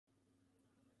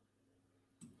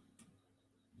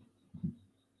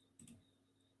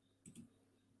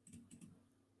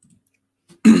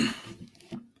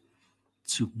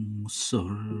chung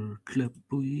sor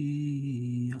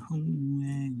tlepui hong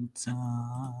eng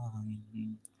chang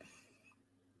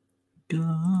ka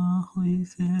hoi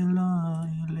ve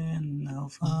lai len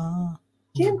ava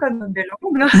Kim kan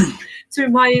belong na chu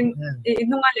mai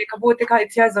inunga le kabote ka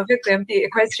itia zovek empty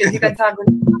equestrian kan ta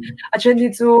gun achani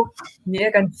chu ne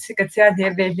kan sikatsia ne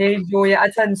be be yo ya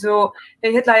achan chu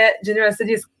hetla general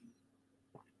studies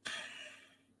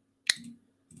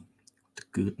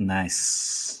good nice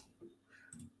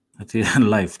ati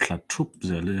live club troop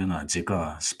zele na jika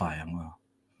spy anga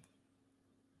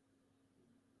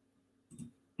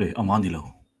amani lo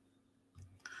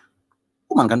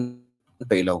man kan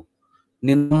pe lo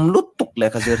nin lut tuk le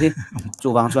kha zeri chu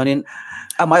wang chuanin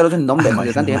amai ro chen nom le kha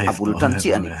kan te abul tran chi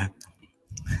ani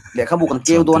le kha bu kan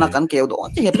keu do na kan keu do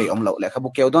chi he pe om lo le kha bu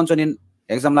keu don chuanin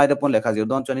exam lai da pon le kha zir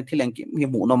don chuanin thileng ki mi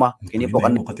mu no ma kini po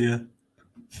kan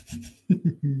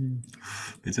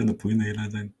bây giờ nó bùi này là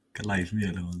cái live mi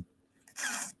là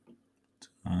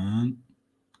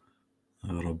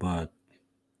robot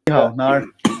nar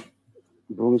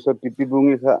bungi sa pipi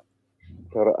bungi sa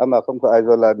kara ama không có ai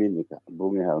zola min ka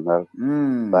bungi ha nar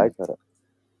bai kara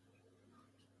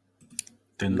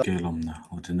 10k lom na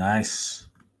what nice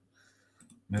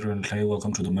Meron Clay,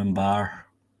 welcome to the member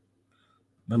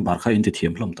kha into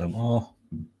thiam lom tam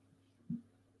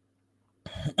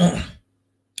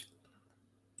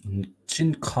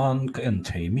Chin Khan ka en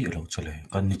thei mi lo chale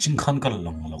kan ni Chin Khan ka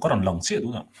long lo ka ran long che du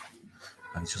na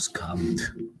I just can't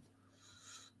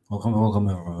welcome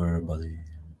everybody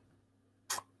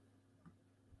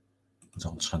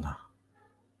Jong chana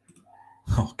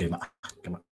okay ma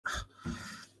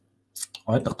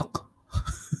oi tak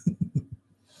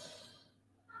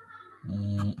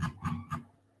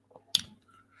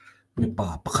mi pa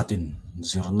pakhatin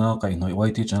zirna kai noi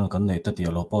YT channel kan nei ta ti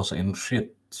lo po sa in shit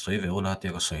soi ve ola te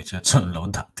ka soi cha chan lo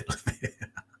da te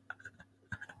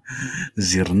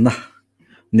zirna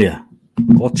nia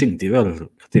coaching ti vel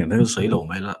ti ne soi lo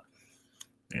mai la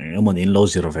amon in lo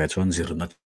zero ve chon zirna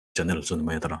channel chon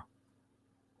mai tra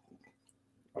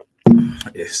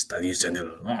study channel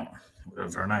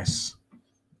very nice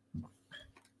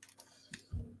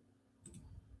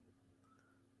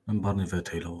member ni ve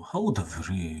thelo how the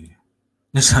very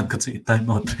nisan ka chi time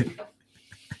out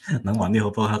nang mani ho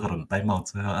pa ka ran time out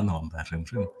cha anom ba rem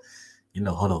in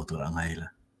lo holo tu angai la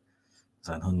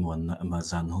zan hun mon ma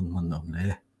zan hun mon nom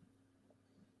le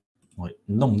oi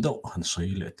nom do han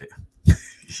soi le te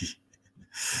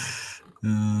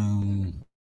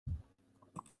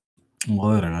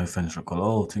ngoi ra ngai fan chocolate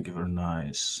oh thank you very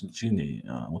nice Ginny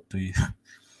what do you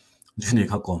Ginny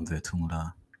ka kom ve thung la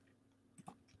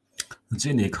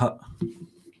Ginny ka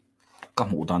kam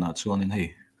u da na chuan in hei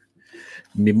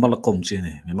mi malakom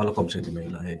che ti mai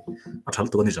la hei a thal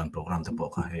tu ni jan program te po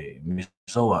kha hei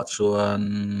Mizo wa chuan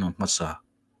masa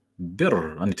ber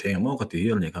ani theng mo ka ti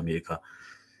hil ni ka mi ka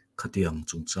khatiang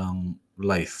chungchang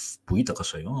life pui ta ka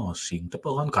sai sing te po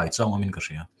kan kai chang amin ka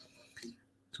sia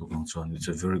so long chuan it's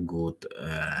a very good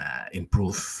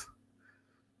improve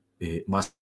mas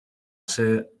se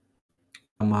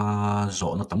ama zo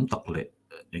na tam tak le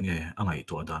nge angai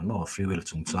to dan mo free will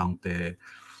chungchang te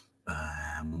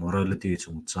morality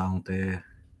chungchang te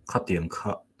khatiang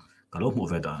kha kalo mu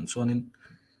ve dan chuanin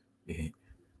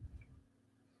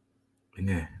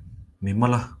nge mi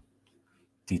mala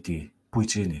ti pui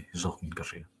chi ni zok in ka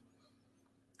ria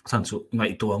san chu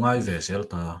ngai to ngai ve sel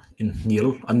ta in nil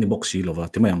an ni boxi lova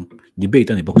ti mayang debate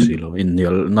ani boxi lo in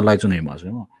nil na lai chu nei ma se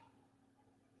ma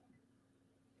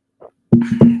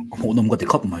ko nom ka ti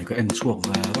khap mai ka en chuak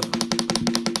ve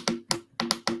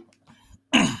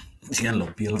Sian lo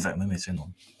pil ve me se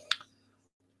non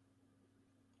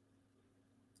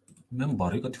mem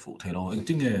bari ka ti fu thai lo en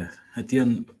ting hatian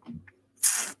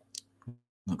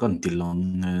kan tilon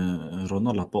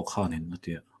ronal la pok khanin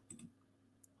atia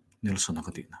Nelson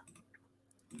akatina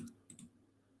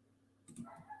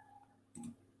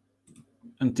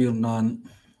antil nan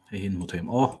hin mu them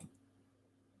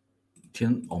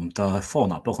thian omta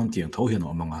phone up lokhan tiang tho hin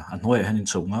omanga anhoi hanin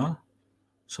chunga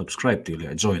subscribe ti le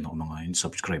join omanga in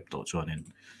subscribe to chuanin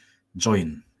join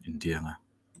in tianga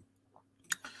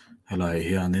helai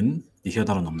hianin ti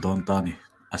hiatar nom don ta ni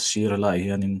asira la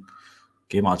hianin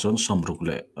ke ma chon somruk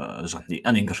le zanni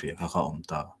anin ka ria kha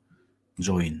omta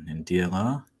join in tianga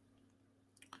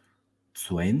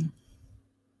Swain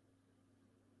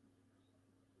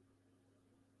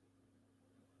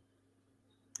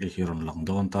hiron lang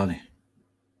don ta ni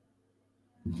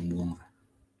muang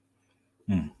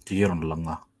hiron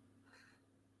langa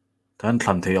kan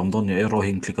thlan thei om don ni ero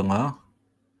hing thlikanga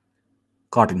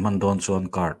card in man don chuan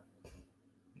card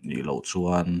ni lo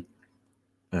chuan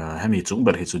hemi chung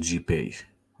ber hi chu gpay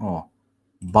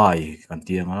buy kan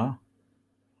tianga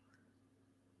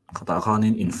khata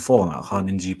khanin info na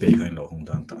khanin gpay kan lo hong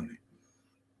dan ta ni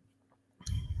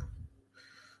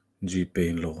gpay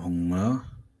lo hong ma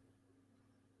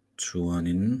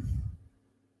chuanin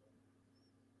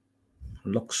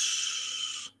locks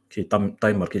ki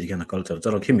timer ki kan culture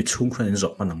charo ki mi chung khanin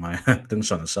zo man ma teng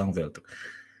san sang vel tu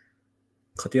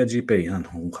khatia gpay han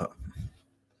hong kha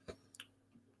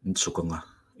in sukanga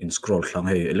in scroll thlang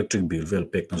hey electric bill vel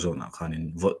pek na zona khanin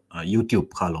youtube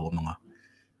kha lo manga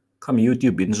kham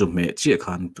youtube in zoom me che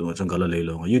khan tu jangala le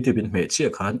lo youtube in me che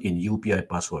khan in upi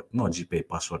password no gpay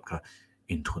password kha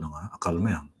in thuna nga akal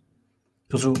me ang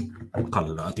tu su kal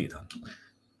la ti dan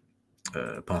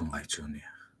pa ngai chu ni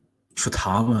su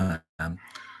tha ma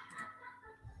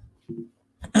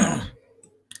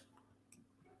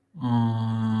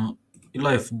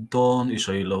life don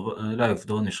isoi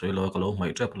lo ka lo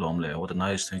mai trap lom le what a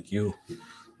nice thank you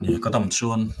ni kadam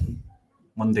chuan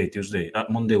Monday, Tuesday,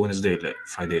 Monday, Wednesday, le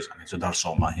Fridays ani so dar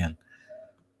so ma hian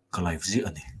ka live zi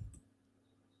ani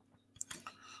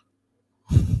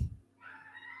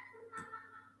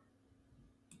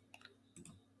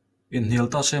in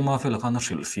hilta se ma fel khana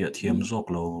hril fiat thiam zok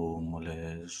lo mole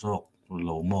zok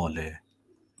lo mole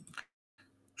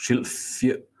hril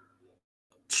fiat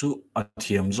chu a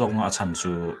thiam zok nga chan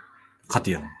chu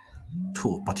khatiang thu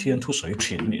pathian thu soi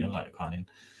thin ni lai khanin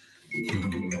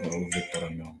Victor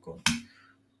Amionko.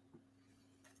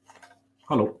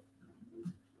 Hello.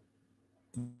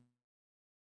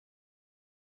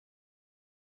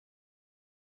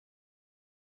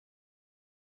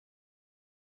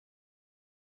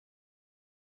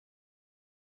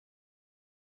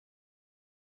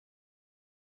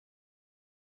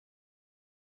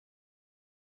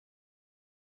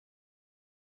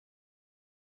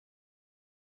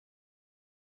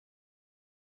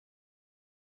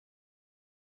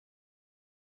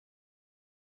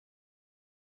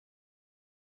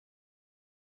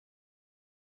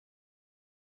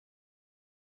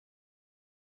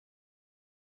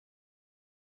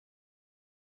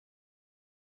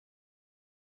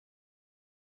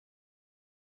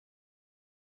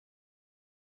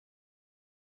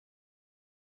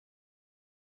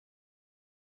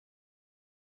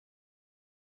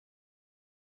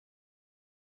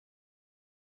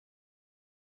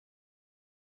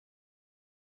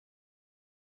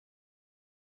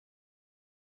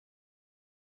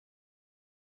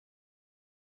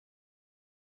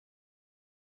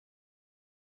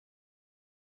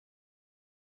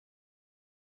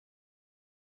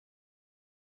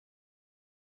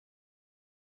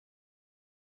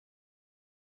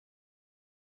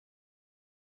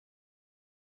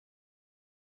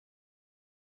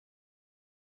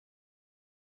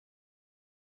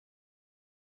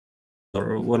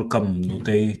 Welcome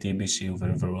today TBC,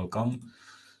 very welcome.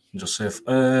 Joseph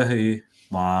hey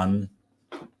man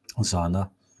Zana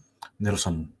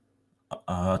Nelson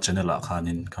channel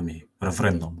khanin kami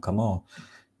referendum kamo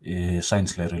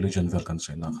science le religion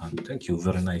vacancy na khan. Thank you,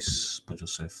 very nice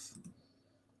Joseph.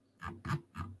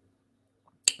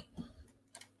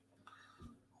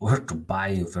 Where to buy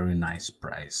a very nice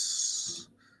price.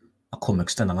 Ako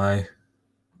extend ngai.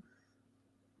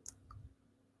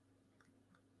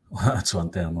 Chuan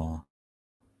te mo.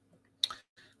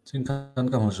 Chính kan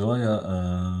ka mo zo ya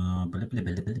bili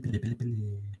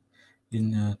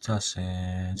in cha se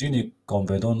jini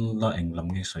konvedon la englam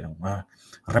ngi sayang ma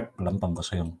rap lampang ka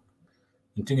sayang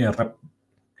inting rap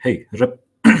hey rap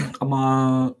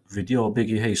ama video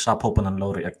begi hey sa popan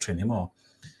lo react ni mo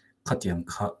khatiang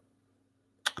kha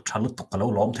chalut to kalo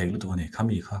lom thei lu tu ni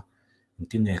khami kha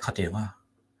inting ne khatianga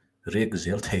rek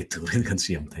zel thei tu rin kan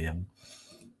siam thayang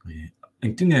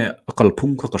inting akal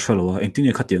phung kha ka shalo inting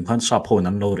khatiang khan sa phon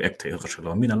an lo react thei ka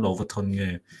shalo min an lo va thon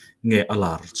nge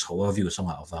alar chawa view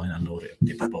sanga awang an lo react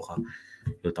ti pa kha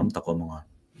yo tam ta ko manga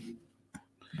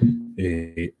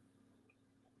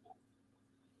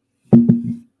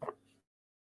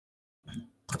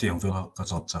khatiang vela ka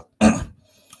chop chak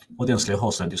audience le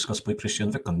host and discuss by Christian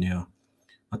vek kan nia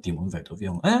ati mon vek to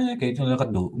viang ke tu ka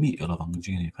do mi ala bang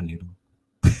ji ni kan ni lo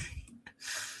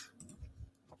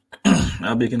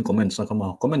begin comments na kama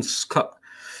comments ka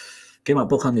ke ma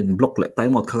po khan in block le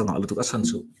time out kha nga lu tu ka san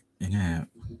su nge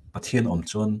Pathian om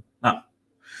chon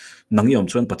nangi om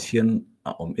chon Pathian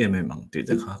om mang ti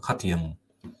de kha khatiang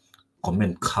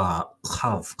comment kha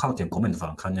tiang comment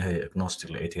wang khan he agnostic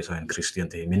le atheist and Christian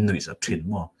te min nu is a thin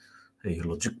mo he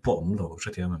logic po om lo sa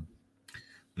tiang man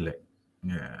le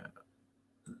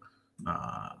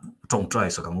trong try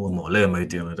sa kam mo le mai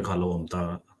tiang te kha lo om ta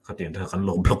khatiang te khan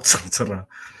lo block chang chara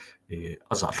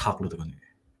aza thak lu tu ni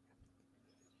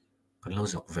kan lo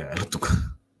zak ve lu tu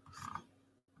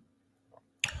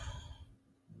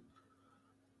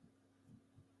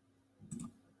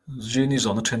Jini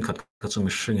zona chen khat ka chu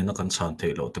mi hring na kan chan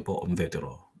thei lo te po om ve te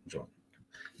ro jo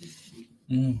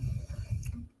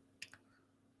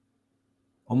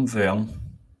om veng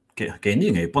ke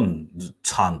ni ngai pon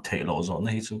chan thei lo zo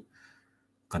na hi chu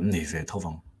kan nei ve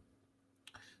thawang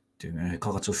tin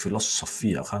ka ka chu philosophy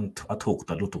a khan a thuk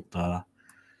ta lu tuk ta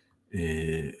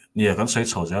ni kan sai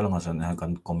chho ja langa san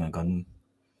kan comment kan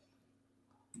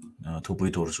thu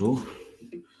pui tur chu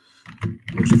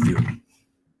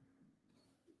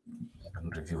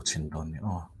review chin don ni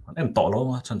em to lo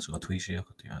ma chan chu thui sia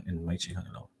ka ti an in mai chi han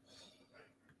lo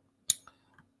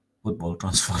football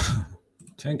transfer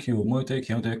thank you moi te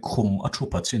kyang te khum a thu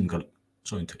pa chin gal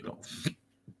join thei lo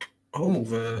mo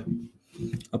ve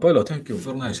a pai lo thank you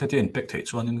very nice he tin pek thei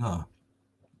chuan in ha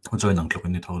join ang thlok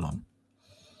ni tholan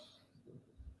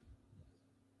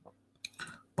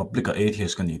public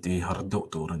atheist kan ni ti har do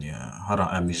tur ania hara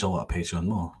Mizo a phe chuan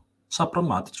mo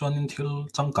saprama ti chuan in thil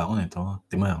changkang ne to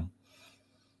ti ma yang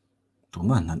to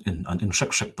man an in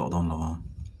shek to don lo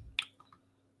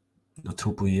the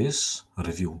 2 years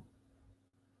review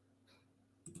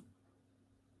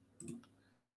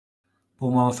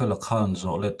poma fela khan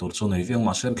zo le tur chu nei viang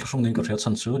ma sen thlasung ning ka thia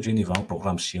chan chu jini wang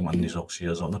program siam an ni zok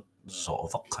sia zo na zo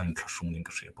vak khan thlasung ning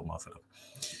ka sia poma fela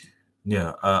nia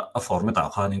a format a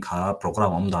khan in kha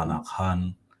program am dana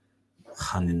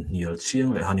khanin nial chiang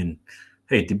le hanin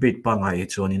hey debate pa ngai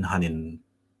chuan in hanin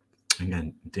ngen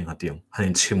tiang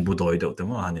hanin chimbu doi do te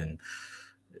ma hanin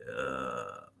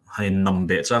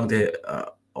nambe chang te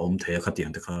om the kha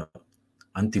tiang te kha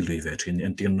anti lui ve thin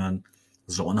an tiang nan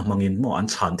zona mangin mo an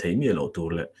chan thei mi lo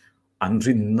tur le an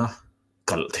rin na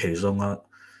kal thei zonga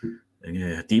nge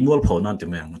ti mol pho nan te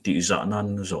meng ti za nan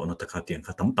zona ta kha tiang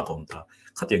kha tam takom ta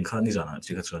kha tiang kha ni zana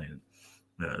chi kha chuan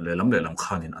le lam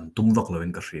khan in an tum vak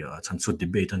loin ka ria chan chu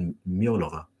debate an miao lo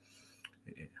ga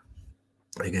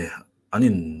ege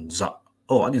anin za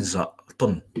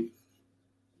ton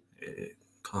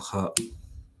kha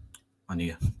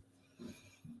ania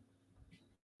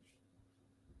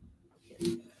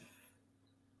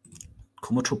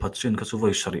kuma thu pathin ka chu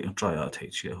voi sari try a thei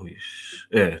chi hui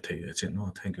thei chen no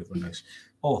thank you very nice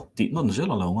ti non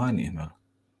zela lo nga ni ma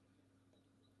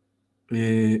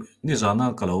ni zana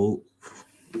ka lo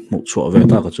mu chua ve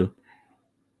ta ka chu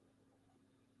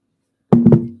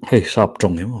hey sap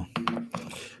trong ni mo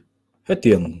he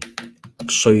tiang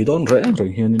soi don re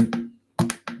hian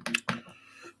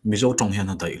Mizo trong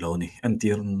hian a dai lo ni an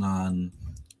tir nan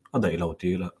a dai lo ti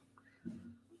la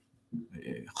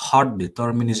hard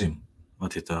determinism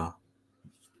atita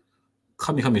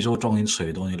khami Mizo trong in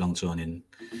soi don ni lang chuan in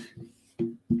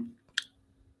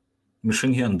mi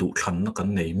hring hian du thlan na kan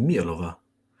nei mi alova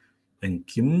en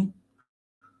kim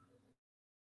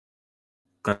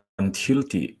kan thil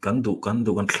ti kan du kan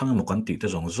thlang mo kan ti te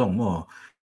zong mo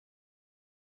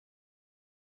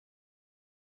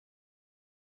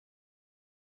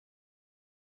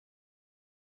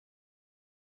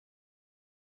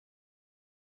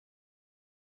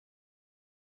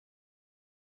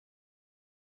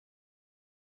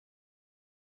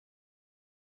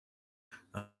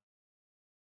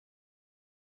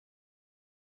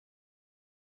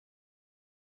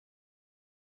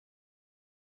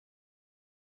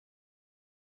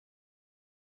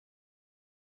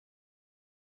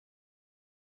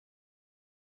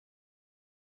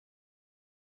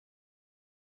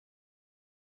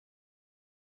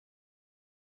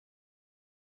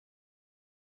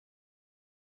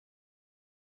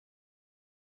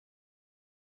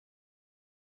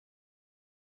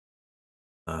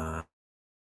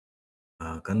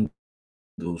kan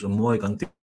du zo moi kan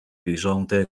ti zong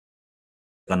te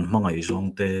kan hmangai zong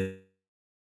te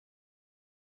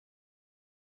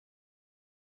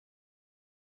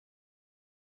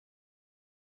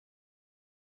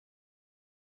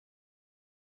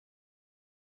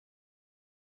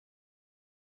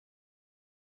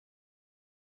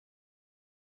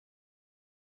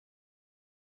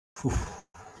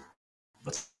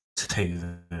thei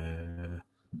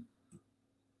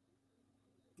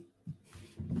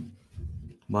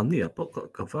mani a po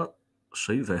ka va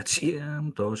sei ve chiam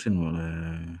to sin mo le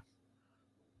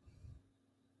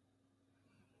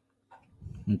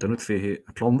internet fe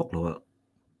tlom mok lo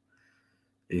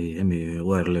emi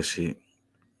wireless hi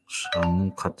sang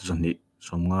khat zani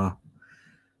somnga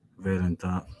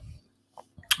velenta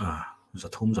za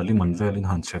thum za liman velin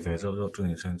han che ve zo tu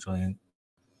ni sen chuan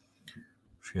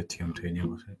phía thiam thei ni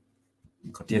ma se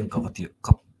ka tiang ka ti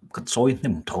ka choi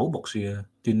nem tho box sia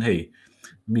tin hei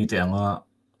mi te anga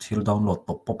thil download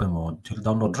pop emo thil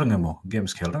download rang emo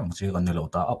games khel rang chi kan lo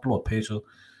ta upload page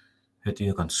heti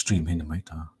kan stream hin mai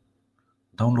ta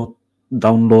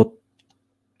download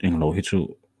eng lo hi chu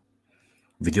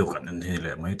video kan an he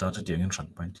le mai ta cha tiang in san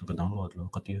pain ka download lo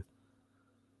ka tia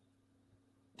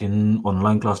tin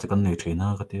online class te kan nei thina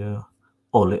ka tia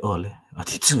ole a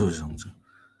thi chu zong chu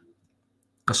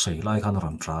ka sei lai khan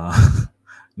ram tra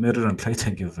mer ran play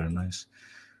thank you very nice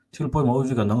thil poi mo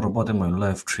vi kan nang robot e mai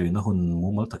live stream na hun mu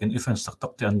mal takin events tak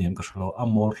tak te an niam ka shlo a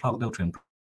mall thlak deuh thin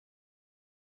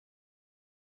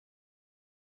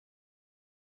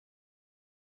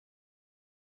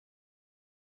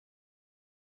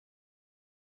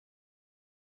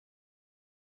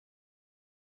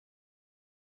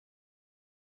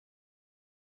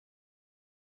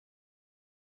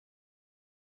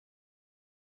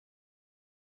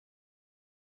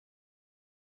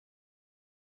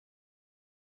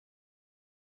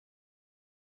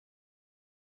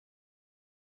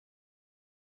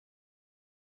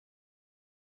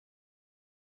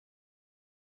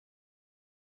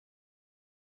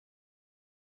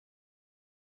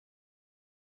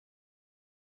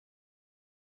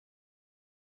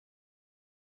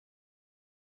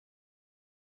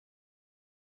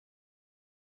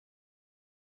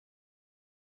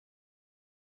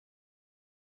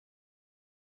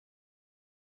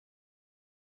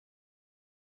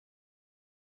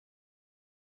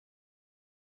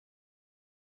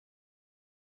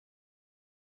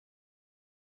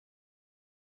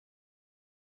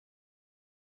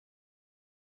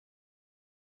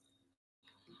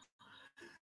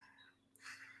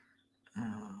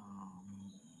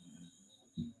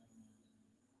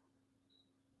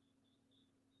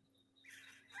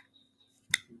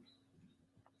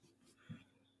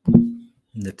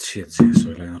net shit so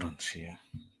lai ran chia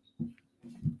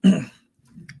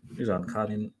ran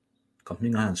khanin company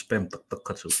ngan spam tak tak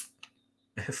ka chu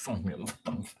e phong me lo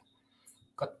tam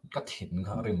kat hin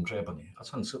kha rim re bani a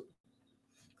chan su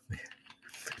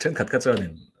chen khat ka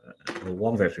chanin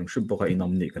wang ve rim shu boka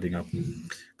inom ni ka dinga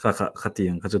kha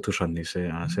tiang ka chu thu san ni se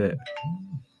a se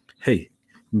hey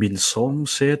min som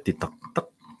se ti tak tak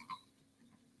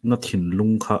na thin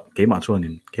lung kha ke ma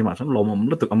chuanin ke ma chan lomam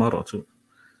la tuk ama ro chu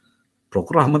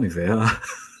program ani ve a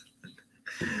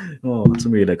oh chu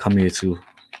mi le khami chu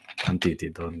an ti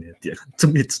don ni ti chu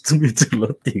mi chu lo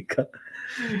ti ka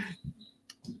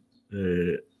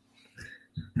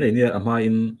hey ni ama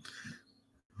in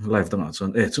live tanga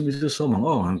chuan chu mi chu so mang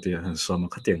ang ti so ma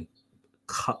khateng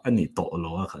kha ani to lo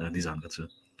a kha ni jan ka chu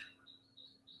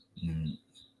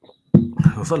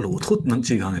fa lo thut nan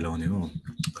chi gang lo ni mo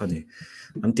khani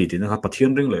an ti na kha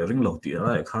pathian ring lo ti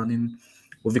a khanin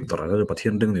o victor a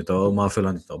pathian ring ni to ma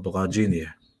felan to boka ji ni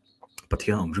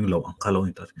pathian ang ring lo ang kha lo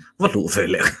ni ta wa lu ve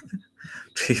le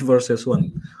 3 versus 1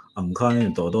 ang kha ni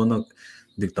to do na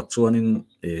dik tak chuanin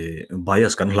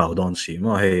bias kan hlau don si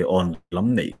ma he on lam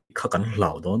nei kha kan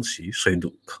hlau don si soidu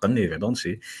kha kan nei ve don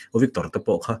si o victor te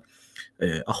po kha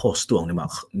a host tu ang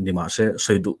ni ma se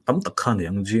soidu tam tak kha ni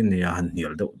ang ji ni a han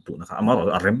nial do tu na kha amaro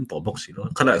a rem to box si lo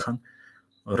khala khan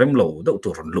rem lo do tu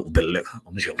ron lu bel le kha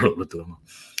om jom lo tu ma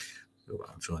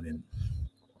chuanin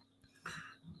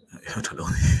ya thalo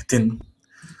ni tin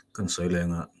kan soi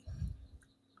lenga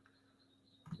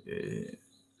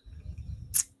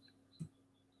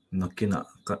nakina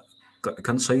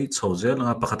kan sai choje la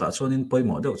pakhata chuanin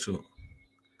poimo deuh chu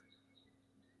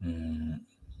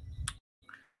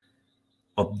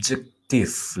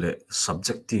objective le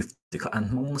subjective ti kha an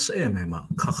mong se ma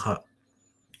kha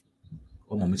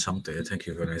o momi chamte thank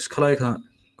you very much khalai kha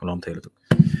kolom thele tu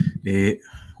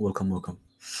welcome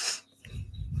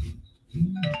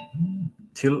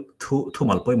til thu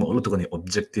mal poimo lo tu kani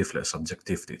objective le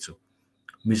subjective ti chu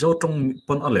Mizo trong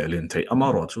pon ale len thei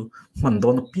amaro chu man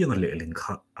don piang ale len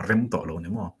kha rem to lo ni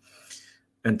mo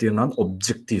anti nan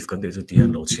objective kan de chu ti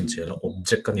lo chin che lo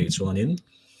object kan ni chuanin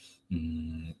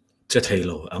che thei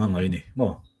lo anga ngai ni mo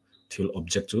thil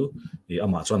object chu i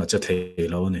ama chuan che thei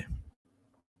lo ni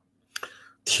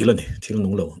thil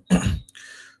nung lo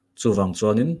chu wang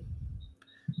chuanin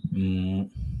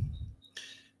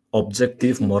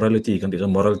objective morality kan ti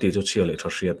morality chu chiale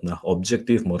thasiat na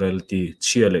objective morality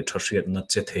chiale thasiat na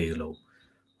che thelo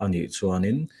ani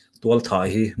chuanin tual tha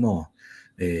hi mo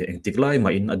eng tiklai ma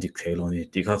in adik thelo ni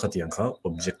tikha khatiang kha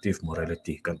objective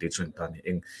morality kan ti chun ta ni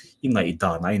eng ingai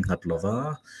da na in hat lova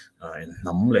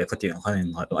nam le khatiang kha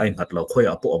in hat lo khoi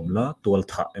apo omla tual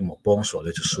tha emo pong so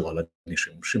le chu suala ni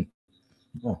sim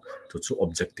tu chu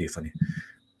objective ani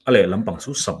ale lampang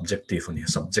chu subjective ani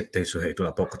subjective chu he tu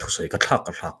apo ka thusai ka thak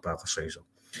ta ka sei so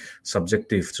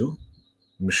subjective chu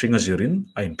mishing azirin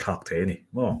ain thak the ni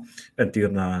mo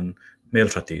antirnan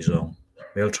male thati zong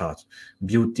male that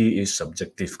beauty is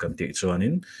subjective kan ti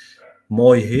chuanin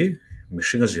moi hi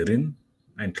mishing azirin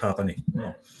ain thak ani mo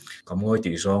kamoi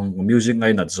ti zong music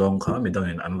ngai na zong kha mi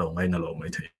dang an lo ngai na lo mai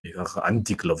thei kha an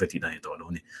dik lo veti dai to lo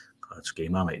ni kha chke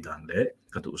ma ngai dan le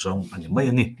ka tu zong ani mai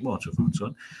ani mo chu fa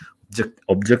chon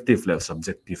objective le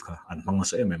subjective kha an mang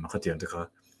sa em ma kha tian te kha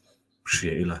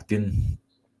shia ila tin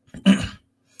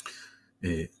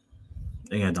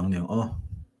enga dang ne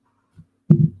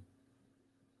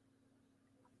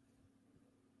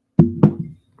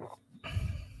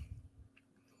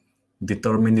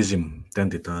determinism ten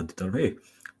determine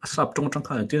asap trong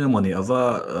kha tin mo ni ava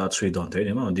chui don te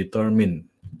ni ma determine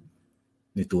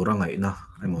ni tura ngai na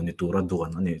ai mo ni tura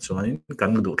duan ani chuan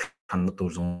kan du than tu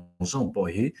zong po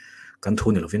hi kan thu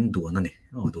ni lovin duan ani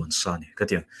duan sa ni ka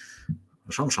tiang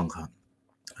sang kha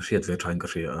riat ve thain ka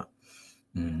ria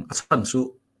a chan su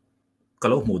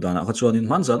kalau mu dana kha chuan in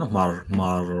man zana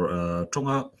mar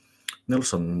tonga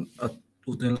Nelson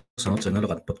channel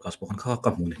kan podcast po kha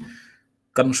ka mu ni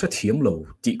kan se thiam lo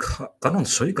ti kha kan on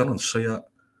soi ya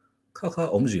kha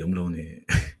om jiam lo ni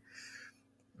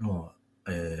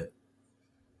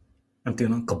anh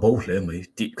tiếng nó cabo lẽ mấy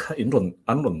tí khai in rồi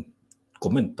ăn rồi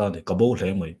comment ta để cabo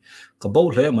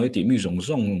lẽ mấy tí mi dùng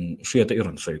xuyên tới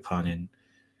rồi sợi pha nên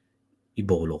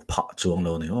ibo lo phá chuông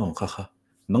lo này kha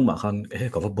nông mà khan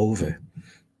có bầu về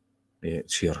để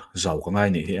chia giàu có ngay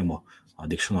này em mà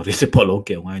dictionary thì bỏ lo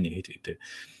kéo ngay này thì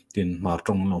tiền mà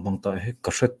trong nó mang ta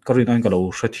cái riêng anh cái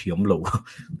lâu sẽ hiếm lâu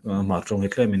mà trong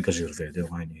cái mình cái gì về đều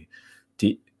ngay này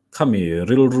thì kami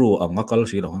real ru angakal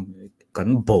si lo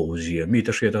kan bo ji mi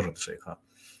ta sheda ran se kha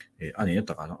ani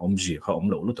ta ka om ji kha om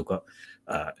lo lu to ka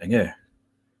enge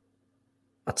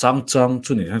a chang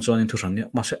chu ni han chuan thu ran ni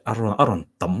ma se aron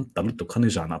tam tu khani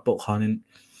jana po khanin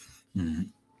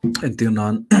en tin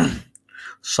nan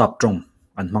sap trong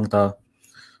an mangta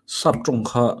sap trong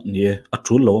kha ni a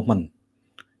thu lo man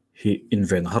hi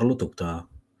invent har lu tuk ta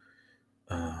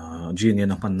ji ni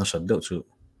na man na sad de chu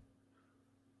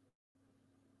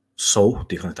số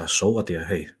thì khán ta số cái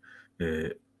hay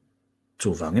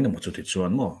chủ vàng ấy là một chủ thị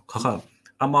trường mà khá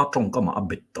ama trong cái mà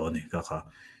update đó này khá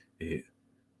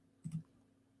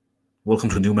welcome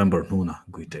to new member nuna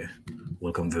guite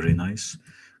welcome very nice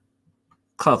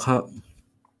khá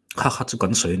chú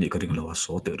cần sấy này cái điều là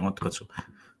số tự nó cái chú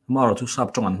mà rồi chú sắp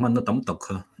trong anh man nó tắm tập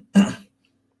khá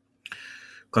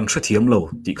cần sẽ thiếm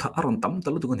lâu thì khá aron tắm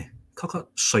tới lúc này khá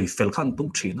sấy phèn khăn tung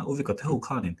chỉ nó với cái theo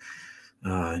khá này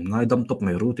ngay đâm tóc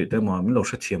mày rú thì thế mà mình lâu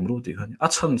sẽ thiềm rú thì hơn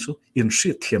chân số yên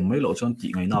sĩ thiềm mấy lâu cho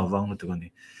chị ngày nào vang nữa tụi này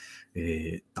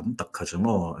tấm tắc khá chứ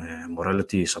mà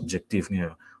morality subjective nghe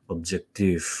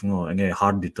objective nghe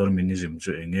hard determinism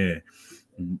chứ nghe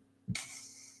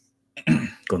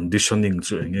conditioning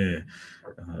chứ nghe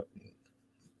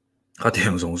khá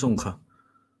thiềm giống khá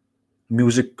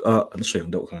music anh sử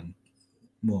dụng khá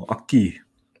mà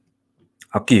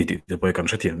aki thì bây cần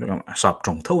sẽ thiềm với các sạp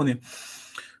trồng thâu này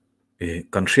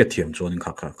kan hriat thiam chuan in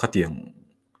kha tiang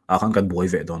khan kan buai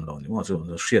ve don lo ni wa chu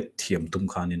hriat thiam tum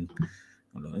khanin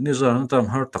ni za tam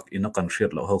har tak ina kan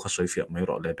hriat lo ho kha soi fiak mai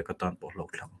ro le pe ka tan po lo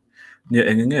thlang ni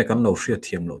enge kan lo hriat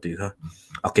thiam lo ti kha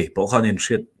okay po khanin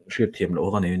hriat thiam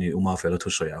lo khan ni uma fe lo thu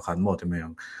soya khan mo te me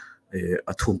ang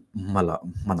a thu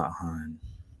mana han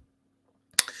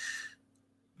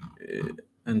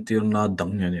until na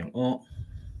dang ni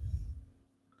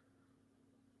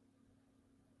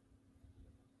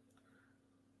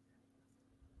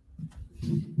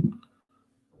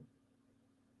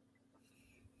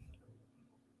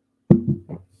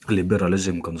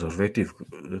liberalism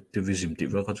conservatism ti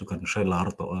va ka chu kan sai lar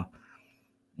to a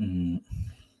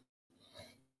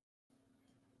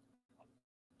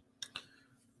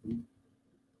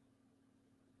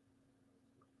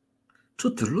chu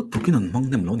tirlu tukin an mang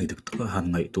nem lo ni dik ta han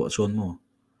ngai to chon mo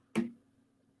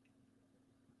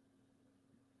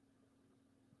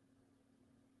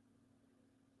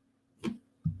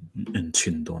en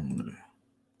chin don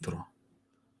tro rồi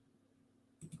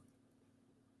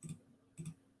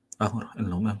anh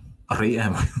lộn em rỉ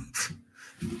em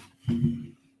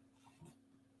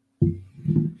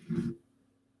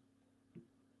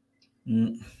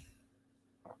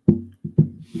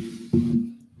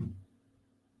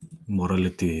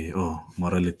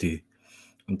morality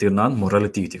tiền nan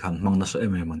morality thì khăn mang nasa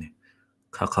em này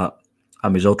khá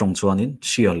ami zo trong chuan in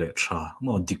chia le tha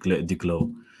mo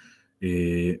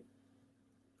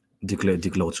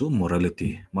diklo chu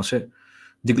morality ma se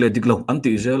diklo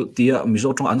anti zel tia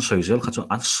mizo trong an soi zel kha chu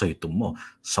an soi tum mo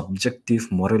subjective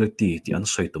morality ti an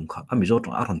soi tum kha mizo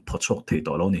trong aron phochok thei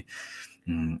to lo ni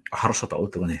har sa ta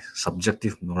ut ni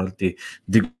subjective morality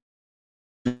diklo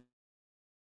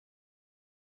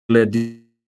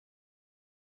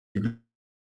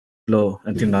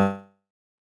antina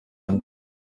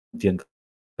tiền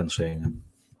kan soi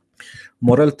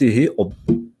morality hi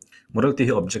morality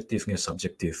hi objective nge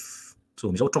subjective chu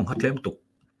mizo tong hatlem tu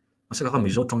ase ka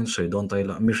mizo tong sei don tai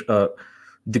la mi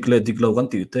diklo kan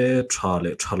ti te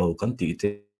thalo kan ti te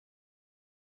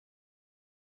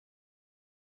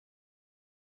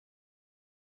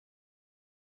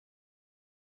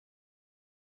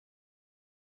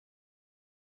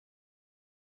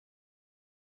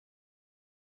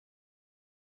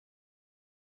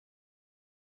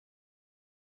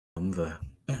amva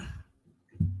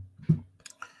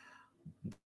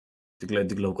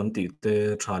diklo kan ti te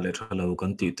thalo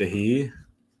kan ti te hi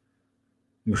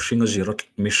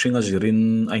mishinga zirin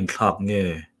ain thak nge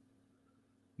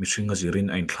mishinga zirin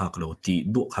ain thak lo ti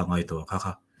du kha ngai to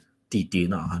kha ti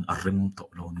na han arem to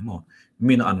lo ni mo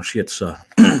min an hriat sa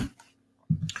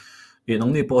in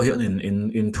ong ni po hian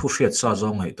in thu hriat sa zo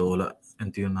ngai to la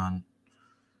antinan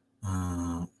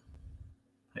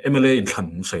MLA in khan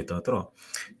sei ta tro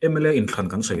MLA in khan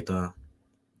kan sei ta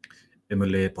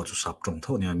MLA po chu sap trong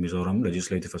tho nia Mizoram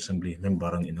Legislative Assembly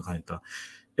member an in khan ta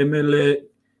MLA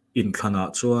in khana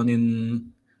chuanin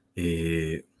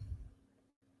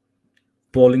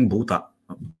polling booth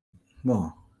mo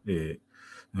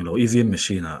lo EVM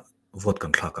machine a vote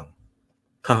kan thlakang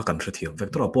tha kan thriam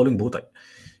vector polling booth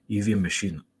EVM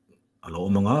machine alo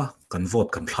manga kan vote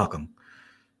kan thlakang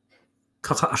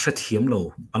kha a thriam lo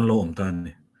an lo om tan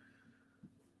ni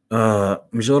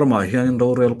Mizoram a hian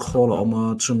ro rel khol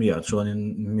oma chumia chuanin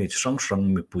mi sang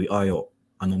mi pui ayo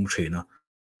anom thina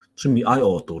chumi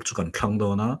ayo tur chu kan thlang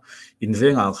do na in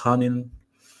venga khanin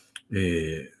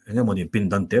enge moni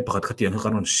pindan te pakhat khatian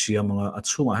kan on siamanga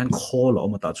achunga han khol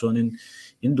oma ta chuanin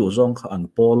indu zong kha an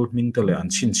pol mingtele an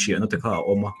chin chi na te kha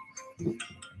oma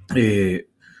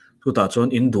tu ta chuan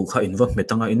indu kha involve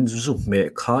metanga in zu me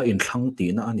kha in thlang ti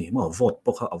na ani ma vote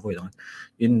po kha avoid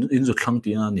in zu thlang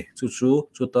ti na ani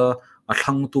chu ta a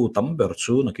thlang tu tamber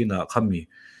chu nakina khami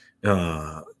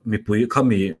mi pui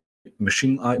khami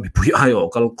machine ai mi pui ai o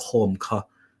kal khom kha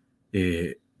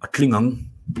atlingang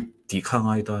ti kha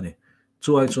ngai ta ni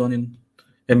chu ai chuanin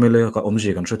MLA ka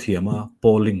omji kan thriama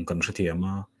polling kan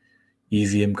thriama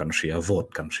EVM kan thria vote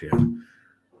kan thria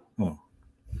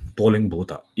polling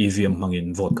booth EVM mangin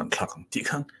vote kan thlakang ti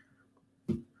khan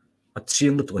a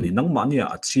chiang lu tu ni nang ma nia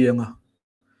a chianga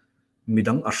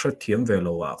midang a hra thiam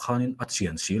velo wa khanin a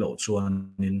chian si lo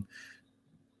chuanin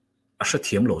a hra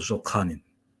thiam lo zo khanin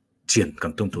chian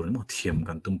kan tum tur mo thiam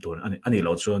kan tum tur ani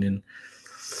lo chuanin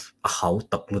a hau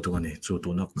tak lu tu ani chu tu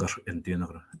na ka entina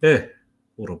ka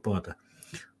Europa ta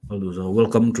aluza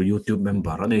welcome to YouTube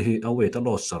member ani hi awe ta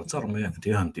lo sar char me ti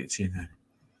han ti chi ngai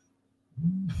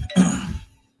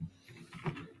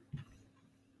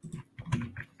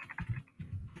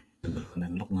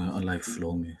nên lúc này live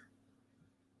flow mi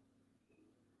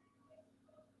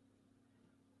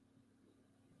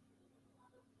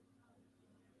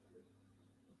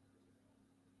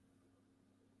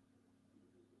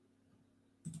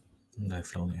live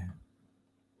flow mi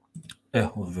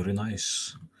very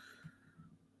nice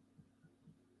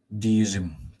Theism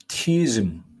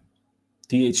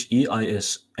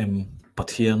THEISM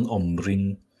Pathian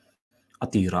omring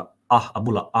atira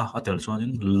abula atel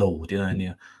chuanin lo ti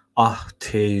ani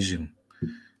theism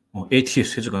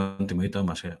atheist he chuan ti mai ta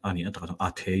ma se ani ata ka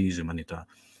atheism ani ta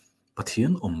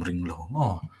Pathian omring lo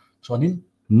chuanin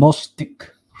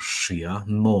gnostic shia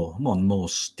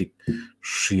gnostic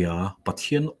shia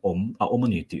Pathian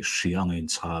omani ti shia ngain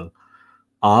chal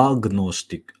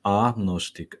agnostic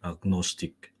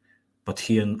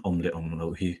Pathian omle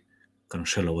omlo hi kan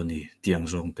shelawani tiang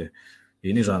zong te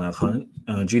ini zana khan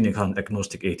jini khan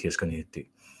agnostic atheist kan ti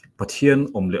Pathian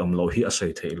omle omlo hi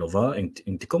asai thei lova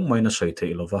engtikom maina sai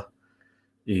thei lova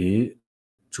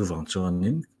chuwang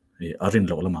chuanin arin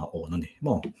lo lama on ani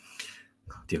mo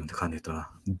tiang te khan eta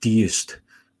deist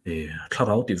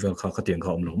tharau ti vel kha tiang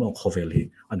kha omlo mo khovel hi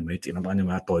an mai ti na ani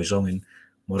ma toy zong in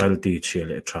morality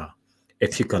chele tra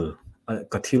ethical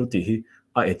kathil ti hi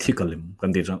ethicalim kan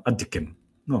ti jang adikem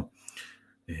no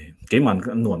ke man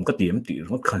nuam ka tiam ti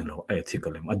ro khan lo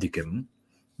ethicalim adikem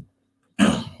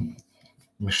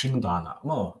machine dana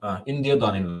mo India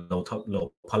danin lo thap lo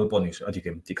phalponis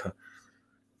adikem tikha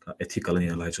ethical ni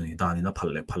lai chuni dani na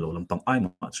phalle phalo lampang ai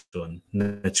ma chon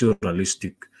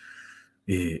naturalistic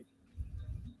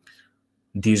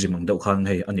dizimang dau khan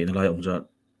hei ani na lai omja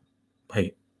hei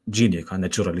gene khan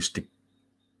naturalistic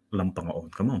lampang on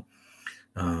kamo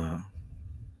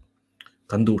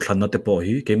kan du thlanna te po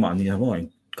hi ke ma ni ha mo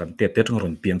kan te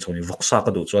ron piang choni voksa ka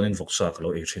du chuanin voksa ka lo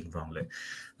e thin wang le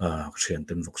khian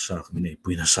ten voksa ka ni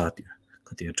puina sa ti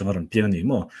ka ti changa ron piang ni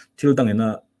mo thil dang ena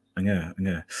anga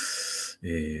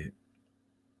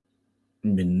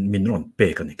min ron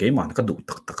pe kan ke man ka du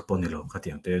tak pon ni lo ka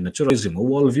tiang te naturalism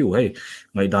world view hey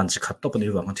ngai dan chi khat to kan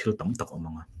iwa ngan thil tam tak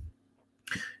omanga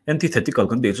antithetical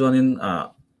kan de chuanin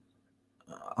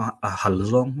a hal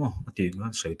zong mo ati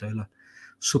ngan sei tai la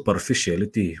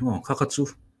superficiality mo kha chu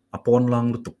apon lang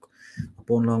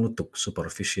lutuk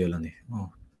superficial ani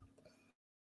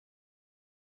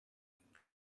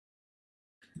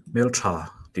mel tha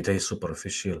ti tai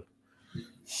superficial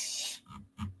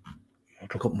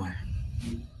rokop mai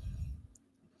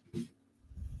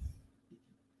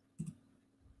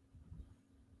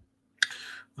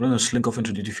Run a slink off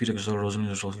into the defeat of Rosen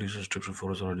is also Lisa's trips and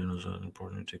photos are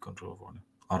important to take control of one.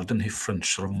 Arden he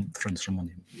French from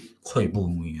money. Quite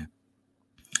boom we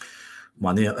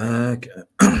money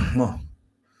mo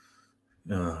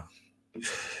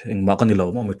in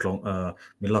Macanilo mo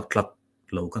milak clap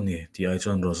low can ye the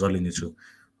Ijon Rosalini to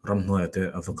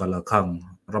Ramnoete avocala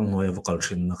kang Ramnoe vocal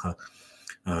chin naka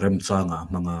remzanga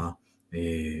mga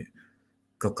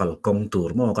kakal kong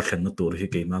tur mo ka thlen na tur hi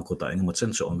ke ma ko ta eng mo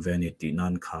chen so on vanity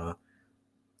nan kha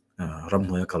ram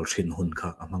noya kal thin hun kha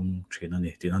amang thina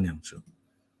ni tinan yang chu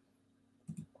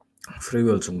free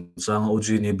will chung chang og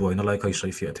ni boy na lai kai sai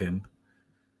fi athem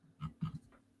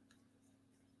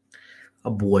a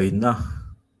boy na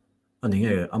ani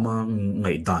nge amang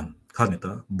ngai dan kha ne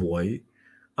ta boy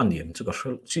aniam chu ka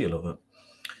hrel chi lo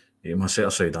e ma se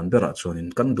a sai dan bera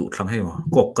chuanin kan du thlang he ma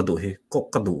kok ka du hi kok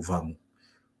ka du wang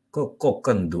kok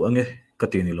kan du ange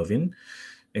katini lovin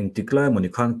eng tikla mani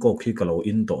khan kok hi kalo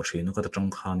in to thina ka tang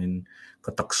khanin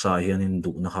ka taksa hianin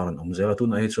du na haran omzela tu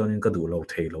na hi chuanin ka du lo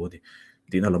thei lo di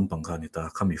tina lampang khani ta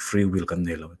khami free will kan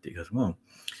ne lo ti ka ma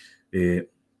e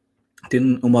tin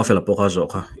uma fela poka zo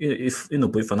kha if inu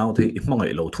pui fanau the if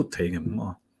mangai lo thut thei ngem ma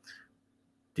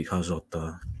ti kha zo ta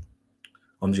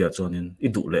omzia chuanin I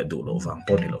du lo wang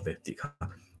poni lo ve ti kha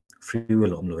free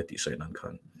will om lo ti sai nan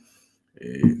khan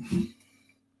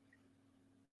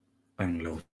anh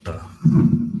lâu ta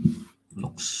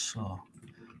lục sa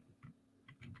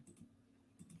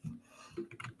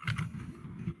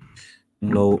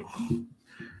lâu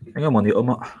anh em money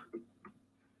oma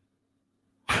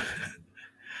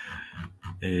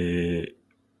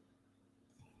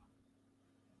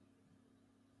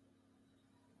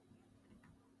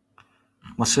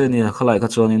masenia khalai ka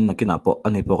chuanin nakina po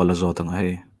ani po kala zo tang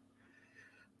hai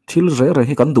thil re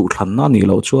hi kan du thlan na ni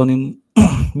lo chuanin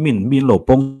min lo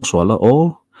pong swala o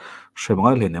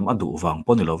shemangai lenem adu wang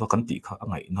poni lo wa kan ti kha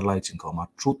angai na lai chin ko ma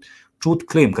truth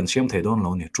claim kan siam thei don lo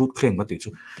ni truth claim ba ti chu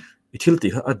I thil ti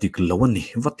kha adik lo ani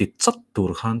wati chat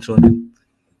tur khan chuanin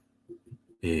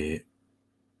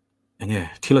enge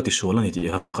thilati swala ni ti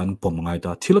kan pom ngai ta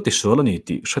thilati swala ni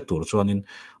ti shatur chuanin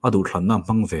adu thlan na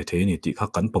mang ve the ni ti kha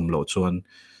kan pom lo chuan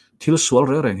thil swal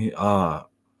re hi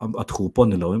a thu pon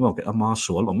ni lo mo ke ama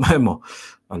swal om mai mo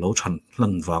a lo chan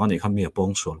lan wang ani kha mi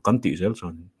pong swal kan ti zel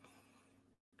chuan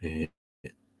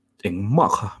eng ma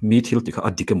kha mi thil ti kha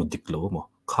adik mo dik lo mo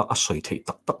kha a soi thei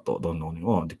tak to don no ni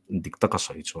o dik tak a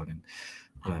soi chuanin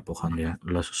lai po khan ya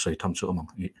la soi tham chu amang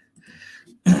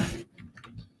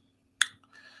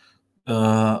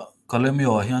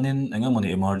kalemio hianin engamoni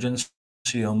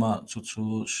emergency ama chu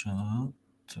sha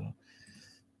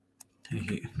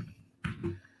hi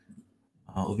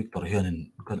o Victor hianin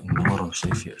kan ngoron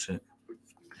safe se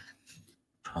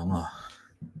thanga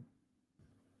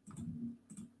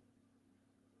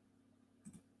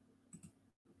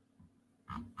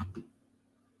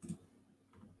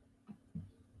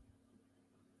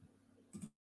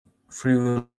free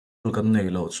will kan nei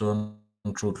lo chuan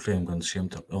truth claim kan siam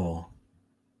tak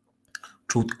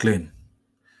truth claim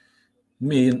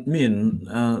min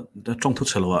trong thu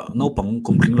chelo no pang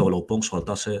kumthling lo pong swal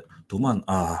ta se tuman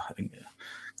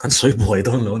kan soi boy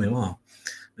don lo ne ma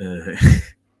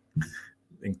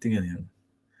eng ting ani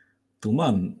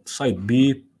tuman side b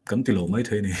kan ti lo mai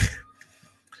thei ni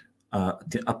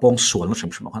pong swal no chim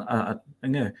kan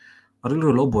enge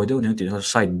aril lo boy de ni ti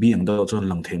side b ang do chon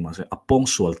lang thei ma se pong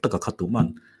swal taka kha tuman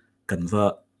kan va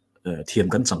thiam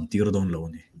kan chang tir don lo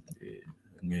ni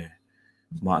nge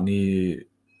ma ni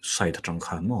sai thang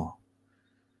khan mo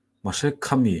ma se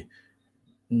khami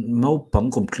no pang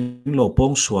kumthling lo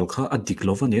pong swal kha adik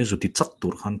lo wa ne zuti chak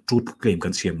tur khan truth claim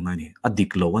kan siam ngai ni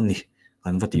adik lo ani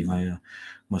kan vati ngai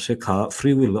ma se kha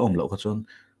free will om lo kha chon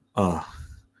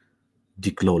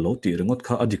dik lo ti rengot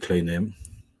kha adik lai nem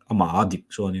ama adik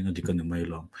so ani na dikan mai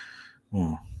lo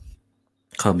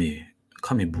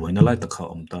khami buai na lai ta kha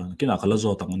om ta kina khala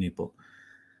zo tang ani po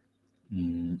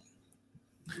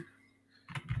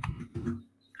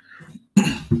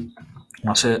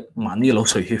mase mani lo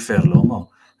sei hi fair lo mo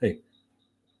hey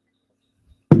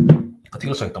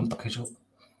kathil sai tam tak hi chu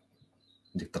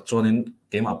dik tak chuanin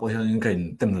game up hian kain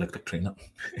tem lek tak thrina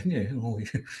nge ngoi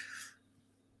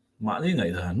ma ni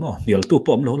ngai dan mo nial tu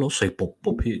pom lo sei pop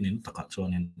pop hi nin taka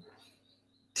chuanin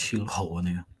thil ho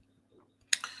ani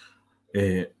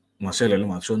mà xe lại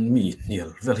mà chọn mi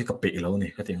nhiều vậy thì cấp bể lâu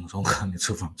này cái tiếng song khăn thì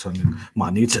chụp chọn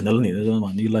mà ni channel này rồi mà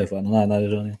ni live anh ngay này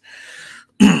rồi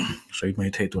所以mấy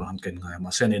thầy tôi làm cái ngày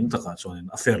mà xe nên tất cả chọn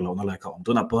affair lâu nó lại không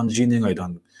tôi nạp bọn gì này ngày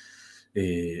đàn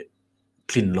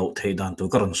clean lâu thầy đàn tôi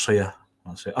cái lần xe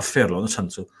mà xe affair lâu nó chân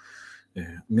chú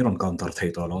mi làm counter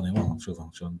thầy tôi lâu này mà chụp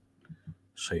chọn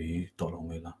xây tôi lâu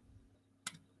này là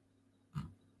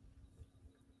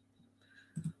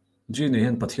जी नहीं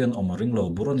है पथियन अमरिंग लो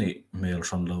बुरनी मेल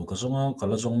शन लो कसोंगा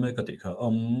कला जोंग में कति का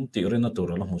तीरे न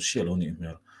तोरा ला मुसिया लो नहीं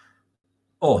मेल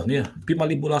ओ नहीं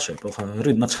पिमाली बुला से तो खा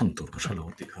रिन न छन तोर का लो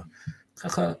ती खा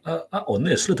खा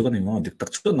honestly तो नहीं दिक तक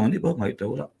तो नहीं बहुत नहीं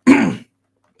तो ला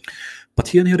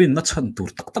पथियन ही रिन न छन तोर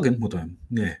तक तक इन मुतो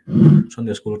ने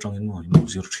संडे स्कूल चंग इन नो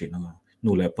जीरो थ्री ना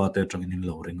नु ले पाते चंग इन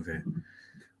लो रिंग वे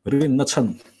रिन न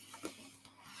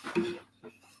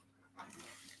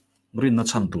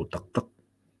छन तोर तक तक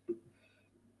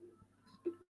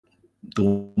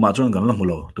tu mà cho gần lắm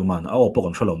rồi tu mà áo bọc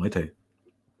còn sao mấy thầy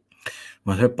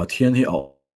mà thấy Pathian thì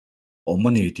áo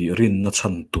mà này thì rin nó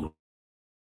chân tu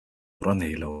ra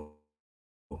này lâu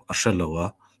à sao lâu á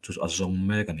chút à giống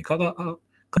mấy cái này cái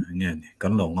này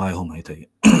cái lâu ngay hôm ấy thầy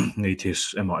ngày thì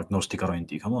em nói agnostic rồi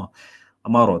thì không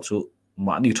mà rồi chú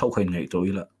mà đi thâu khai ngày tôi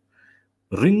là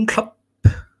ring club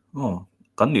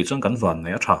cái này chân cái vần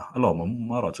này à lâu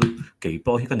mà rồi chú cái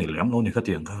bao cái này lắm luôn này cái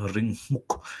tiền cái ring mục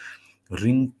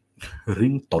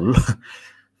ring tol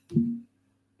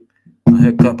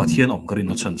heka Pathian karin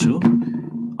na chan chu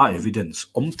evidence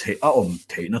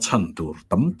the na chan tur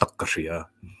tam tak ka ria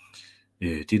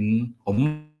tin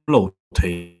lo the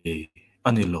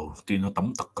ani lo tin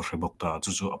tam tak ka bok ta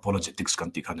chu apologetics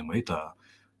kan ti khan mai ta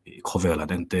khovela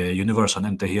den te universe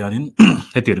an te hianin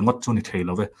heti ringot chu ni thei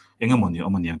lo ve engamoni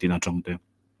amani tin atang te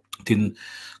tin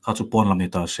kha chu pon lam ni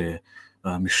ta se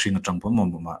machine atang pon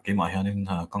ma ke ma hianin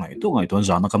ka ngai to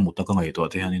zana ka mutta ka ngai to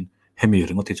te hianin hemi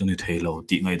ringot ti chu ni thei lo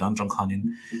ti ngai dan tang khanin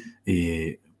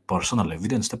personal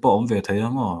evidence te po ve thei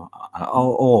amo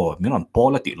miran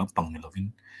pola ti lam pang ni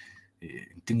lovin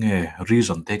tinge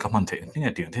reason te ka man the tinge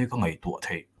tiang the ka ngai to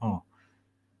thei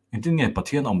tinge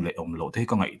Pathian lo te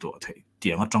ka ngai to thei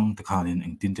tiang atang te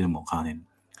khanin tin te mo khanin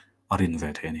arin ve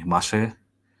thei ni ma se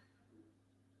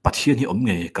Pathian hi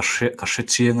nge ka she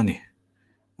chiang ani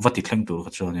vati thleng tu ka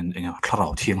chuanin enga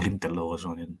tharau thiang lim te lo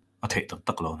chuanin a thei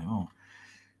tak lo ni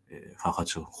kha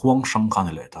chu huang sang khan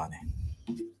le ta ni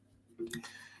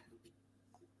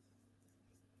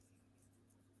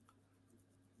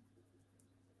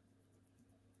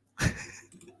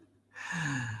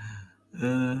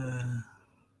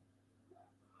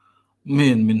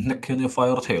min nek khen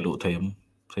fire the lu them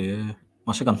the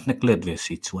ma se kan nek let ve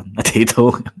si chuan a thei tho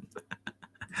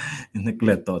nek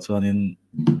let to chuanin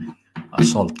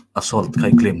assault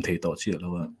kai claim thei to chi lo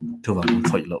wa thuwa kon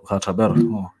phoi lo kha thaber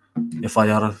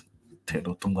fire the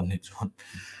lo tum kan ni chuan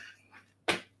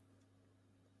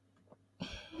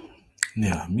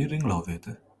nia mi ring lo ve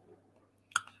te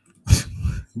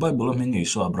Bible mi ngi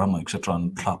so Abraham etc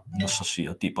thlak na sa si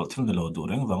ati pal thil de lo du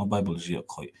reng wang Bible zia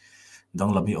khoi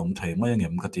dang lami om thei mai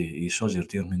ngem ka ti I so zir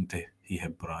tir ming te hi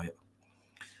hebrai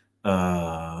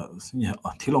nya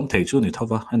thilom thei chu ni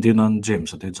thawa andinan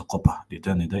James ate jacoba ti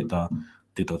ta ni dai ta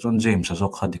ti to chon James a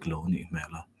zok khadik lo ni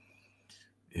mela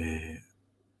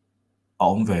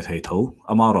om ve thei tho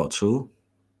ama ro chu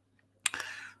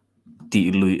ti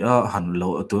lui a han lo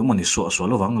tu mani so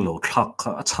lo wang lo thak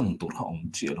kha chan tu ha om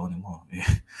chi lo ni mo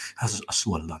a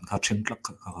sual lan kha chen tlak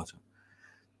kha cha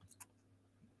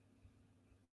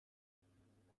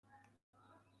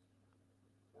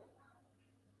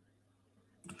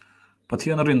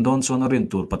Pathian rin don chon rin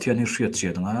tur Pathian hi hriat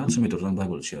chia danga chumi tur dan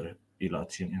Bible chia re ila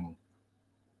chiang em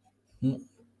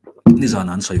ni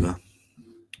zanan saiba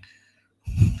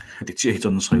ti chi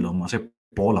chon sai lo ma se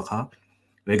pola kha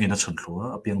vegena chon thua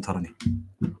apiang thar ni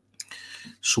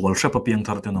sual sha papiang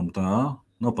thar te nam ta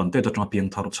no pante ta tang piang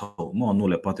thar chho mo nu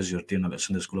le pa te zir tin le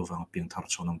Sunday school wang piang thar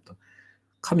chho nam ta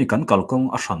khami kan kalkong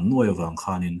a ran nuai wang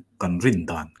khanin kan rin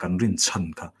dan kan rin chan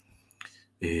kha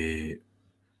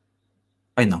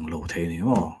ai nang lo thei ni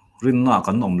mo rin na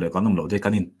kan nom le kan nom lo de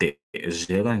kan in te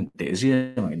je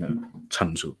mai na chan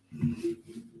chu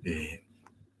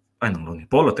ai nang lo ni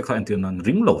polo te kha antin nan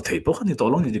ring lo thei po khani to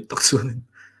long ni dik tak chuan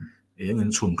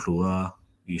ngin chun thlua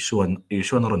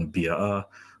isuan ron bia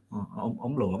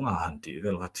om lo nga han ti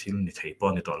vel ka thil ni thei po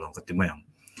ni to long ka ti mayang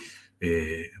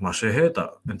ma se he ta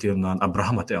antin nan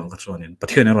Abraham ate ang ka chuan in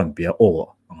Pathian ron bia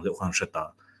ang le khan seta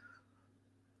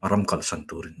aram kal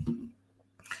santurin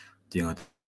tinga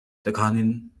te khanin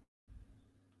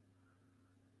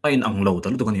ain anglo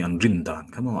talu to kani an rin dan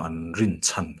kamo an rin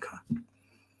chan kha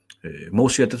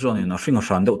mosia te chuan in a hringa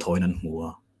hran deuh thawiin an hmua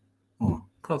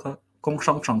kha kong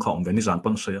sang kha om ve ni zan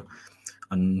pon soya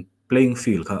an playing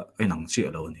field kha enang chi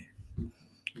lo ni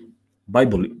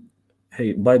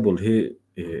bible hi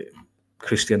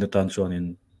christian te tan chuan in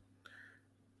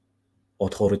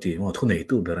authority mo thu nei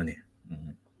tu berani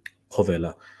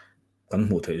khovela kan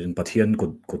hmu thei in pathian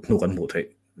kut nu kan hmu thei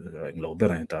lo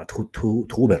berani ta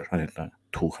thu ber ani ta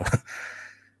thu kha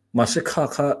ma se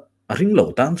kha ring lo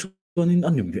tan chuan in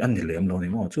an ni lem lo ni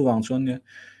mo chuwang chuan ne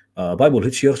bible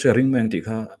hi chiar che ring meng ti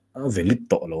kha velit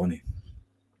to lo ni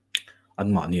an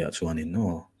ma ni a chuan in no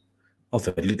a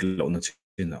velit lo na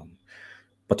chin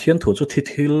pathian thu chu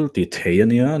thithil ti thei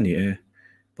ania ni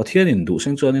pathian in du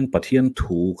seng chuan in pathian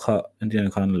thu kha indian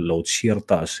khan lo chiar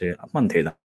ta se aman the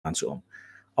na an chu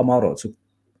amaro chu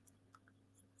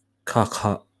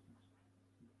kha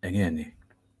enge ni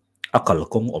akal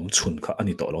kong om chun kha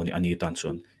ani to lo ni ani tan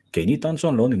chuan ke ni tan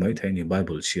chuan lo ni mai thei ni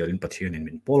bible chiar in pathian in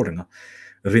min pol renga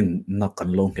rin na kan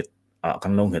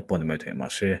lo het pon mai thei ma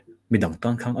se midang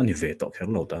tan khang ani ve to kher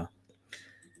lo ta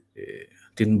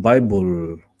tin bible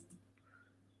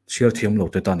chiar thiam lo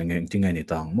te tan nge tingai ni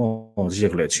tang mo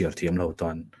jiak le chiar thiam lo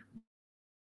tan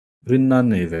rin nan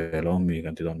nei ve lo mi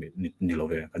kan ti don ni lo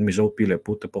ve kan mi zo pi le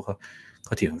pu te po kha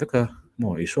thiam ve ka mo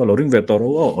i so lo ring ve to ro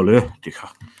o le ti kha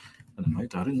an mai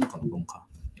ta rin na kan bong kha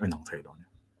ai nang thei lo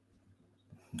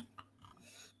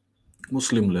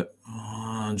muslim le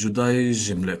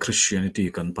judaism le christianity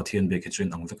kan pathian be ke chen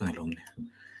ang ve kan lo ni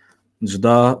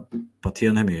juda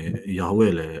pathian ha me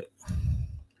yahweh le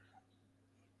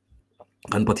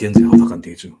kan pathian je ha kan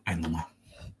ti chu ai nang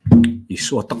i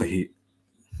so ta hi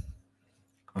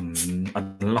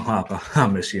la ha ka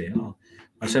me si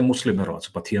ase muslim ro chu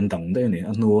pathian dang de ni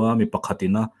anuwa mi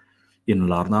pakhatina in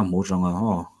larna mu ranga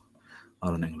ho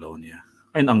arneng lo nia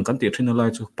ai nang kan ti thina lai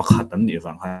chu pakhat an ni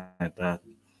wang ha ta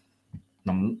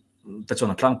nam ta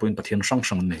chona tlang point pathian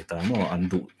sang nei ta mo an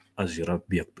du azira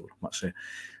biak tur ma se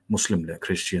muslim le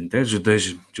christian te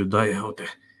judai ho te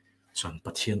chan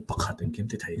pathian pakhat en kim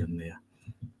ti thai gan ne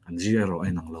an zero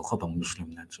ai nang lo kha bang muslim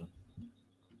na chon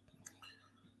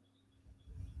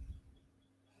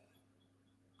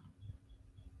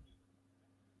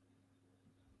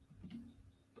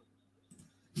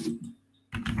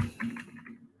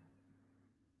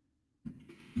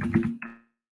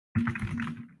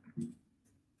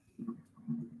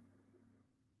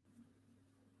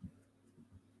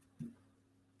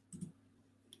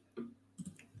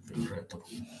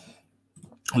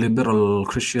liberal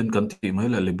christian kan ti mai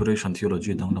la liberation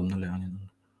theology dang nam na le ani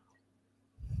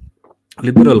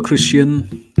liberal christian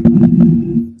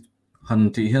han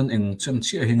ti hian eng chem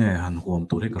chi a hinga han hom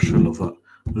tur he ka shelova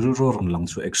ruror lang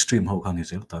chu extreme ho khang hi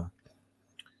ta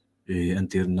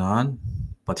antir nan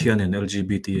pathian en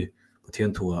lgbt pathian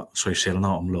thua social na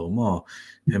omlo mo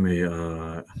hemi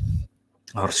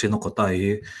arsino kotai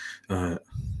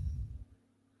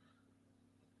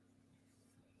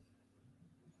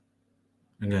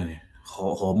ngani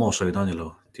ho mo soi dan lo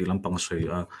ti lampang soi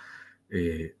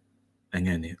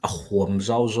ngani a huam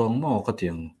zau zong mo ka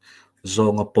tiang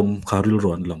zong a pom kharil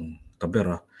ron lang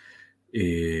tabera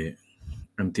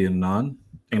antir nan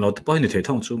englo te pa ni the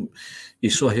thong chu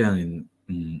iso hian in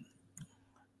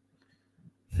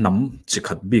nam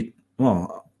chikhat big mo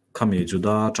khami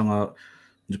juda changa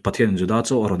pathian juda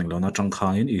chu aroning lo na changkha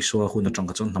in iso hu na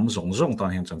changkha chon nam zong ta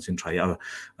hian chan sin thai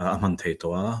a man thei to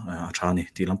a thani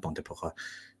ti lampang te pokha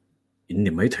in ni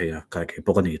mai theya ka ke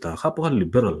pokani ta kha pokan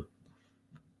liberal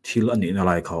thil ani na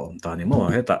lai kha om ta ni mo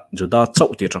heta juda chau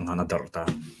ti changkha na dar ta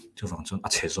chu wang chon a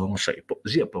che zong sai po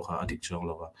zia po kha adik chong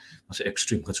lo wa se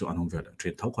extreme ka chu anom vel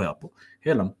tret thau khoya po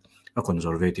helam a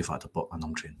conservative ata po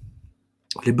anom trin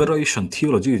liberation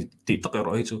theology ti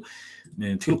takero hi chu ne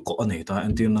thil ko ani ta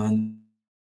antinan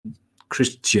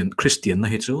christian na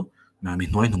hi chu na mi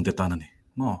noi nong de ta na ni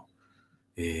mo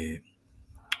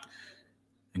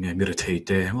nge mi re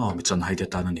theite mo mi chan hai de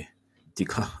ta na ni ti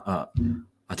kha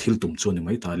a thil tum chu ni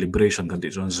mai ta liberation kan ti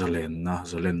chon zalen na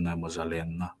mo zalen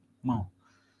na mo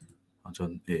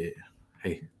chon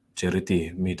hey charity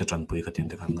mi ta chan pui ka tin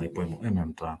de kan ngai poi mo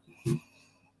em ta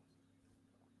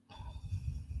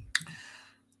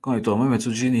kai to mai chu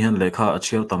ji ni han lekha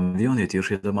achial tam vion ni ti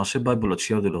hriat ma se bible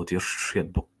achial de lo ti hriat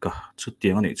bok ka chu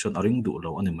tiang ani chon aring du lo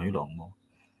ani mai long mo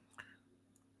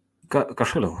ka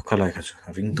hlo ka lai kha chu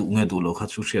ring du nge du lo kha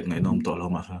chu hriat ngai nom to lo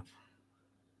ma sa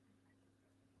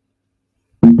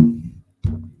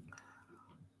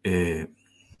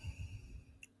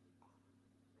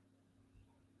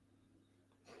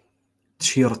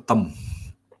cheer tam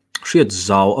riat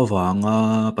zau awanga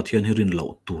Pathian hirin lo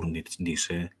tur ni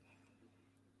se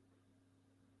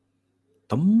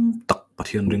tam tak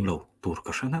Pathian ring lo tur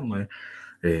ka sana mai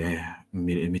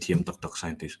mi thiam tak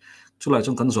scientist chulai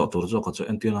chung kan zo tur zo ka chu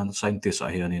antian scientist a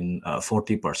hian in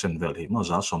 40% vel hi ma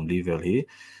za som li vel hi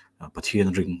Pathian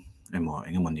ring emo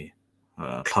engemani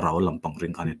tharau lampang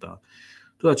ring khanita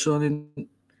tu chuan in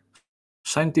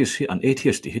scientist hi an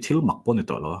atheist hi thil mak pon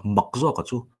to lo mak zo ka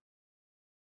chu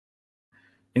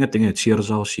enga tinge cheer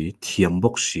zau si thiam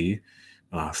box si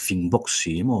fing box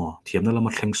si mo thiam na lama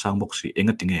thleng sang box si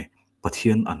enga tinge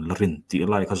Pathian an larin ti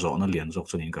lai kha zo na lian zok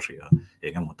chunin ka ria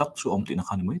enga mo tak chu om ti na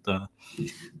khani mai ta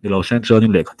ni lo sen chuan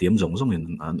le kha tiam zong zong in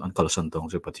an kal san tong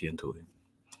je Pathian thu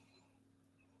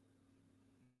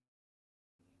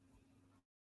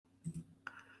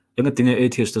enga tinge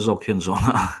atheist zok hian zo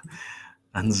na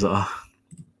an za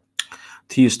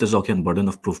theist zok hian burden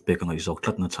of proof pe ka ngai zok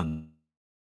thlat na chan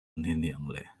ni niang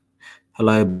le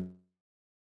halai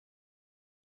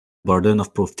burden of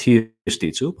proof theist ti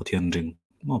chu Pathian ring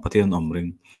mo Pathian om ring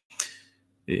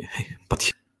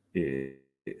Pathian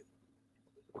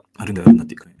ring da na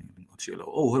ti kai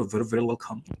oh very very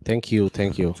welcome thank you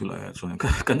chula so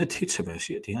kan ne thi chhe ba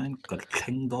si ti han ka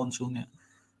thleng don chu ne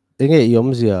enge yom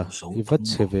zia I vat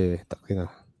cheve takina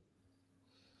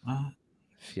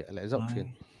fia la zok fin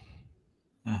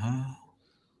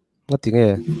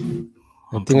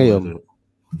tinge yom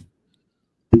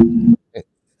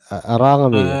aranga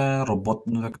mi robot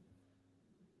na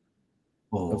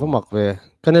va mak ve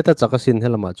kaneta chakasin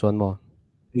helama chuan mo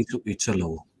I chalo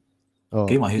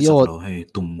ke ma hi chalo hey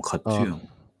tum khat chi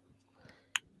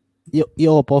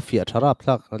yo po fia tharap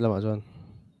thak helama chuan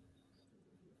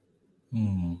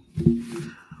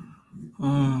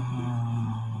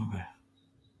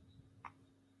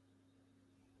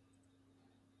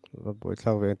boi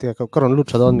thak ve te ka ron lut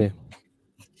chadon me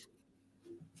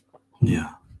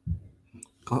yeah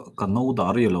ka no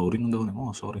dari lo ring do ne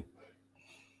oh sorry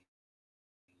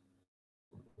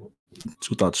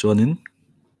chuta chuanin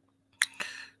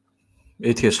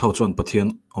ATS ho chuan Pathian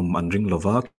om an ring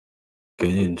lova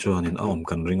kenin chuanin a om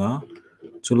kan ringa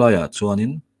chulaya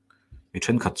chuanin mi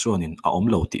then khat chuanin a om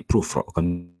lo ti proof ro kan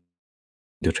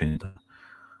de train ta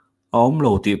a om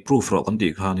lo ti proof ro kan ti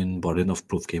khanin burden of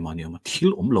proof ke mani ma thil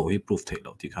om lo hi proof thei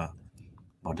lo ti kha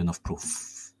burden of proof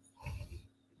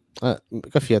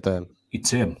ka fia ta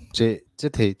ichem che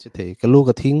thei ka lu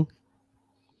ka thing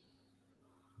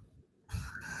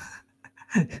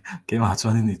ke ma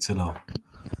chuanin ni chelo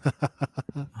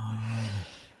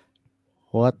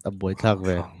what a boy thak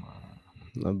ve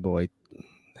a boy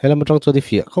hela ma tang chu di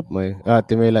fia khop mai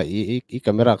ti me la I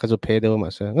camera ka chu phe de ma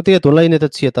sa ngati to line ta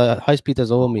chia ta high speed ta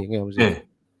zo mi nge om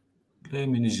le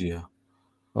mini zia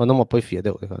no ma poi fia de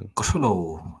kan ko solo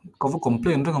ko vo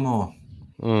complain ranga mo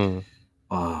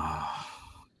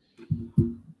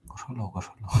ko solo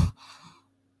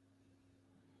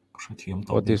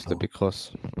what is the because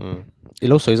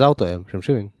ilo soi zau to em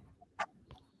shim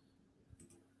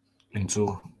inchu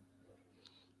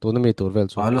to na mi tur vel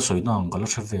chu ala soi na ngala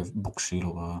cheve book si lo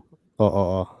ba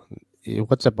I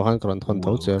WhatsApp han kran thon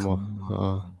tho che mo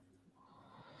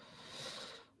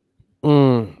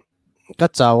ka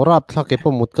chaw rap thla ke po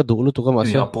mut ka du lu tu ka ma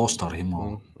se poster hi mo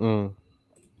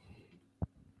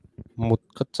mut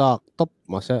ka chak top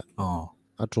ma se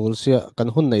a trul sia kan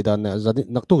hun nei dan na zani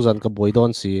nak tu zan ka boi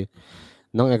don si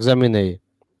nang examine nei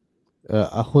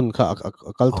a hun kha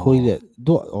kal thui le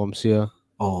do om sia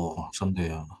Sunday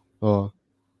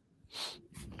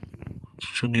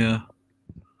Sunya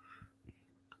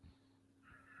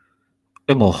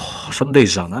emo Sunday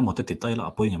zana mo te titai la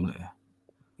apoi ngam le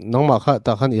nang ma kha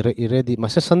ta khan I ready ma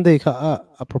se Sunday kha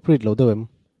appropriate lo dewem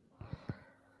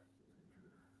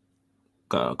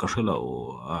ka shela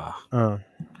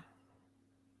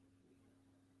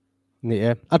ni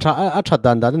a tha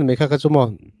dan me kha ka chumo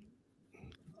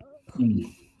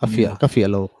ka fia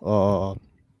lo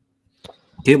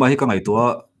ke mai ka ngai to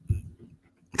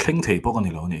thleng thei po kan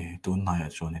ni lo ni tun na ya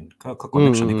chuanin ka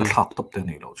connection ni ka thak top te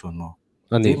ni lo chuan mo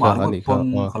ani kha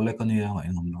khalle ka ni ya ngai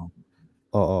ngam lo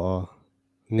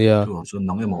nia chuan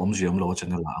nang emo om jiam lo chen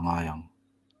la anga yang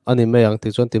ani me yang ti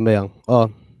chuan ti me yang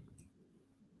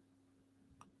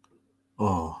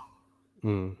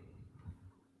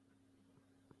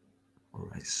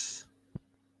alright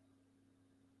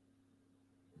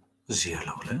zia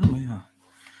lo le mai ya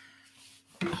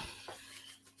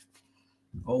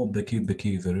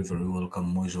Becky, very, very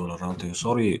welcome. Mizo around here.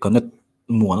 Sorry, kanet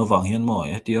mo na vang hian mo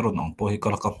ti ron ang po hi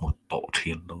kala ka mo to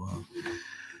thin do.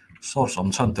 So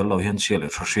som chan tel lo hian sial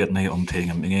thriat nei om thei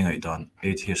ngam nge ngai dan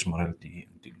ATS morality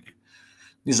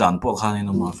ni zan po khan in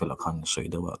ma fel khan soi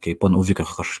dawa ke pon ovi ka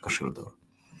shil dawa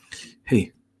hey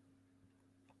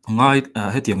ngai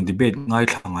hetiang debate ngai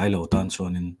thangai lo tan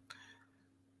chuanin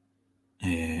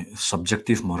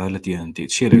subjective morality and ti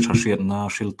chile thasiat na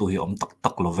shil tu hi om tak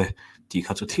tak love ti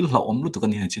kha chu thil la om lu tu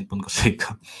kan hi chin pon ka sei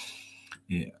kha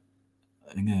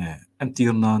nge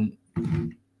antir nan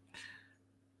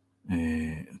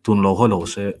tun lo ho lo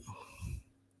se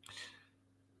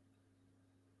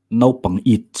nau pang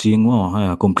eat ching wa ha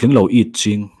complain lo eat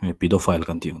ching pedophile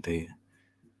kan tiang te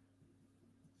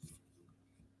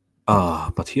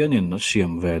Pathian in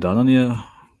siam ve dan ania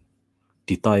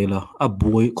ti tai la a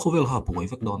buai khovel ha buai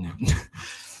vek don ne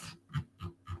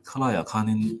khala ya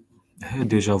khanin he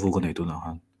deja vu kan tu na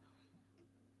han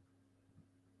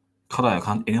khala ya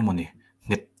khan engemoni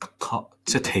net kha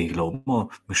che thei lo mo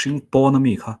machine pon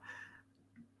mi kha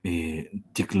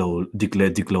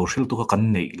diklo shil tu kan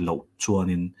nei lo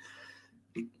chuanin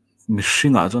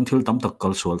machine a jon thil tam tak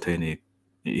kal sol the ni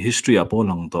history a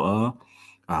polang to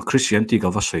Christianity ka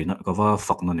va soina ka va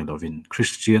fakna ni lovin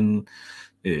Christian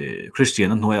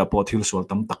an hoya po thil sol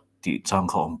tam tak ti chang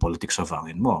kha om politics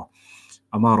awangin mo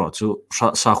amaro chu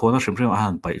sa khona shrimrim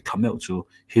han pai thameu chu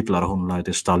Hitler hun lai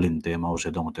te Stalin te Mao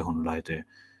Zedong te hun lai te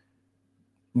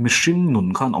machine nun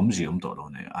khan om ji om to lo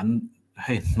ne an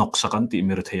hei nok sakan ti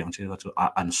mir theyang chi chu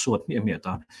an suat ni mi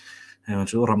ta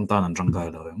chu ramtan an rangai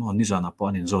lo mo ni jana po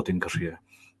anin zotin ka ria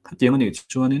tiang ni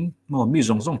chuanin mo mi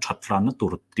zong zong that flan na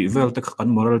tur ti vel te kan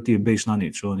morality base na ni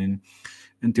chuanin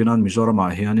entinan Mizoram a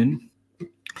hianin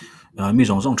mi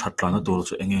zong zong that flan na tur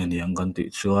chu enge ni ang kan ti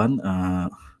chuan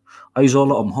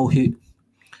aizola om ho hi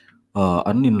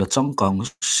an in la changkang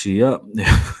sia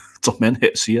chokmen he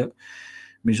sia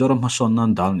Mizoram ha son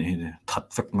nan dal ni he that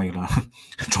fek mai la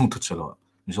chong tu chelo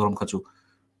Mizoram kha chu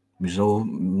Mizo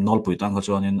nol pui tang kha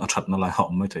chuanin a that na lai ha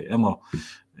mai the emo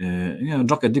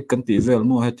drug addict kan ti vel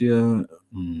mo hetia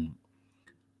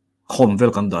hom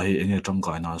vel kan da hi enge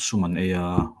tangkai na suman eya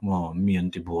mo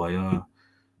mian ti buaya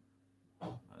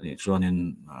ni chuanin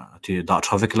ti da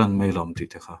thaveklan mai lam ti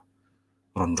te kha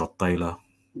ron rot taila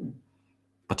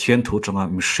Pathian thu changa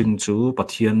mishing chu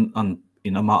Pathian an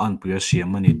in ama an puya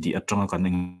siam ani ti atanga kan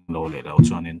eng lo le lo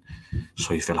chuanin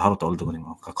soi fel har tol tu ni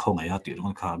ma ka khong aya ti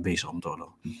ron kha base om to lo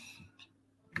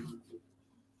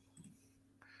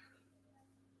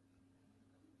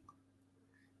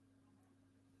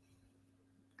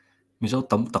Mizo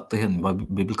tam tak te hen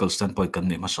biblical standpoint kan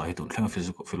nei ma sai tu thlenga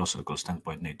physical philosophical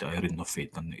standpoint nei ta irin no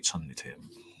faith kan nei chan ni the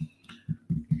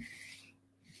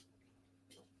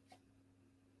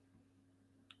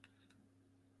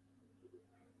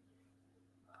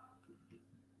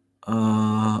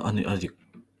ani adik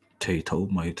thei tho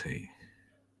mai thei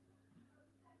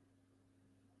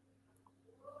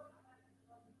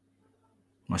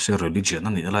ma se religion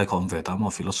ani lai khom ve ta ma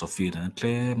philosophy na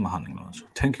tle ma haning lo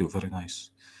thank you very nice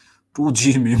 2G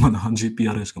mi man han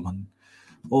GPRS ka man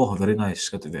oh very nice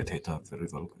ka te ve thei ta very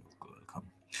welcome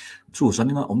chu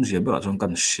sanina om je ba chon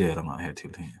kan share ma he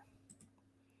thil he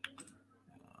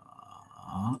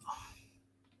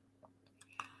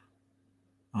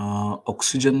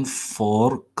oxygen for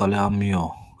calamio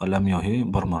hi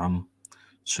barmaram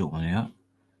chu ania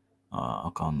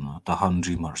kan tahan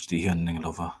dreamers ti hian ning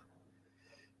lova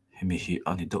hemi hi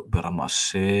ani do berama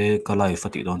se kalai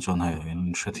fati don chon hai in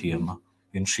shathiama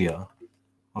in shia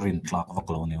rin tlak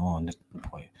vaklo ni o net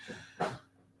poi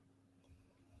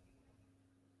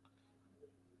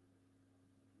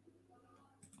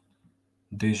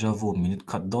deja vu minute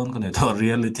cut don kan to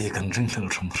reality kan ring lel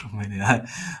ram ni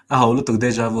a hawlu tu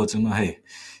deja vu chu na hei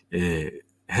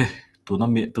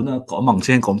tu na ko mang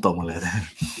chen kom to ma le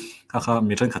kha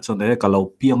mi chen khat chon de ka lo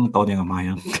piang to ni ma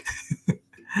yang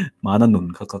ma na nun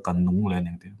kha kan nung le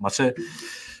ning te ma se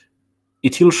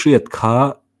ithil shriat kha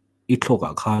itloka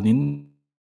khanin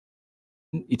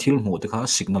ithil mo te kha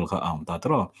signal kha am ta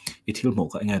tro ithil mo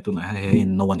kha ngai tu na he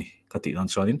no ani ka ti dan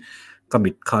chanin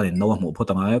kamit kha ni no mo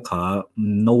photanga kha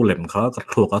no lem kha ka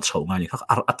thloka chho nga ni kha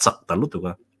ar achak ta lu tu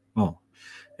ka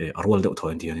arwal de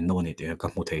thoin ti ani no ni te ka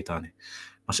mu thei ta ni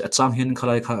ma se achang hin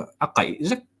khalai kha a kai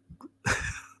zek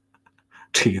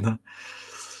thina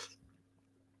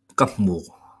ka mu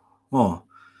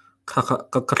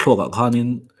ka thloka khanin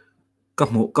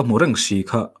ka mu reng si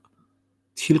kha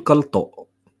thil kal to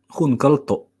hun kal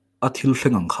to a thil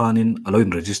hlengang khanin aloin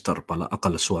register pala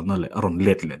akal suana le aron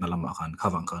let le na lama khan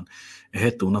khawang khan he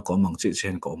tu na ko mang chi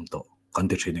chen ko om to kan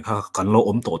ti thini kha kan lo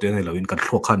om to te nei loin kan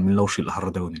thlo khan min lo shil har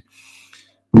deu ni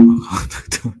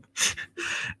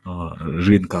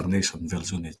reincarnation vel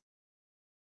chu ni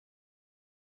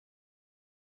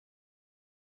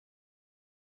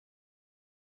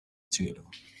chi lo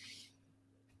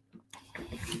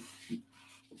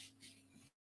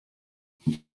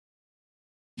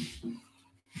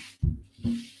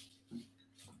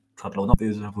thật lâu nó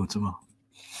déjà vu chứ mà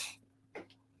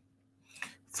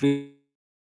free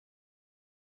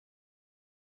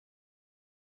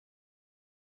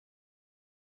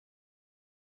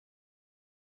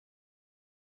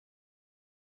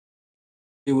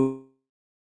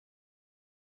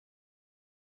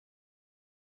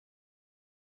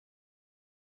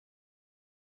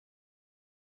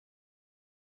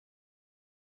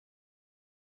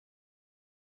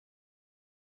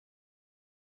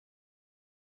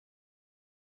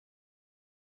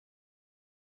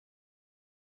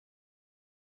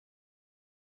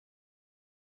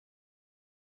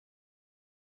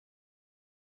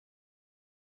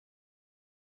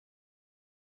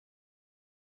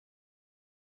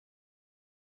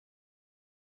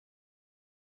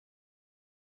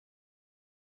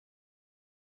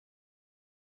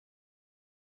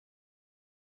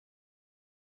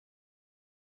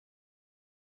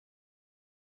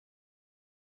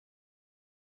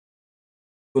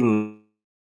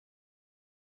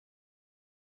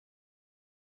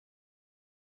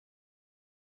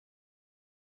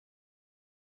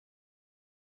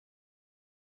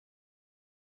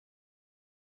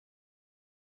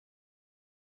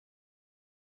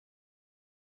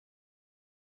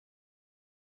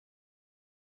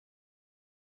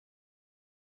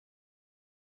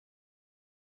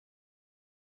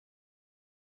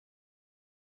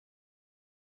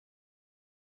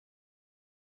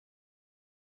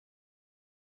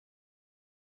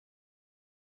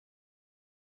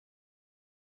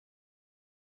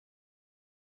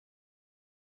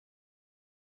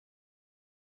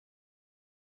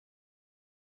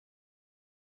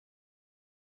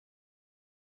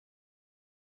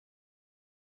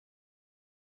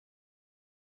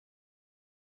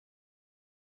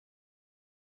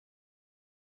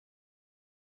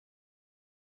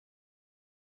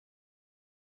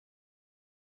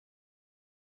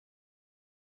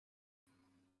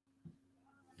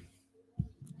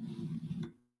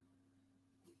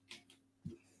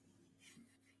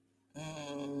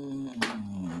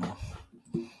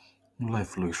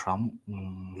life lùi sắm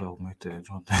lâu mấy thế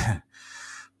cho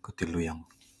có tiền luyện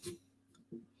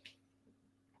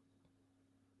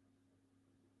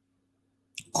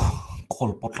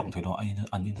call pot lòng thế đó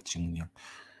anh là chừng nhỉ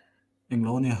anh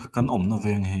lâu nè căn ổn nó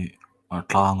về thì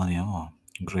tlang anh em à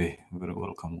great very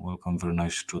welcome very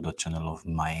nice to the channel of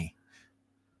my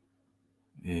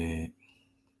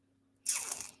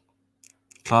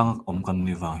tlang căn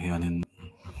ni vàng hiện nên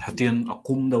Pathian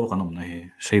akum đâu kan om này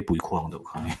sei pui khoang đâu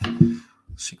khang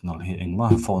signal hi engma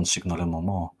phone signal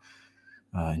mo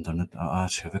internet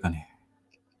cheve kan ni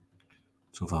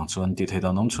chu wang chuan ti thei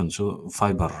da nom chun chu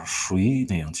fiber shui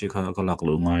ne yang chi kha ka lak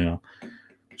lo nga ya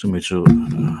chu me chu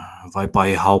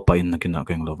wifi how pa in kin na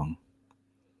keng lovang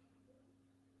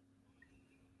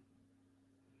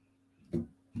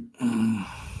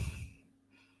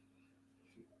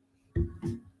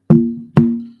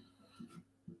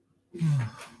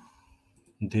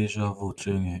déjà vu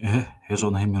chung he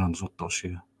zon hai miran zot to shi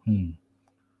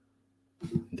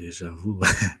déjà vu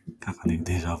ka kan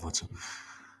déjà vu chu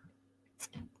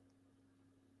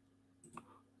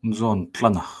zon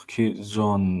tlana khi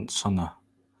zon sana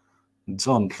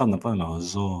zon tlana pa la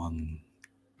zon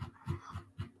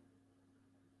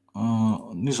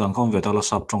ni zan không về ta là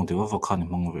sắp trong thì vào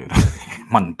khăn mong về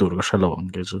mặn tur cái sao anh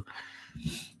cái chứ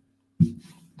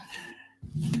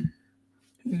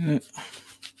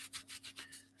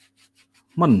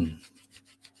mình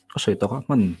có sự tao khác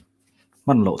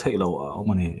mình lộ thấy lộ ở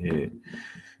mà này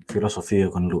philosophy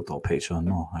còn lộ tao phải cho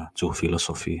nó chú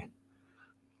philosophy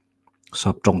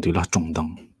sắp trong thì là trong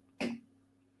đẳng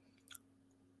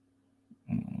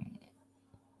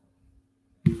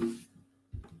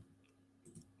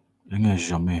nghe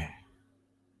jamais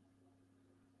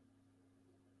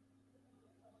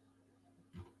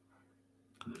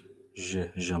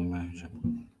jamais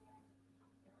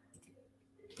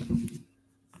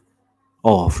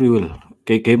free will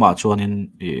cái mà cho nên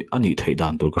anh ấy thấy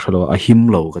đàn tôi có sao là him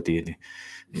lâu cái gì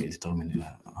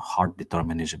hard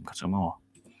determinism cái gì mà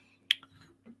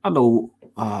alo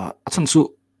chân su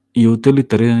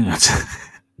utilitarian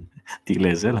tỷ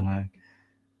lệ rất là ngay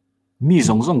mi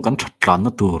zong kan that tlan na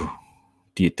tur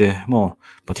ti te mo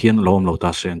pathian lom lo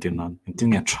ta sen tin nan tin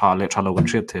nge tha lo kan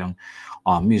chet theng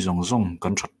mi zong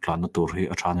kan that tlan na tur hi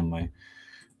a tha ne mai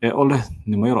ole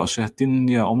ni mai ro se tin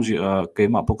ya omji ke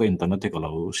ma po ka internet ka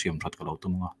lo siam that ka lo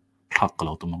tum nga thak ka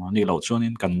lo tum nga ni lo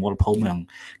chonin kan mol phom yang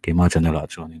ke ma channel a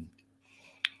chonin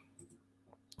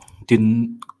tin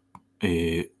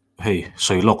hey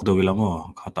soilok do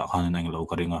wilamo khata khan nang lo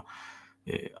ka ringa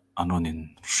anonin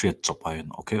shit chopain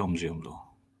okay omji lo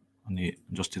ani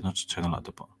Justin channel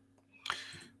ata pa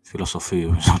philosophy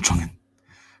so changin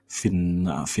fin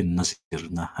na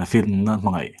sirna fin na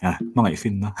mangai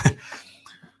fin na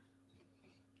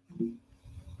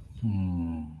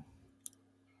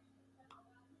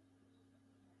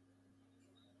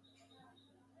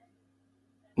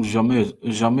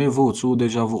jamais vous tu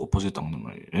déjà vous opposé tant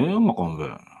mais ma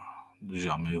convainc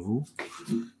jamais vous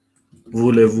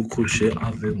voulez-vous coucher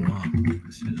avec moi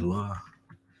ce soir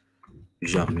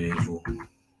jamais vous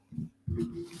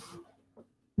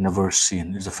never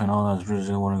seen is a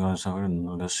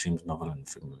phenomenon that seems novel and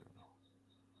familiar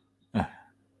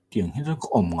tiếng hiện có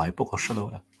ổn ngay bộ có sao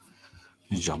đâu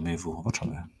jamais vous bắt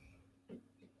đầu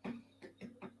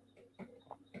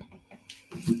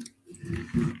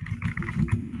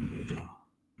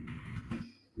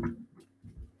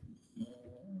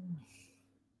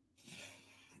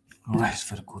Alright,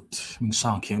 very good. Mình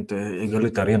sang khiêng tới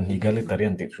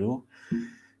egalitarian thì chú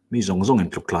mi giống in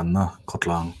trục lan na khot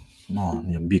lang no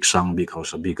niệm big sang big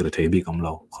house big cái thế big âm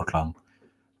lâu khot lang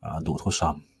đủ thô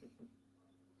sam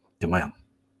thì mai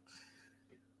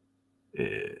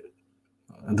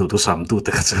đủ thô sam đủ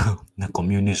tất cả chú na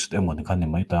communist em muốn cái này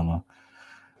mấy tang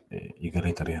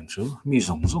egalitarian chú mi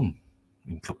giống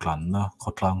in trục lan na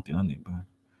khot lang thì nó niệm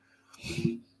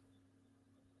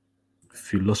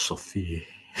philosophy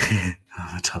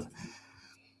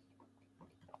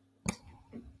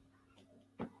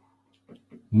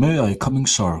May I coming,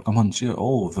 sir? Come on, sir.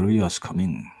 Oh, Varia's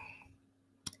coming.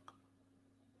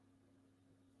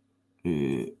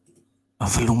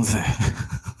 Avalong ve.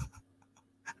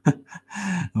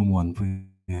 One point.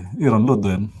 Iran lo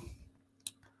den.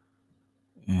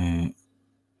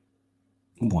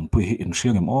 One point in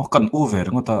sharing him. Oh, can over.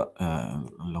 Ngata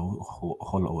low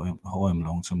how I'm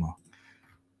long sama.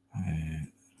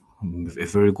 A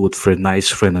very good friend, nice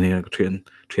friend, and here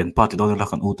train party. Don't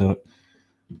like an uter.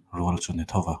 Roll to the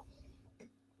tower.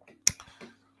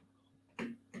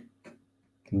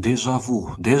 Deja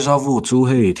vu chú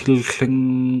hey thil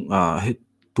thing hit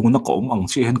tu na kom ang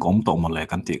chi hen kom to ma le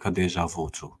kan ti kha deja vu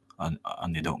chu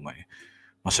ani do mai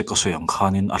ma se ko se ang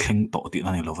khanin a thing to ti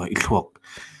na ni lova I thluak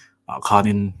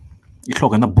khanin I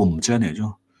thluak na bum che ne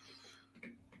chu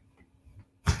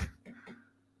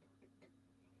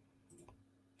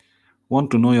want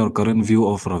to know your current view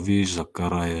of Ravi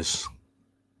Zacharias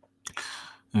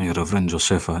Reverend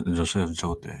Joseph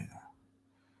Jote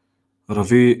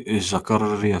Ravi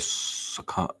Zacharias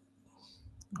Sakha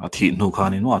Athi nu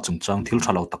khani no chang thil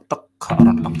thalo tak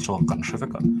kharan lam cho kan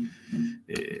sheveka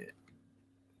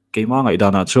keima ngai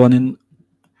dana chuanin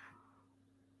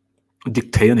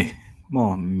dictate ni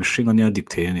mo mishing ania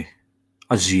dictate ni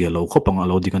azia lo khopang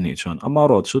alo dikani chuan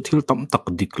amaro chu thil tam tak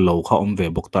dik lo kha om ve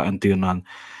bokta antinan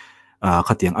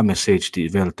khatiang a message ti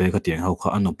velte khatiang ho kha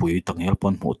anupui tangel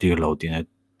pon mo ti lo tin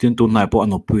tin tu nai po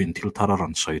anupuin thil thara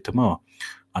ran soi tama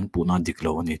an puna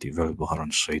diklo ani ti vel bo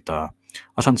haran soita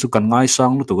asan chu kan ngai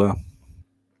sang lu tuga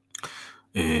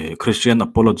Christian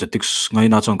apologetics ngai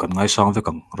na chong kan ngai sang ve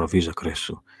kang Ravi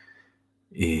Zacharias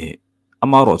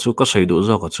amaro chu ka saidu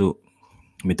zo ka chu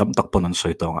mitam tak pon an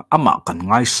soita nga ama kan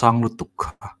ngai sang lu tuk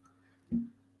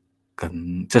kan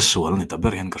chesual ni ta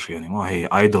berhen ka riani mo hey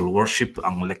idol worship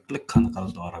ang lek khan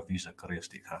kal do Ravi Zacharias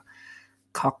ti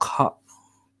kha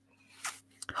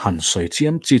han soi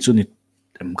chiam chi chu ni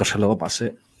em ka thalo pa se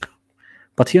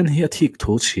Pathian hi athik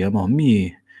tho chiam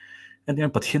mi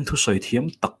anian Pathian thu soi thiam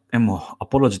tak emo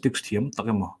apologetics thiam tak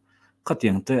emo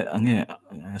khatiang te ange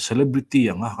celebrity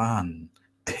anga han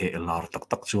thelar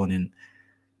tak chuanin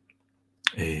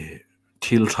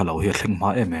thil thalo hi thlengma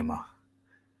em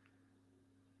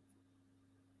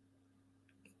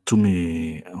chumi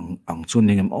ang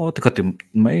chuning em te khatim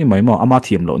mai ma ama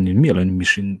thiam lo ni mi lo ni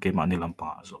mission ke ma ni lampa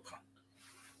zo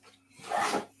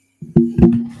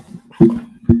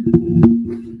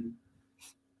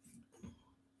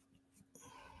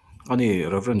ani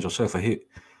Reverend Joseph hi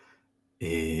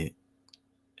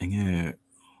enge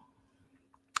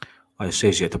I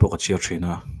say je tapo ka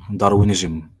china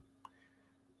Darwinism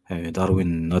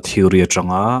Darwin na theory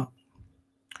atanga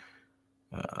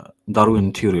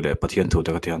Darwin theory le Pathian thu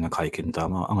ta ka na khai kin ta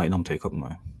ma angai nam thei kap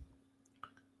mai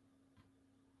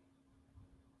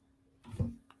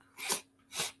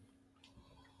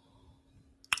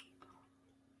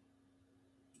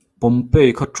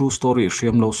Pompey kha true story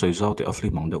shriam lo sei zau te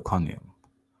aflim mang deuh khan ni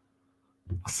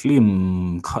aflim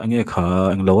kha nge kha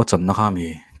eng lo chan na kha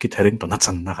mi ki thering to na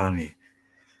chan na kha mi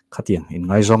khatiang in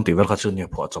ngai zong ti vel kha chu ni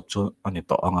pho chop chu ani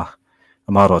to anga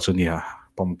amaro chu ni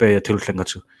Pompey thil thleng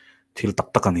chu thil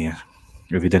tak ani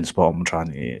evidence pa om than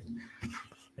ni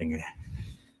enge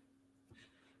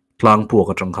tlang pu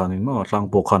ka tang khan ni ma tlang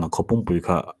pu kha na khopung pui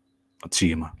kha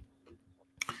chi ma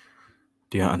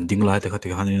tia an ding lai te kha ti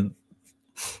hanin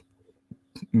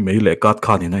mấy lệ cát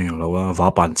khan thì này là vả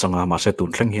bản chăng mà sẽ tụt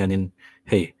lên hiền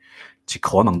hey chỉ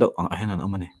khó năng đâu anh là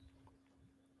ông này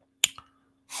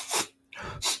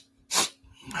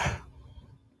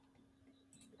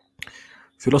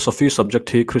philosophy subject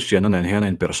thì Christian này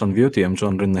hiền person view thì em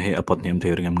chọn rin này apat niệm thì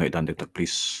ring em ngay đan được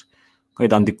please ngay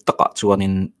đan được tất cả chuan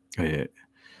in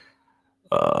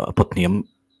apat niệm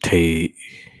thì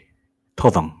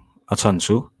thâu vàng achan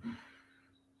su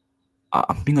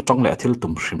mình trong lẽ thiếu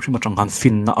tụm sim sim trong han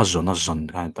fin na azon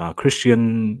cái ta Christian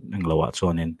ng lawa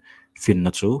chuan in fin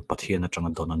na chu Pathian na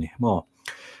trong don ani mo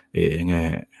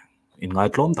nghe in ngai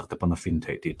tlom tak te pana fin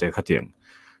thei ti te khatiang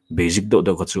basic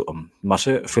do ka chu ma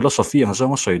se philosophy ang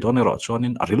zong soi don ro chuan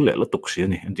in aril le la tuk si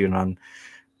ani antinan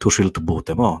thusil tu bu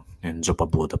te mo en jopa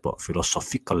bu te po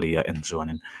philosophically en chuan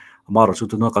in amaro chu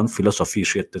tu na kan philosophy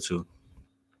shit te chu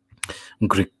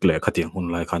Greek le khatiang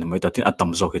hun lai khan mai ta tin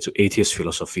atam zo ke chu atheist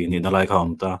philosophy ni na lai kha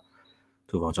ta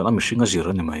tu wa chan ami singa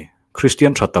zir ni mai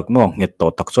Christian thatak mo nget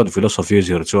to tak chon philosophy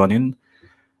zir chuanin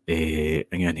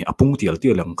engani apung tial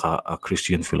lang kha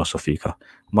Christian philosophy kha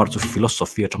mar chu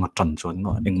philosophy atanga tan chon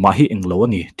no eng ma hi eng lo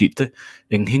ani ti te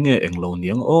eng hinge eng lo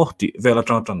niang ti vela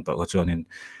tan to chuanin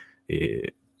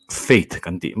faith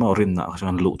kan ti ma rin na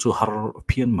chan lu chu har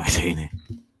phian mai thei ni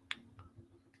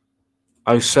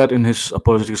I said in his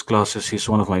apologetics classes, he's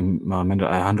one of my mentors.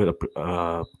 I 100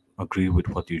 agree with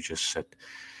what you just said.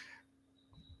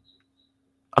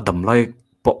 Adam like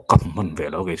po kam man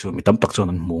vela okay so mi tam tak chon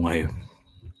an mu ngai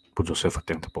pu Joseph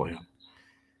ateng ta po yan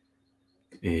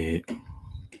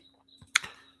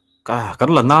kan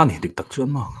la na ni dik tak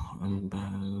chon ma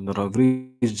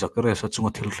ravri zakare sa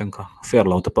chunga thil hleng ka fair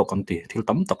lo ta po kan ti thil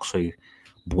tam tak sei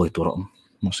buai to ram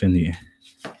mo se ni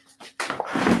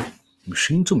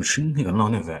machine hi kan lo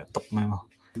ne ve top mai ma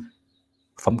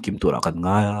fam kim tu ra kan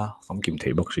nga fam kim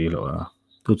thei bok si lo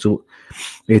tu chu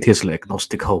atheist le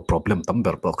agnostic how problem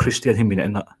tamber po Christian hi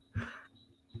min na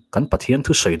kan Pathian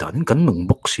thu sei dan kan nung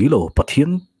bok si lo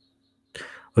Pathian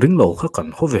ring lo kha kan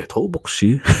ho ve tho bok si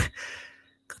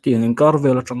ka ti ang kar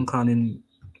vela tang khanin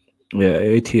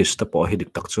atheist ta po hi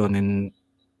dik tak chuan in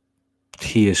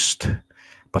theist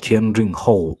Pathian ring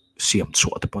ho siam chu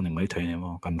ta po ni mai thai ne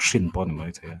mo kan shin po ni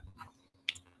mai thai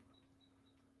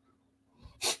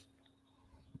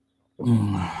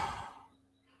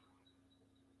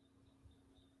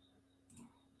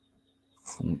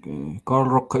Carl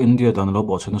Rock India dan lo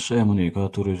bo chana se muni ka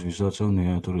tourist visa chau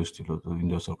ne tourist lo to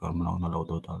India sarkar mana na lo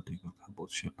do dal ti ka bo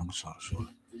che nang sar so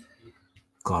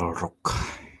Carl Rock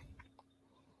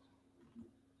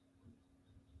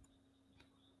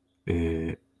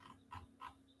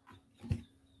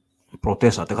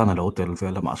protest ate kana lo hotel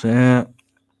vela ma se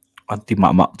anti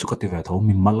mama chu ka ti ve tho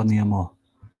mi mal ani mo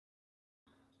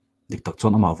dik tak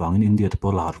chon ama wangin India te po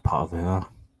lar pha ve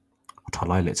a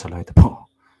thalai le chalai te po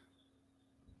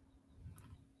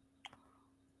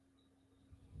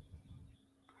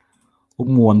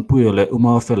umuan puele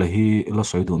uma fela hi la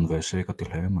soi dun ve se ka ti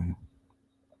hle mai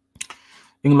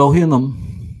ing lo hi nam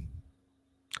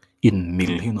in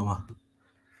mil hi no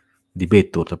debate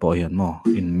to ta po hian mo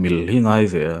in mil hi ngai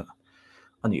ve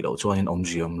ani lo chuan in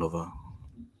omjiam lova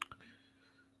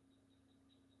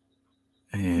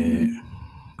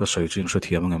ka soi chin so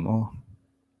thiam ngam o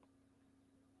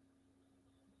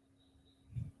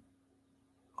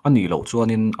ani lo chuan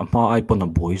in ama ai pon a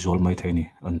boi zol mai theini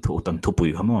an thu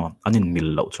pui khama anin mil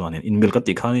lo chuan in mil ka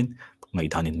ti khanin ngai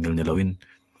thanin mil ne loin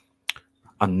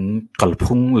an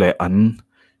kalphung le an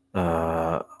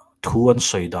thuan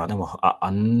sei da ne mo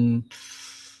an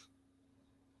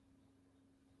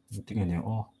tinga ne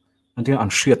o an tin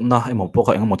an hriat na emo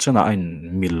poka engmo chana ein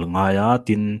mil nga ya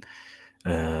tin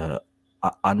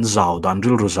an zau dan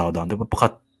ril ru zau dan de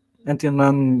pakhat an tin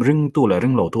an ring tu le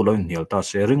ring lo tu lo in hial ta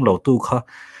se ring lo tu kha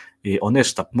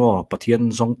honest tak mo Pathian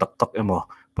zong tak tak emo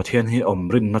Pathian hi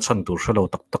rin na chan tur shalo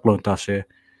tak tak lo ta se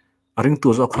aring tu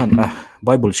zo khan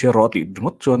Bible share ro ti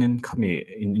ngot chon in khami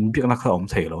in bik na kha om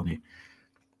thei lo ni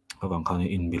awang khan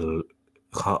in bil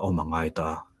kha omangai ta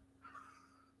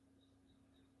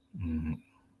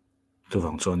tu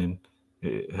wang chon in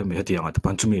hemi hetiang at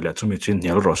panchumi le chumi chin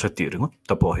nial ro se ti ringot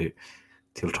ta po hi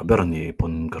thil thaber ni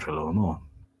pon karelo mo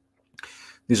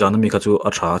ni zana mi ka chu a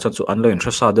tha cha chu online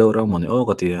tha sa de ra moni o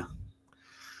ka ti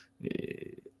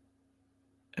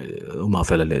uma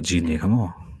fela le ji ni khamo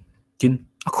kin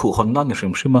a khu hon na ni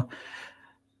shim shima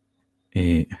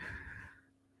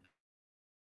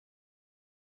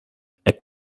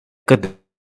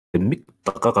academic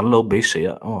ta ka kan lo base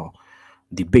ya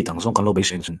debate ang song kan lo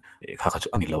base en kha kha chu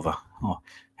ani lova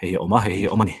hei oma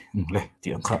ni le ti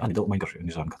ang kha ani do mai ka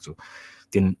ni zan ka chu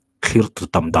tin clear tu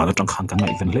tam da na tang khan kan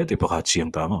ngai ven le te pa kha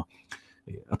chiang ta mo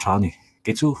a tha ni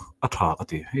ke chu a tha ka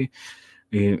ti he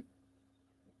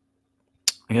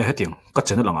nghe hết tiếng các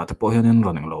channel là ngã tập bao nhiêu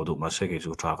running lâu đủ mà sẽ cái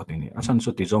chú tra cái tiếng này, anh sản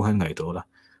xuất đi trong hai ngày đó là,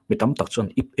 bị tắm tắc chân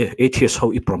ATS hậu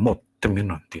ít promote tem miền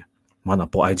rồi thì, mà nó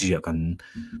bỏ IG kan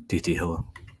thì hậu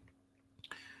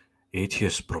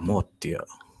ATS promote thì,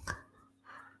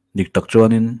 địch tắc chân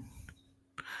nên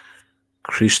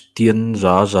Christian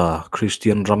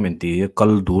Christian ramen thì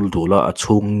kal dul là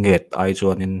chung nghẹt ai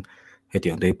cho nên hết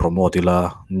tiếng đây promote là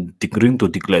địch ring tu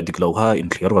địch lâu ha in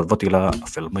clear vật là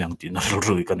film yang tin là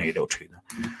rồi cái này đều chuyện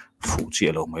phụ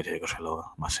chỉ lâu mấy thế cái lâu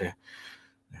mà sẽ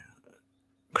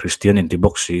Christian in the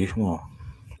boxy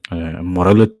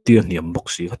morality niệm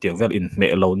boxy cái tiếng vel in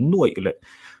mẹ lâu nuôi lại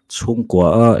chung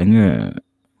quá anh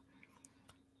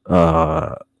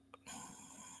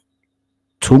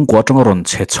chung quá trong ron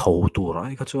che chầu tu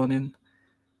rồi cái cho nên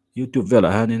YouTube vel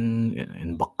là nên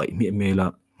in bạc cái mẹ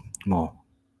là mà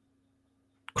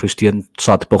Christian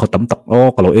sát bộ khát tắm tập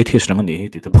kalau atheist dengan ini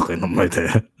tidak pakai nama itu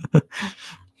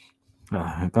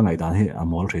cái ngày đó thì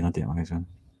amol rồi nó tiếng cái gì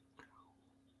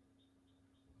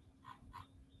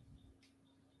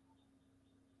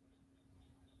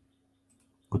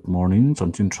Good morning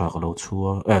chân chân tra kalau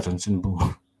chua chân chân bu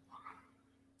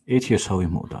atheist how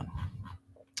im dan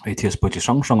atheist bởi chỉ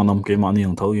sang năm cái mà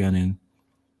niang thâu ya nên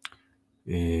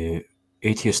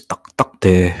atheist tắc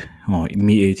te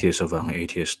mi atheist vang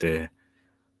atheist te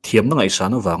thiểm nó ngày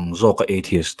sáng nó vàng do cái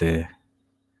ATS thế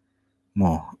mà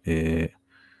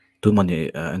tụi mình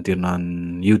anh tin là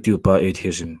YouTube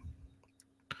ATS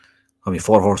kami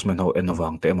Four Horsemen họ anh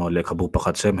vàng thế mà lấy kabu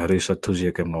pakat xem hari sa tu gì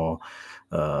cái mà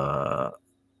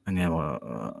anh em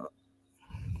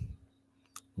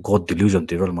God delusion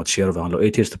thì rồi mà share vàng lo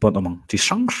ATS thì bọn ông chỉ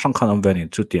sang khăn ông về này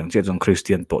chút tiếng chỉ trong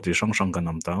Christian tổ chỉ sang khăn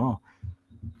ông ta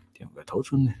tiếng về thấu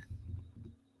chút này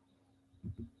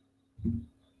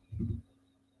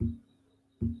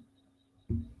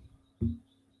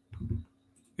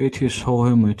ATS hầu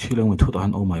hết mấy thứ là mình thốt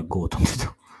anh oh my god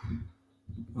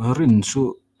rin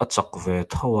su achak về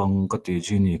thawang cái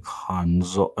gì gì khan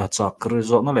zo achak rồi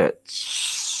zo nó lại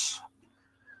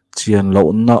chian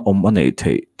lâu na anh ấy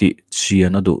thấy thì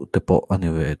chian nó đủ để bỏ anh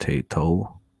ấy về thấy thấu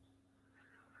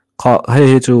khó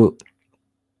hay chú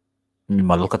mình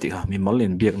mal cái gì ha mình mal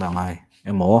lên biếc nào ngay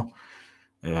em mò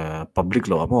public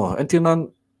lo mò anh tin anh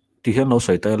thì hiện lâu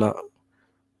sấy tay là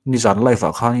ni zan life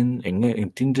a khanin enge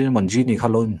tin tin manji ni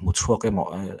khalon muchua ke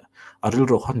mo aril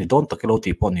ro khan ni don takelo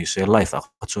ti pon ni se life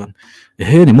a chon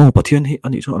he ni mo pathian hi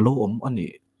ani so lo ani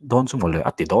don so mole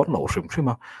ati don lo rim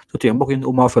rima so tiang bokin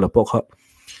uma fela pok ha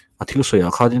athil so ya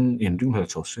khanin in ring he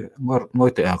cho se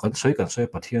ngoi te a kan se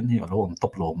pathian hi lo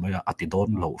top lo me ati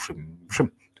don lo rim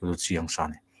to chiang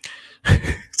san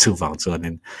chu wang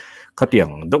chonin ka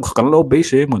tiang dok kan lo be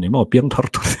se mo ni mo piang thar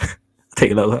tu thei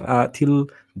lo a thil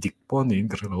dik pon ni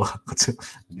cái lo cái chứ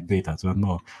bây giờ cho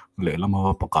nó lẽ là mà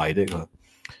pakai đấy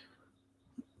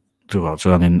cái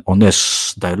cho nên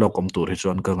honest dialogue om tu thì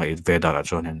cho cái ngày về đó là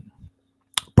cho nên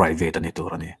private này tu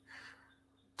này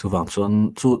cho vang cho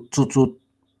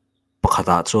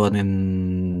pakata cho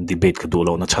nên debate cái đồ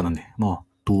lo nó chán này mà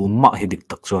tu mà hi dik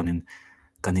tak cho nên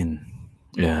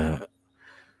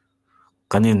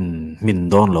kanin min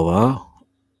don lo à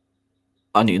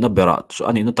ani na berat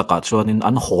ani na taka chuanin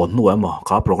an hon nu ama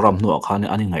ka program nu khan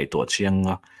ani ngai to chiang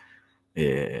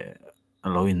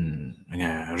aloin nge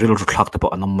real thlak te po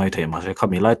anam mai the ma se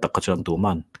khami lai tak ka chan tu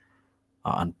man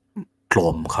an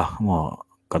tlom kha mo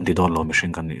kan ti don lo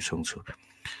machine kan ni sung chu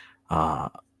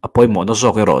apoi mo na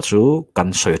zo ke ro chu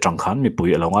kan soi tang khan mi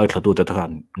pui lo ngai thatu te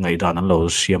khan ngai dan an lo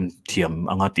siam thiam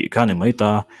anga ti khan ni mai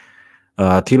ta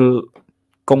thil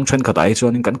kong chen ka dai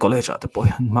chuanin kan college te po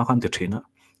ma khan ti thina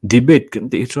debate kan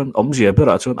ti chuan om zia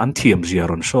bera chuan an thiam zia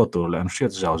ron so to lan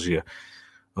hriat zau zia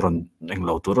ron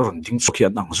englo tur ron ding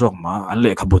chukhian ang zok ma an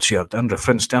le khabu chiar tan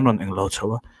reference tan ron englo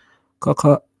chawa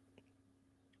ka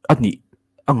ani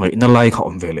angai na lai kha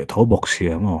om vele tho box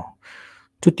sia mo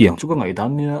chu tiang chu ka ngai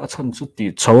dan ni a chan chu ti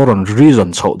chaw ron reason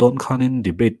chaw don khanin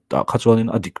debate ta kha chuanin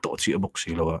adik to chi box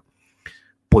si lo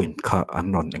point kha an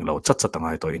ron englo chat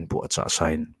angai to in pu cha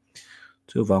sign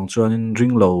chu wang chuanin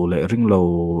ring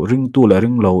tu le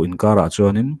ring low in kara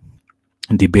chuanin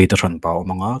debate ran pau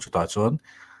manga chuta chuan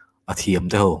athiam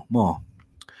te ho mo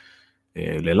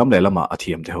lelam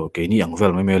athiam te ho ke ni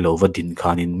angvel me lo vadin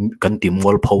khanin kan tim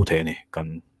wall pho the ni kan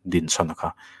din sana kha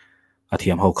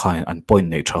athiam ho kha an point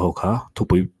nei tha ho kha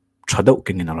thupui thadau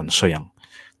king in ran soyang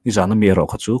ni jana me ro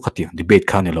kha chu khati debate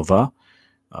kha ne lova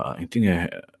inting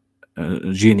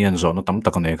genian zone tam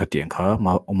tak ne khati kha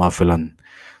ma felan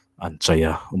an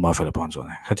chaya uma fel pon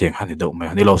zone khatiang hani do me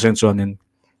ni lo sen chuanin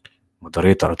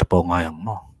moderator te po ngai ang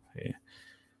mo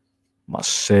ma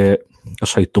se ka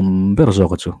sai tum ber zo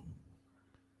ka chu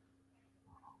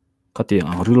ka ti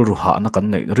ang ril ru ha na kan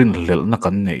nei rin lel na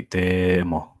kan nei te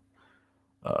mo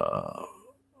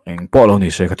eng po lo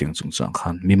ni se ka ting chung chang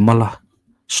khan mimala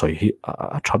soi hi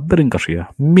a thabberin ka ria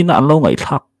mina an lo ngai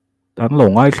thak an lo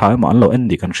ngai thlai ma an lo en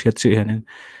di kan ria chi hanin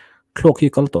clock hi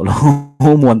kal to lo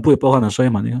muan pui po han soi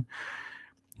mani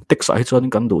tek sai chuan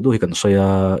kan du hi kan soya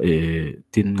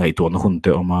tin ngai to na hun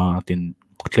te oma tin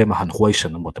klema han huai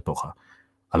san mo te po kha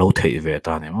alo thei ve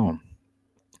ta ne mo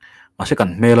ase kan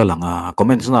mela langa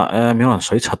comments na mi ron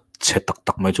soi chat che tak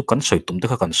tak mai chu kan soi tum te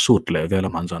kha kan suit le ve la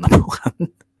man jana mo khan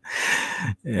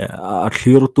a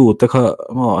thlir tu te kha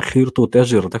mo a thlir tu te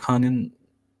zir te khanin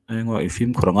ngoi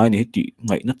film khrangai ni ti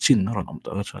ngai na chin na ron am ta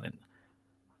chanin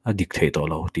a dik thei to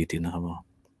lo ti ti na mo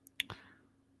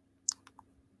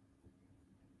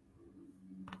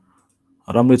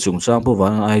ramri chung chang po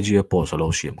van IG po so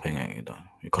lo siam khai ngai da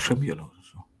ka sem yelo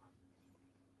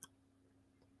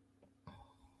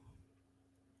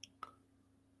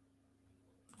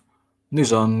ni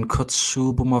zan khat su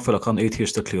puma fel kan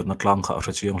atheist te clear na tlang kha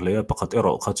ra chiang le pakhat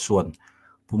ero khat suan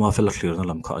puma fel clear na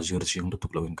lam kha azir chiang lu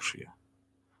tuk lawin kria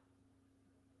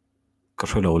ka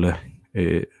lo le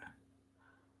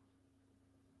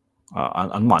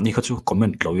an ma ni kha chu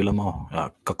comment lo ila ma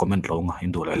ka comment lo nga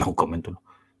hindu le lo comment lo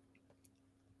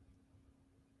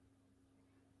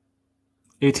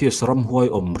atheist ram huai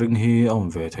om ring hi om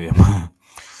ve thayama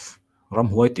ram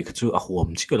huai tik chu a huam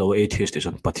chi lo atheist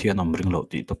station Pathian om ring lo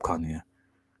ti top khania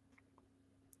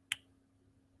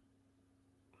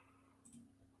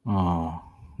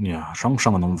nia sang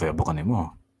nom ve bok ani mo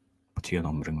Pathian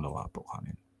om ring lo a bok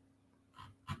khani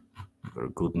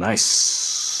very good nice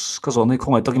ka zoni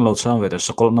khongai takin lo chang ve de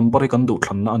sakol number kan du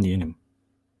thlan na ani nim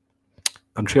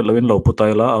kan thriat lo in lo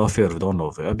putai la a fair don lo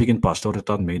ve a begin pastor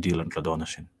tan me deal an la don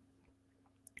asin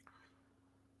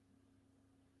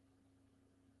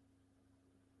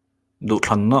du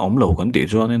thlan na om lo kan ti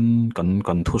chuanin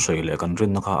kan thu sei le kan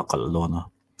rin na kha akal lo na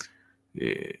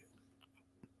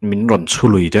min ron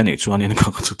chului te ni chuanin ka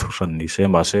chu thu ran ni se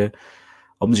ma se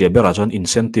om je bera chuan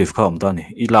incentive kha om ta ni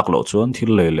I lak lo chuan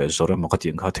thil le le zore ma ka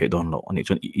ting kha the don lo ani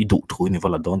chuan I du thu ni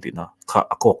wala don ti na kha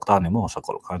akok ta ni mo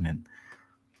sakol kha nen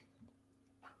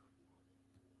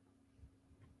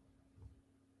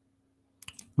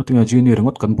mutinga jini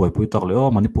ringot kan boy pui tak le o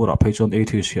manipur a phei chuan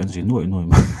atheist hian zin noi noi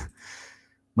ma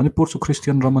Manipur chu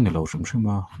Christian Raman ni lo shim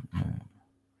shima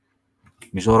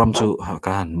Mizoram chu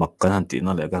kan mak kan ti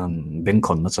na le kan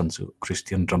Bengkon na chan chu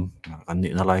Christian Ram kan ni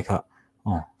na lai kha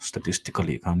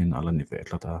statistically kan in ala ni ve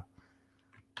la ta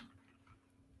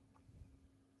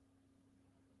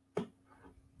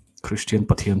Christian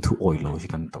Pathian thu oil lo hi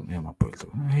kan tam ya ma pol to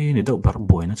hei ni do bar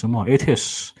boy na chama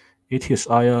atheist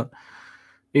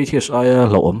aya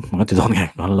lo om ma ti don nge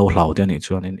kan lo hlau te ni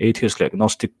chuan in atheist le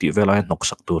agnostic ti velai nok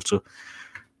sak tur chu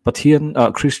Pathian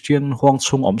Christian huang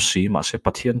chung om si ma se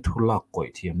Pathian thu la koi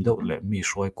thiam do le mi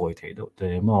shroi koi thei do te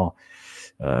mo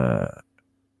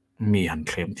mi han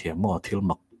khlem thiam mo thil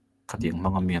mak kading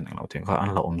manga mian lo te kha an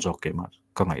la om jok ke ma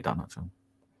ka ngai da na chang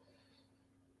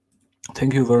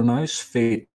thank you very nice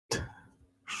faith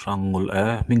sangul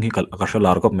ming hi kal ka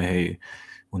shalar ko me hei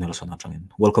unel sana changin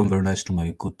welcome very nice to my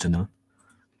good channel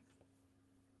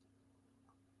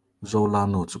zola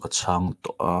no chu ka chang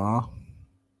to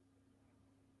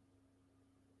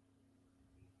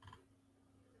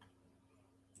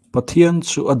Pathian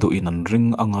chu adu in an ring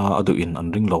anga adu in an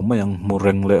ring lo mayang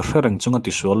mureng le fereng chunga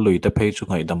ti sual lui te phei chu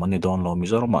ngai dam ani don lo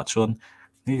Mizoram ma chuan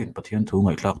ni Pathian thu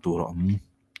ngai tlak tur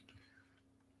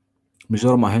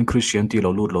Mizoram hen Christian ti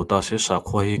lo lut lo ta se sa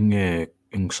khoi nge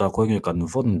eng sa khoi nge kan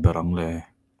von berang le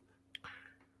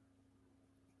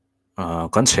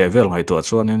kan sevel ngai to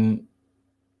chuanin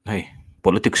hei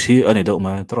politics hi ani do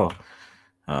ma tro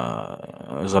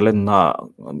zalen na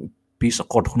peace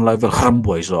accord hun level kham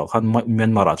boy zo khan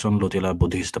Myanmar a chon lotila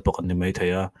Buddhist po kan ni mai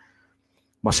thaya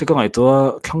masika ngai to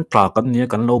thlang tla kan ni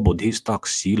kan lo Buddhist tak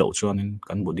si lo chuanin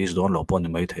kan Buddhist don lo po ni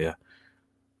mai thaya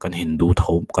kan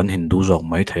Hindu zo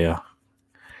mai thaya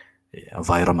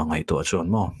vaira mangai to chuan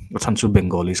mo chan chu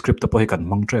Bengali script po hi kan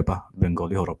mang tre pa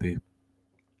Bengali horopi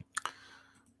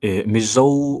Mizo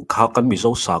kha kan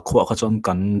Mizo sa khwa kha chon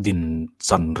kan din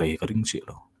chan rei ka ring chi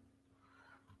lo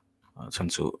chan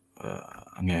chu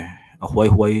nge a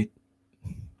huai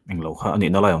eng lo kha ani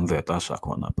na lai om ve ta sa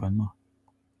khwa na pan ma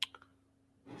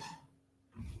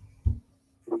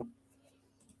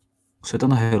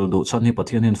setana hel do chan hi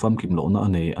Pathian hin fam kim lo na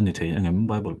ani thei engem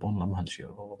Bible pon lam han sia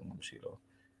ho ngam si lo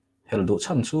hel do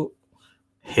chan chu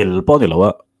hel po ni lo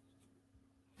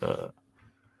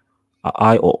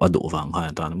ai o adu wang kha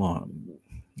ta mo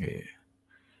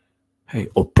hey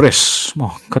oppress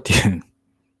mo katiang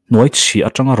noi chi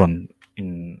atanga ron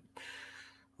in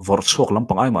vorchok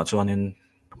lampang ai ma chuanin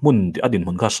mun ti adin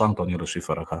mun kha sang to ni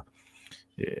Lucifer kha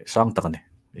sang takani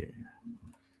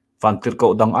fantir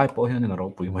ko dang ai po hian in ro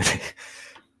pui mai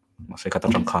ma se kata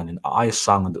tang khanin ai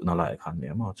sang du na lai khan me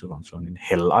ma chuan chuanin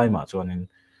hel ai ma chuanin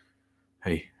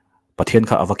hey pathian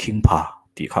kha awa king pha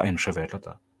ti kha en shevel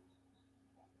ta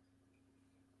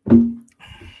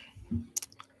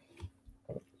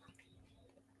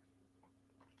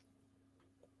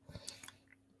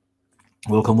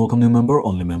welcome new member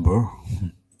only member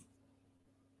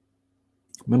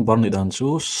member ni dan chu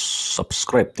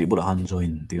subscribe ti burahan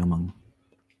join ti amang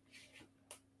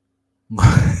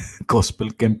gospel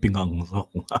camping ang so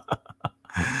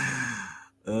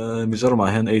Mizo ma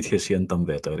hen 8 hian tam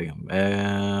ve ta ring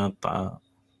ta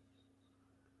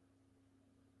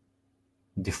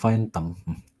define tam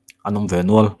anom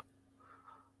venual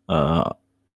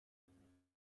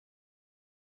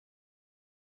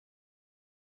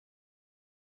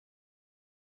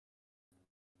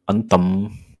an tam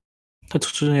ta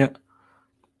chu ne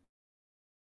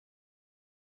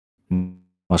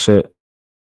ma se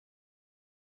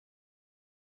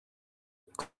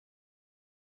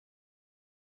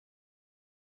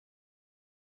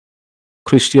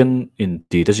Christian in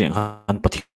ti ta jeng han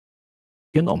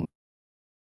pathian om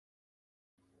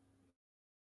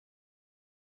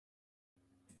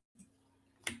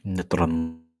netran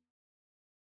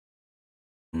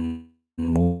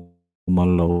mu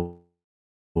malo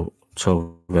so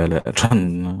vele ran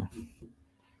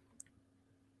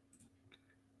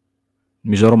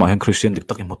Mizo ma hen Christian dik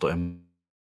takin moto em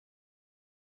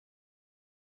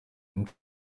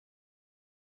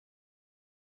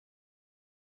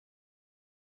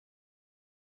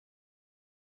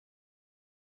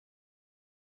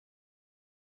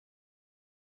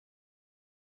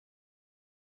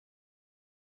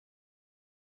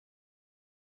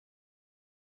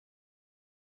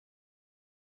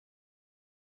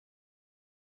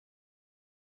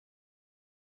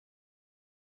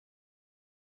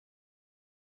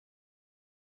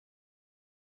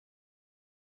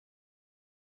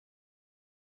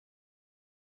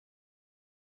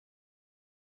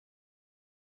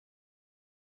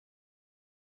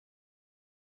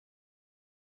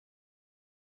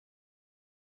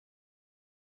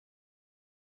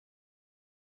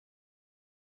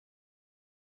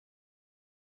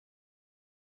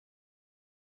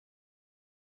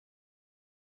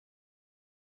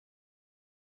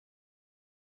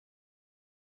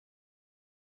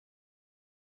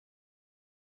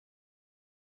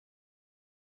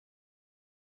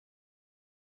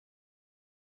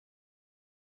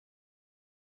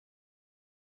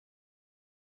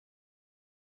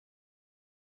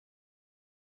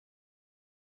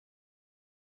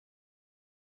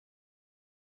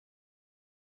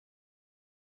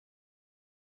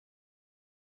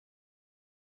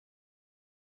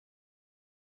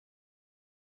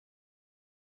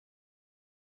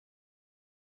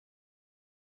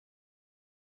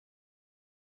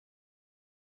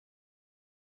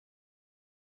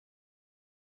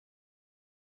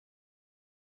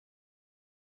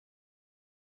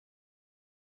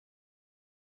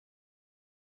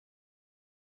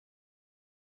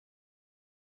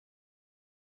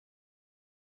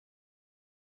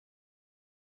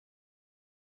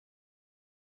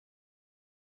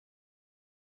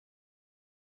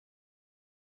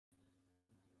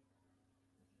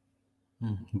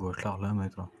buat lah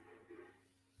mai to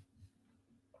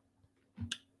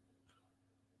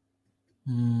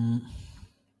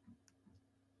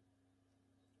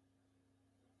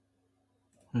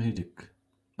dik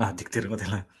dik tir ko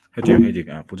tela hetiang dik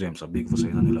pujem sa big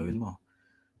fosay na nilawin mo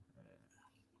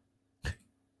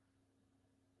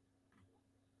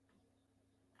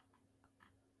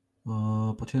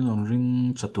Pathian on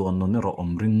ring chatuan no nero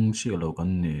om ring si lo kan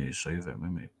ni save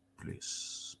me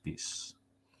please peace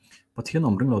Pathian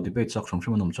om ring lo debate sak som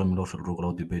som nom cham lo ru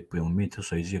lo debate pe mi thu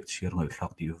sai jiak chiar ngai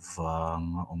thak ti wang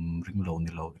om ring lo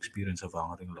ni lo experience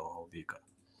awang ring lo ho bi ka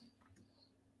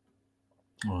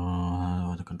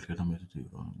the country da me ti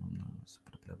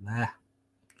blah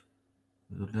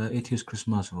the 80s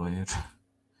Christmas voyage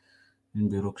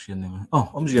in Biroxian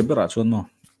om zia bera chon no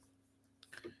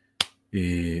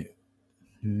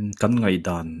kan ngai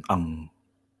dan ang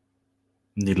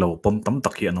nilo pom tam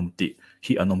tak hi anom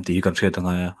ti kan se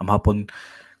tanga am hapon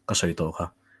ka sai to kha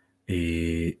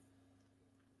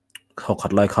khaw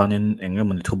khat lai khanin engem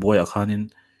man thu boy a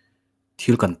khanin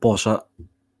thil kan posa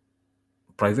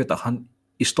private a khan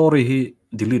story hi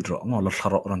delete ro ngo la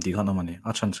tharo ran ti khan amani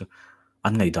a chan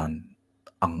an ngai dan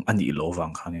ang ani lo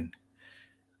wang khanin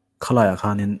khalaya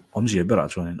khanin omji bera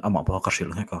chuanin ama pa ka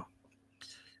shil heka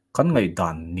kan ngai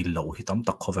dan ni lo hi tam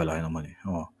tak khowela ina mani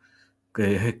ke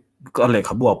he ka le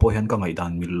khabua po hian ka ngai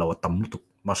dan mil lo tam tu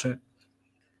ma se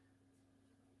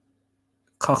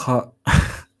kha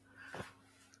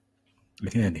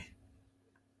le ni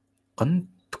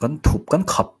kan thup kan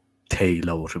khap thei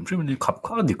lo rim ni khap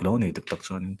kha dik lo ni tak tak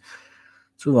chuanin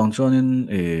chuwang chuanin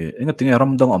enga tinge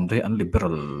ramdang om the an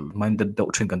liberal minded do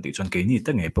thin kan ti chuan ke ni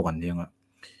te nge po kan nianga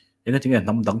enga tinge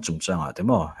namdang chung changa te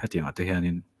mo hetinga te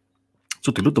hianin chu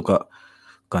tilu tuka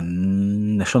kan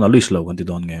nationalist lo kan ti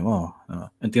don nge mo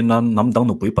entin namdang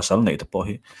nu pui pasal nei te po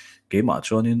hi ke ma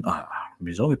chuanin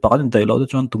mizo mi pakalin dai lo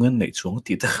chuan tungen nei chuang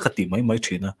ti ta ka ti mai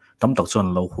thina tam tak chuan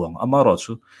lo huang ama ro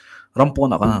chu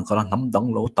rampona kan kala namdang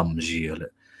lo tam ji ale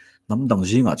namdang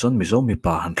ji nga chuan mizo mi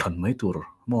pa han than mai tur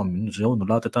mo min zo nu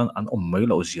la ta tan an om mai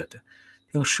lo ziate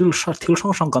yang shil sha thil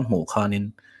sang sang kan mo khanin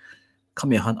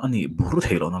khame han ani bur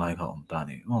thelo na lai kha om ta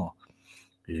ni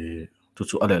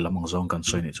chu ale lamang zong kan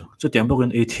soi ni chu tiam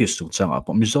bokin atheist chu changa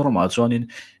po mizo ma chuanin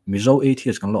mizo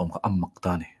atheist kan lo om kha ammak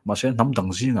ta ni ma se namdang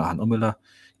ji nga han omela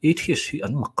atheist hi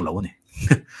an mak lo ni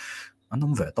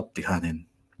anom ve top ti hanin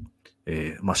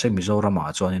ma se mizo ma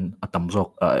chuanin atam jok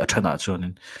a thana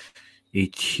chuanin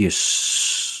atheist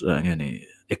ngani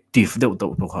active deuh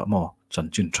po kha mo chan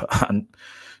chin tha an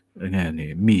ngani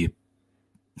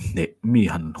mi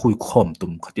han hui khom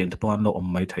tum khatien te pon lo om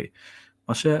mai thei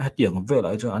ma se hatiang ve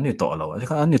lai chu ani to lo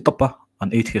ani topa an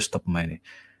atheist top mai ni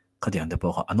khatian te po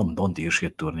kha anom don ti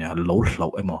hriat tur nia lo hlo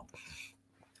emo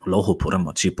lo hu pura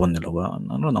ma chi pon ni lo wa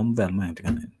an ron om vel mai ti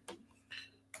kan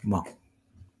ma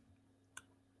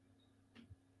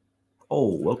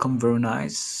oh welcome very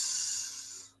nice.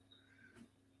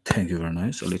 Thank you very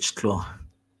nice. So let's go.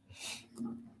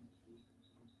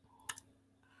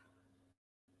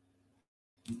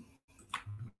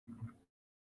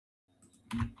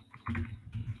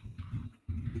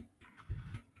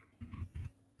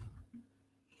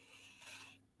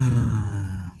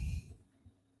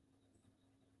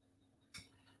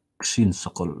 Sin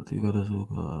sakol tiga rasu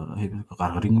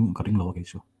karing lawa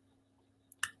kaisu.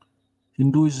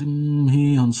 Hinduism hi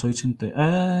han soi chinte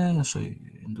soi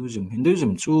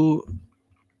Hinduism chu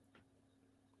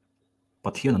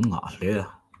Pathian an nga le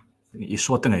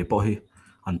iswa te ngai po hi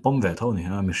an pom ve tho ni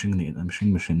ha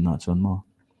mishing na chon mo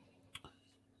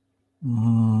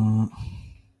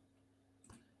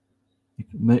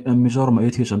Mizoram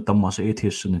atheist an tamma se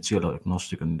atheist ne chelo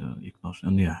agnostic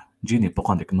ania gini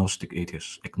pokan agnostic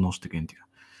atheist agnostic india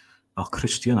a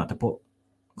christiana te po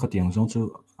khatiang zong chu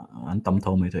an tam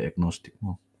tho me te agnostic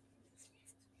mo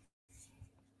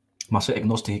ma se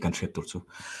agnostic kan thret tur chu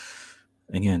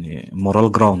engeni moral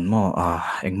ground mo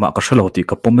engma ka shelo ti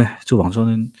ka pome chu wang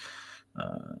zonin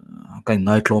kai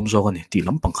nai klom zo ani ti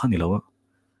lam pang khani lawa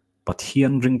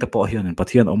Pathian ring te po hian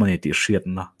Pathian omani ti hriat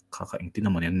na kha engtin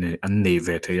amani an nei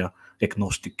ve theya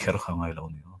agnostic kher khangai lo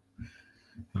ni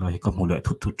lai ka mule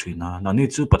thu thina nani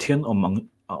chu Pathian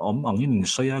om angin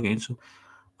saya ge chu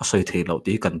a sai the lo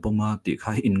ti kan poma ti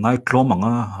kha in ngai klom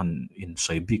anga han in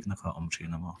sai big na kha om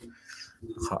thina ma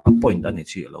kha a point ani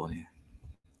chi lo ni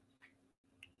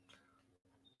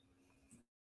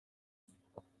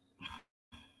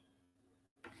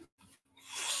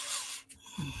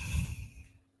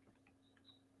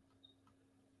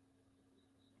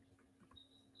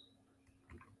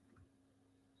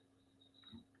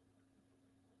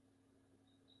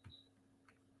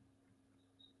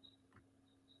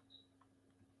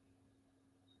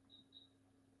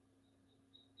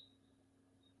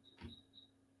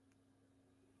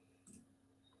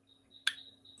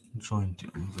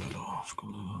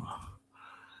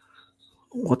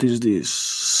What is this?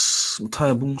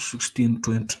 Thai bung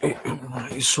 1620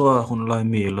 iswa hun lai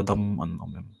mi ladam an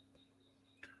omem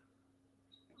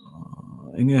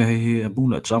inge hi bung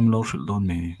la cham lo shil don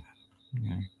me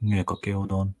nge ka keo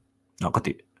don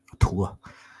nakati thua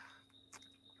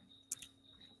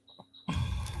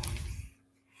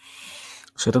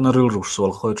setan ril ru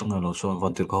sol khoi chung lo so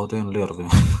vantir ka hoten ler ve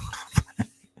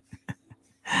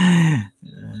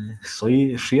soi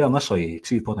shia ma soi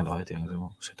chi pon la ha tiang zo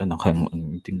setan na khaim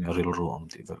ting ril ru om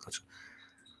ti ver ka chu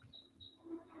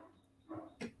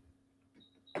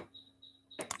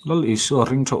lal isu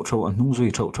ring tho an nung zui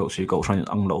tho si ko ran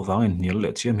ang lo wang in nil le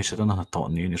chiam hi setan na to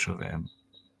ni se ve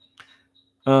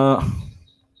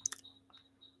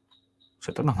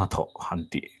setan na tho han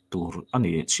ti tur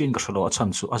ani chin ka shalo achan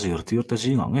chu azir tir te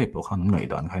jinga nge po khan ngai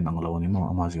dan khai nang lo ni mo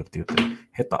ama zir tir te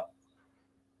heta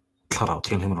tharau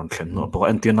thiang him ron thlen no po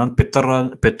an tian an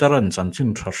petaran chan chin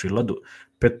thrashila du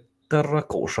petara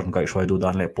ko shan kai shoi du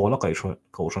dan le pola kai shoi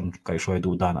ko shan kai shoi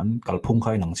du dan an kalphung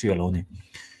khai nang chi lo ni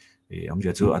ông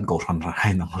giờ chú anh cầu thần ra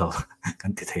hay năng lâu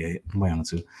cái thì thế mà anh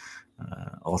chú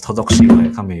orthodoxy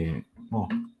này kami mo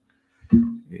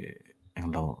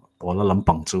anh lâu bỏ là làm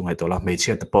bằng chú ngày đó là mấy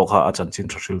chiếc tập bộ khác chân chính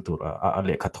thực sự à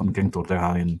lệ khát thon kinh tụt đây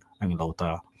anh lâu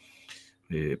ta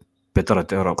better at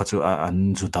rồi cái chú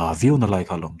anh chú ta view nó lại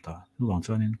kalom ta lúc đó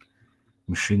cho nên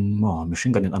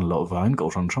machine cái nên anh lâu và anh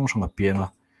cầu thần xong xong là biến à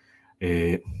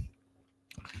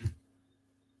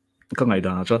cái ngày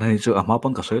đó cho nên chú mà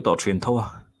bằng cái số đó truyền thâu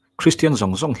Christian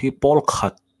dòng hi Paul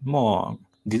khát mà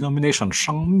denomination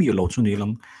sang mi lo chu ni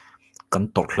lang kan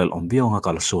tor hlel om biao nga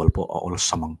kal sual po ol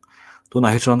samang tu na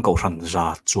hi chuan ko ran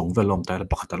za chuang velom ta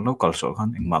pakhat lo kal so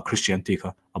khan engma Christian ti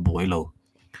kha aboi lo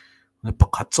na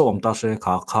pakhat cho om ta se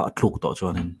kha thluk to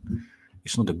chuan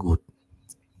it's not a good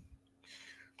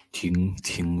thing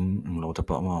lo ta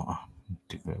pa ma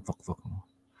ti vak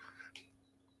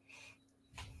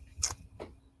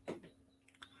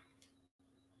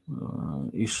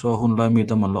iso hun lai mi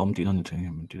ta man lo om ti na ni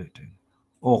theng ti te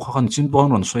khan chin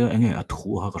bon ron soya enge a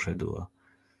thu ha ka hredu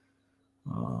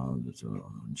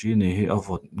ji ne hi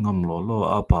avot ngam lo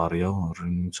a paria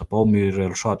ring chapo mi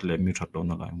rel shat le mi that lo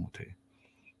na lai mu the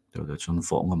to chun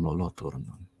fo ngam lo tur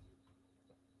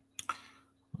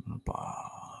na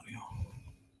paria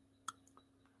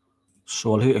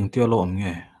sol hi engtia lo om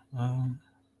nge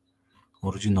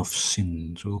origin of sin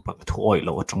chu pa thoi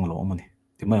lo atang lo mani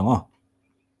ti mai nga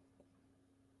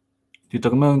ti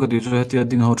tak mang ka ti chu hetia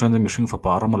ding ho tran mishing fa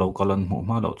para ma lo kalan mu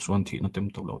ma lo chuan thi na tem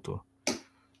to lo to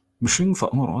mishing fa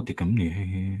ngor ti kam ni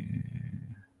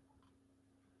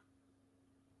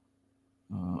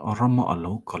arama a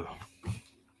local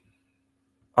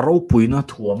aro puina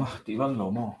thuama ti van lo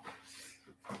mo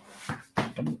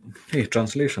hey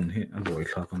translation he andoi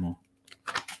kha ka mo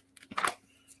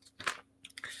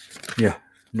yeah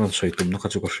non sei tum na ka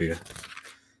chu ka ria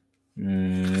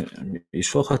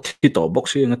iso kha thi to box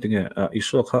hi nga tinge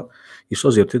iso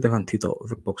zep ti ta kan thi to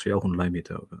box ya hun lai mi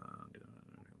ta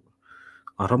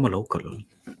arama local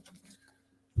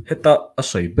heta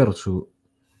asai ber chu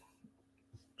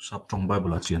sap trong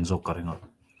bible a chian zo karinga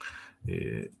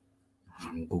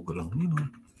google ang ni no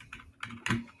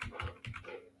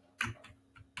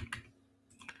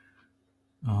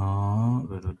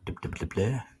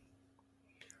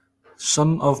son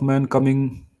of man coming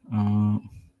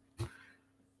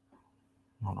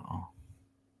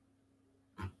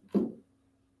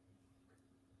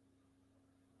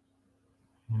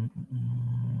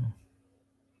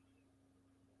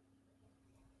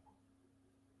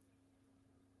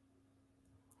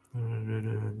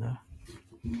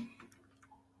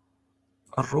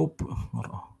a rope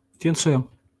tian sayang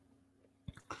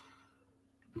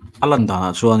alanda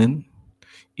chuanin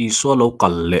iso lo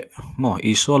kalle mo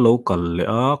iso lo kalle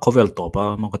a khovel to pa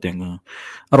mo ka teng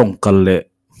arong kalle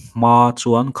ma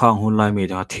chuan khang hun lai mi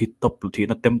da thi top thi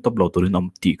na tem top lo turin am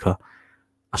ti kha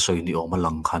asoi ni oma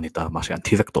lang khani ta ma se an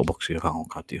thi vek to box si khang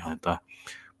kha ti ha ta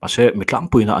ma se mitlang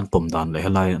puina an pom dan le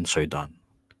helai an soi dan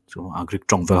chu agrik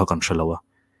trong vel kan shalawa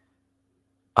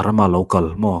arama local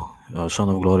mo son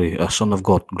of glory son of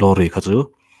god glory kha chu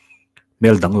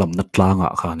mel danglam na tlanga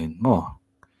khanin mo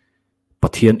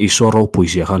Pathian isoro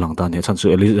puisia kha lang tan he chan chu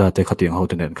eliza te khatiang ho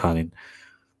ten khanin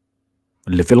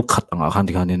level khat anga khan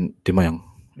ti khanin timayang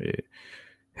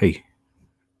hey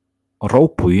ro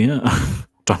pui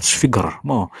transfigure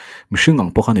mo mishing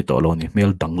ang po khani to lo ni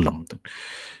mel danglam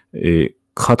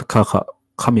khat kha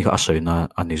khami kha asoina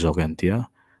ani zogen tia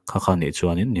kha ni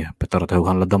chuanin ni petar thau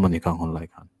khan ladamani kang hon lai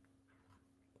khan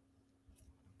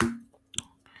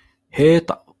he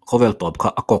ta khovel top kha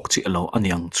akok chi lo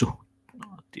aniang chu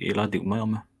ti la dik mai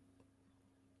ama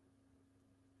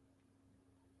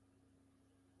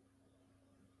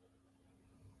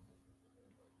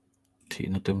thi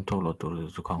na tem to lo tur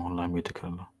chu kang hon lai mi te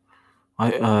khala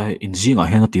ai in zinga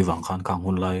hena ti wang khan kang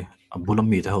hon lai abulam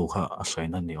mi te ho kha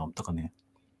asaina ni om takani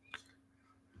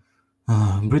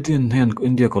Britain hen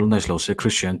India colonize lo se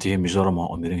Christianity Mizoram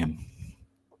omiringem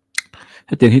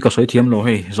heteng hi ka soi thiam lo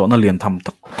hei zona lian tham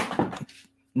tak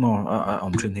no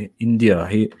om thin hi India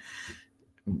hi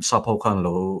sapho khan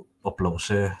lo oplo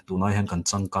se tunai hen kan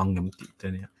changkang ngem ti te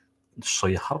ni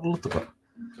soi har lo to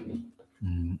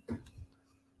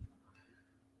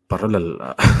parallel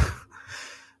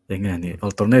enge ni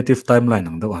alternative timeline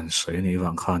ang daw an soi ni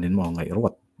wang khanin mo ngai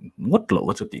rot ngot lo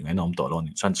chu ti ngai nom to lo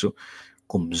ni chan chu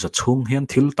kum za chung hian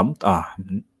thil tam ta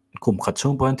kum khat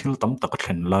chung ban thil tam tak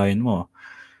thlen line mo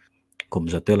kum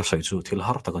za tel sai chu thil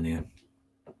har tak ani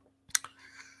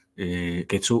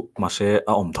ke chu ma se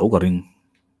a om tho garing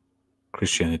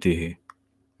Christianity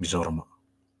Mizoram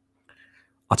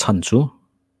a chan chu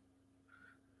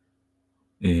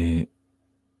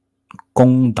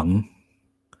kong dang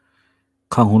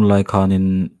khang hun lai khanin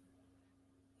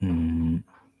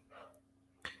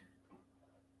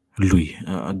lui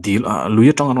deal lui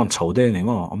atang anon chhode ne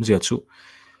mo amzia chu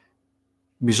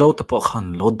Mizo te po khan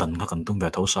lo dan ka kan tum ve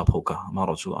tho sa phoka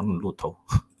maro chu an lu tho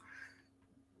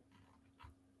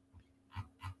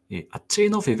e a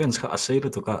chain of events ka asai lu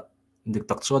to ka dik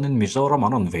tak chuanin Mizoram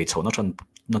anon ve chho na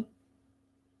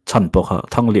chan po kha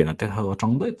thang lian te ha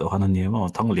chang dai to han ani ma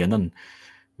thang lian an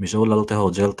Mizo lal te ho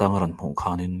jail tang ran hmu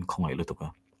khanin khongai lu to ka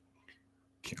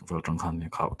ki vel tang khan ne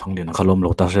kha thang lian khalom lo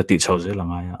ta se ti chho je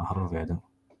langa ya har ve da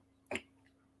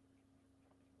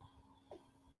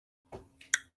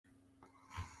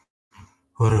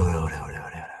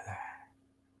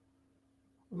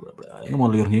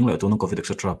Ngomong liar nging le tuno COVID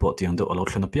etc. Po tiang do alot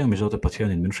lena piang Mizo te Pathian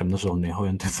in min shem na zone ne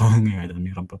hoyan te fang ngai da mi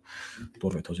rampa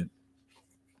tor ve thojin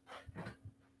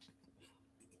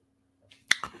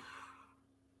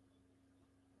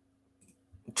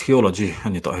theology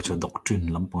ani to he chu doctrine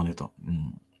lampang ni to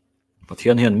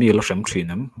Pathian hian mi la shem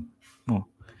thinam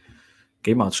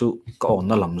ke ma chu ka on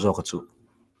na lam zo ka chu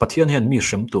Pathian hian mi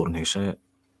shem tur nei se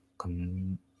kan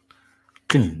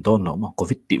kin don lo ma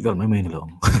COVID ti vel mai mai ni lo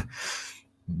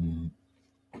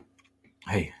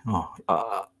hey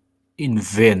in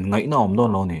ven ngai na om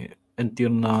don lo ni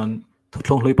entir nan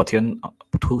thuthlong hloi Pathian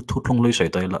thuthlong hloi sai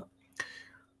tai la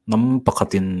nam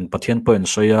pakhatin Pathian point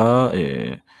soya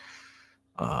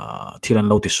thiran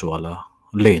lo ti swala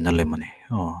le na le mani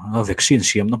vaccine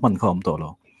siam na man kham to lo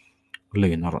le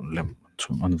na ron lem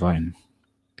chum an vain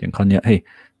ken khania hey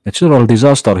natural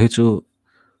disaster hi chu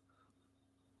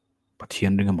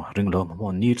Pathian ring ma ring lo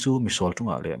ma ni chu mi sol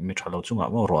chunga le mi thalo chunga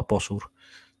ma ro po sur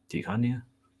ti khania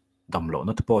dam lo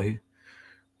na te po hi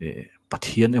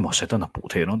Pathian emo seta na pu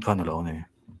the non khan lo ne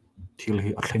thil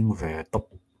hi athleng ve top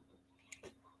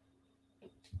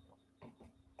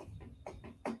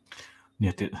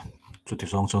ni te chu ti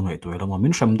song chon ngai tu la ma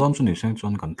min sham don chu ni seng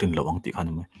chon kan tin lo ang ti khan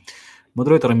mai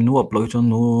moderator min nu upload chon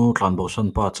nu tlan bo san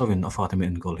pa chawin afa te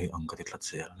men gol hi ang ka ti tlat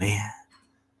zel ne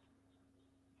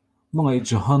mangai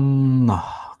johan na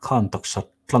khan tak sat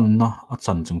tlan na a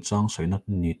chan chung chang soina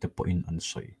ni te po in an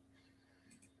soi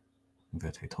ve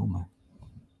thei tho mai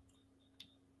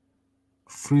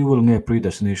free will nge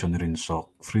predestination rin sok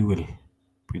free will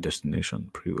predestination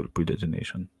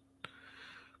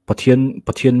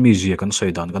Pathian mi zia kan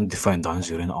sei dan kan define dan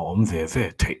zirin om ve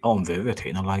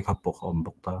thei na lai kha pok om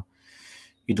bok ta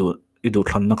idu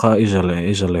thlan na kha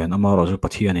izale na ma ro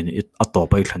Pathian in ato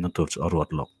pai thlan na tur chu arot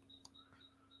lok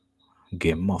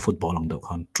game ma football ang do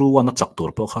khan true one chak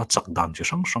tur po kha chak dan chi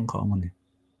sang kha mani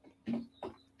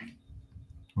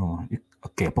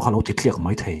ke po khalo ti tliak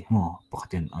mai thei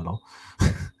pakhatin alo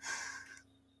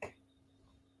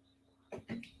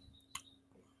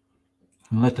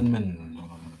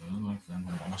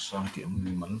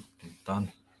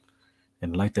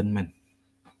enlightenment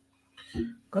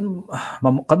kan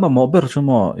ma mo ber chu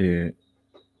mo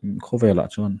khovela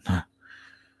chon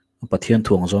Pathian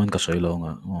thuang zon ka sei lo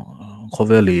nga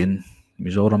khovelin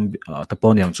Mizoram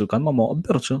tapon yang chu kan ma mo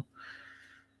ber chu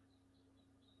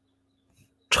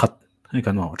chat hay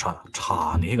kan mo cha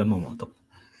ni kan mo to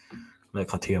lai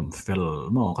khathiam fel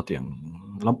mo khatiam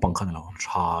lampang khan lo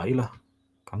cha ila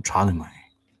kan cha ni mai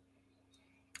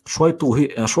soi tu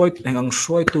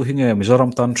hi nge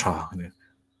Mizoram tan cha ne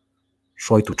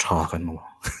soi tu cha kan mo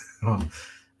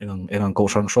engang ko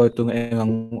sang soi tu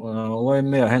engang wai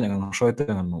me hen engang soi tu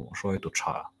engang mo soi tu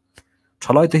cha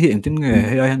chalai te hi engtin nge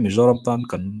he hen Mizoram tan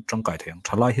kan chang kai theng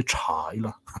chalai hi cha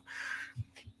ila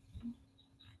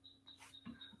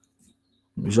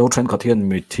Mizo chen Pathian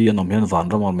mi thi anom hian van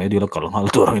ramon me dila kal ngal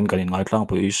tur in kan ngai tlang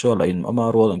pu iso la in ama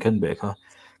ro an ken be kha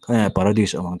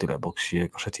paradise amang ti la box ye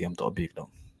ka sathiam to big lo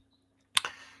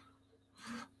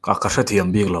ka sathiam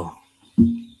big lo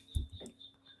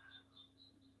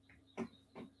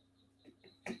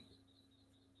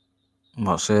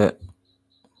ma se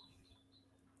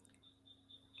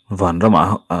van rama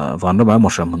mo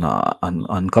sham na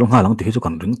an kal nga lang ti chu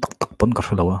kan ring tak pon ka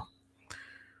hlowa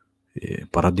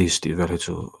paradise ti ver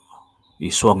chu I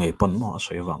suang ei pon mo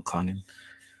soi wang khanin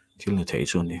thil ni thei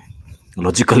chu ni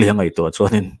logically angai to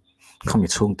chuanin khami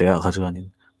chung te a kha chuanin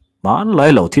man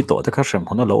lai lo thi to te kha sem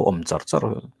hona lo om char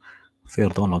fair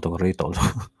don lo to rei to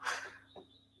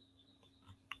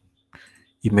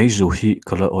I Mizo hi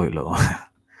kala oil lo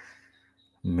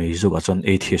Mizo ga chon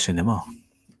 8 years cinema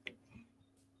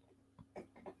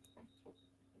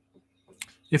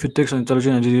if it takes an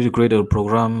intelligent entity to create a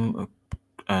program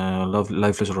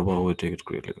lifeless robot will take it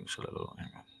greatly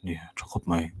yeah chokop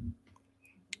mai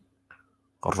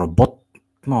robot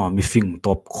ma mi fing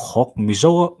top khok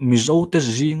Mizo te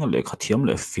zinga le khathiam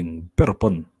le fing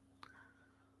perpon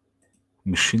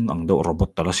machine ang do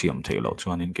robot tala siam thei lo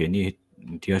chuan in ke ni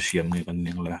tia siam nge kan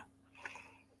ning le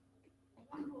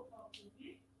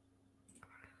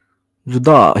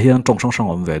juda hian tong sang sang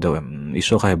om ve do em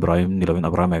iso kha Ibrahim ni lovin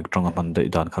Abraham ek tong pan de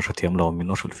dan kha thiam lo min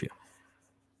no sulfi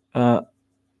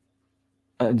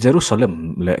Jerusalem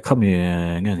le khami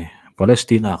nge ni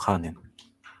Palestina khanin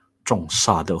tong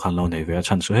sa do khan lo nei ve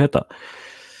chan su heta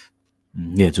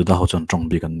ye juda ho chon tong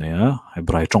bi kan ne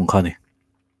Ibrahim tong khani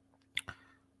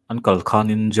Ankal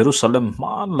khanin Jerusalem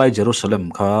man lai Jerusalem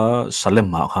kha Salem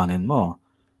ma khanin mo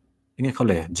inge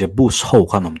khale Jebus ho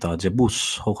khanom ta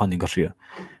Jebus ho khanin ka ria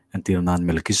antil nan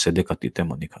Melchizedek atite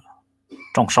monika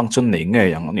trong sang chun nei nge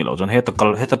yang ni lo jon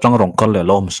heta tang rong kal le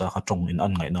lom sa kha trong in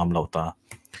an ngai nam lo ta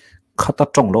khata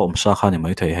trong lom sa kha ni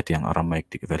mai thei hetiang aramaik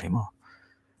tik vel himo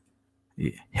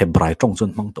Hebrai trong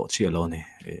chun mang to chi lo ni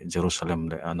Jerusalem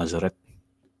le Nazareth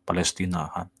Palestina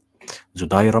han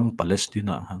Judairam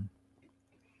Palestina han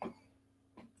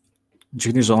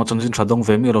Jini zong chan jin thadong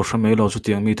ve mi lo shame lo chu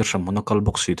tiang mi ta sham kal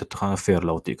boxi ta kha fair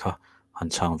lo ti kha han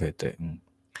chang ve te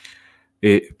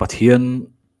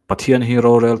Pathian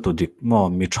hero rel to dik mo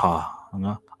mi tha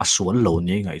nga asuan lo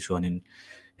ni ngai chuanin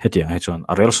hetiang he chuan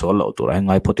arel so lo tur ai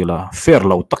ngai photila fair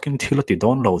lo takin thila ti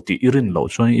don lo ti irin lo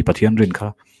chuan I Pathian rin kha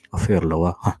a fair lo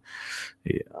a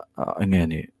nge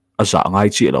ni aza ngai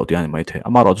chi lo ti ani mai the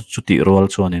amaro chu ti rol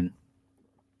chuanin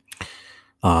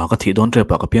ka thi don tre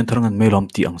pa ka pian tharangan melom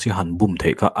ti ang si han bum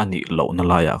thei ka ani lo na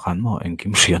la ya khan mo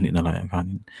engkim sian ni na la ya khan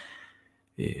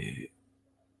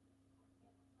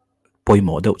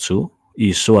poimo deuh chu I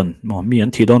suan mo mi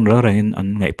an thi don ra rangin an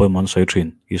ngai poimon soi thin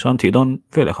I suan thi don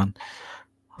vela khan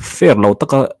fair lo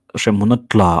taka semuna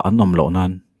tla anom lo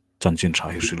nan chanchin tha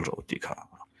hi sil ro ti kha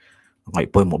ngai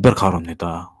poimo ber kharon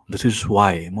neta this is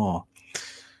why mo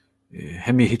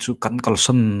hemi hi chu kan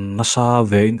kalsan nasa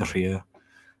vein ka ria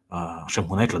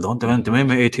semuna tla don te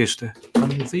me atheist kan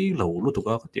vi lo lu tu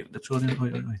ka ti da chuan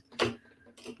oi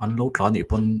an lo tla ni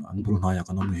pon an bul na ya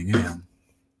kanom nge yang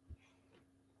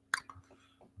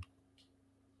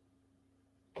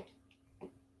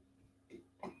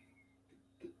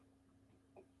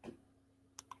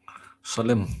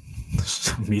Salem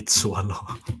Mizo alo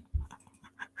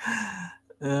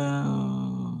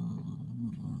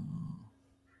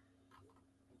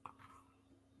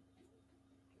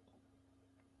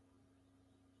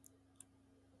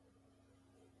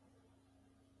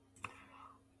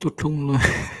tutlung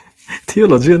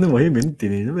theology ne mai min ti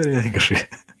ni me ne ka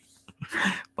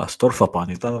pastor fa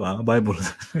pani ta Bible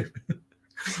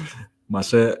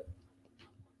mase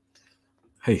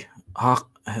hey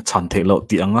chan thei lo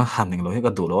ti anga haning lo he ka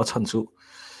du lo chan chu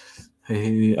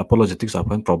he apologetics a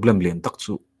problem len tak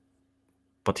chu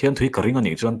Pathian thui karing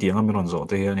ani chuan ti anga miron zo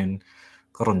te hianin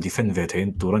karon defend ve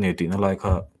thein turani ti na lai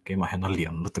kha ke ma hena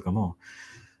liam lu ta kamo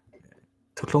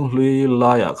thutlong hlui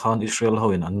la ya khan Israel ho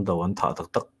in an do an tha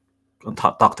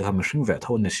tak te ha mishing ve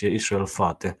thon ne sia Israel fa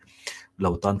te lo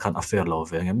tan khan affair lo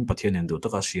ve ngem Pathian en du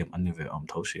taka siam an ni ve am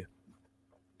tho sia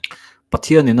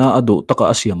Pathian ina adu taka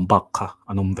asiam bak kha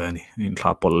anum ve ni in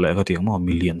thla pol le ka tiang mo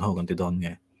million ho kan ti don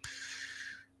nge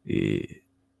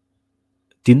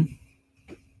tin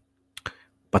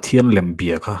Pathian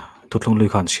lembia kha thutlung lui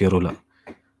khan sirula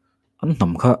an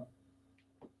nam kha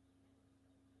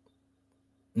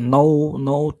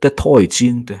no te thoi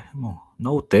ching te mo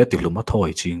no te ti luma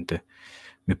thoi ching te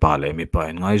mi pa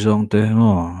ngai zong te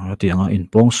mo tianga in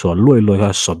pong so loi ha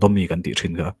sodomi kan ti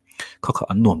thin ga kha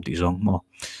an nom ti zong mo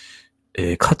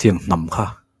kha tiang nam kha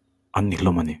an ni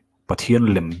hlomani Pathian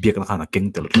lembia kan khana keng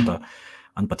tel ta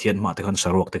an Pathian ma te khan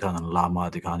sarok te khan an lama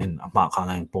te khan in ma khan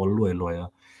an pol loi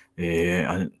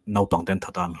nau tong ten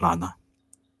thatan hlana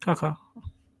kha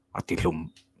atilum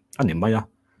ani maya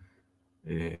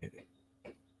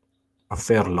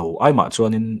affair low ai ma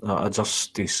chuan in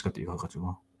justice ka ti kha chu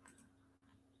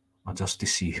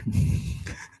justice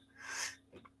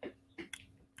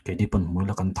ke di pan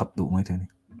mula kan thap du mai thani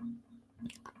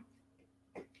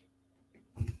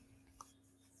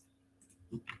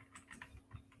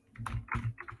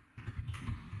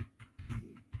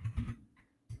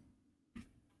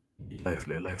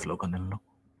life lo kan lo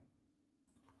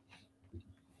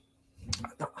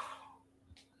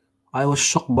I was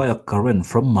shocked by a current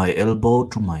from my elbow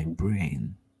to my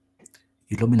brain.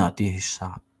 Illuminati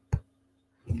hisap.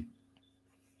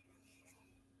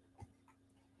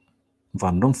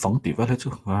 Van rong phẳng tỷ vậy chứ?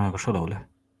 Có sao đâu lẽ?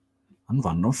 Anh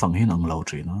van rong phẳng hin ang lâu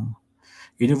chỉ nó.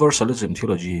 Universalism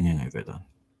theology như ngày vậy đó.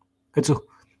 Cái chứ?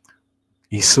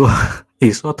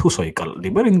 Isu thu soi kal di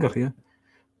berin ka ria.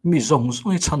 Mi zong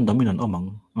chăn đam min an omang.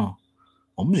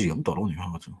 Gì om to lo ni ha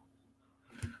chứ?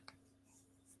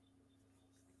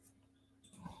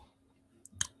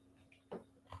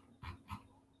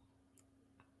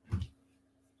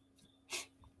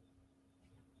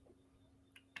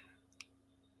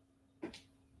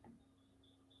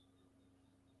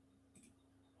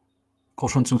 có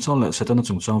sẵn chung chăng lại sẽ tên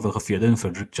chung chăng về cái phía đến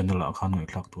Frederick General là khăn người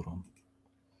khác tu rồi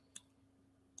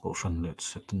có sẵn lại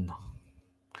sẽ tên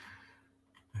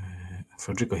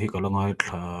Frederick cái cái là ngay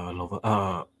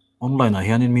là online này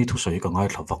hiện nay mi thu sấy cái ngay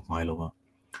là vặt ngay là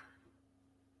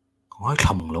ngay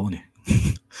thầm lâu nè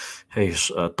hey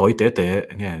tối tế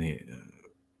nghe nè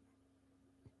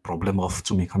problem of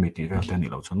chumi committee về tên này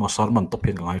lâu chứ nó sao mình tập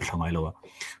hiện cái ngay lâu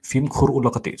phim khuru là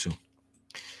cái gì chứ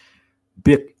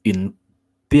biết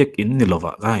in ni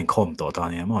lova ga in khom to ta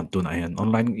ne mon tu na hen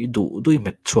online I du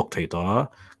met chuak thei to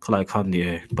khlai khan ni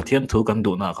pathian thu kan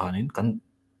du na khanin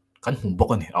kan hum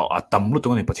bok ani a tam lu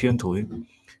tu ni pathian thu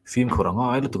film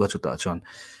khoranga ai lu tu ka chuta chan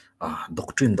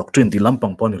doctrine ti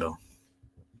lampang pon ni lo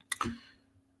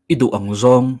I du ang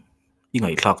zong I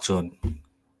ngai thlak chon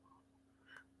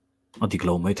adik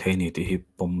lo mai thei ni ti hi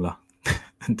pom la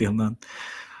tiam nan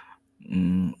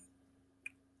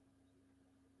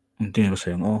tin ba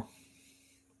sayang o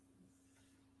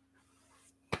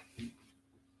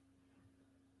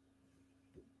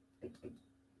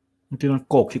tin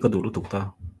kok khi ka du lu tuk ta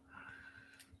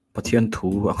pathian thu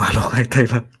anga lo ai thai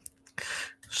la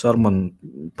sarman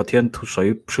pathian thu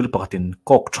soi phil pakatin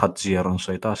kok that jiar an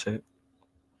sai ta se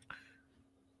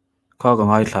ka ga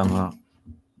ngai thanga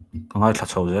ka ngai thla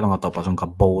chho je langa ta pa jong ka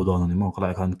bo do ni mo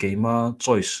khlai khan keima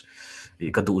choice I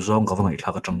ka du zong ka ngai thla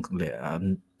ka tang le an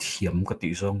thiam ka ti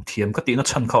zong thiam ka ti na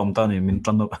chan kha om ta ni min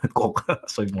tan kok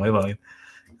soi moi ba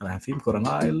la film ko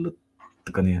ngai lu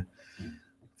ka ni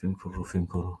film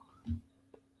ko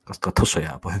ka thu sai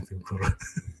a pa film ko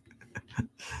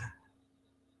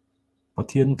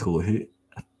pathian thu hi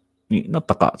ni na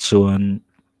taka chuan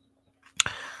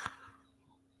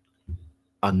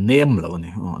an name lo ni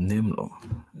name lo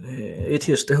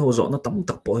atheist te ho zo na tam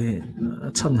tak po hi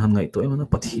chan han ngai to em na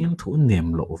pathian thu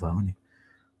name lo wang ni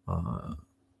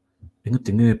inga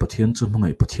tinge pathian chu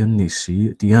mangai pathian ni si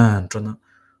tian trana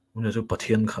una chu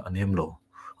pathian kha name lo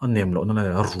an name lo na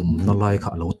la room na lai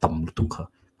kha lo tam lu tu kha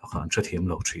kha an che thiam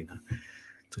lo thina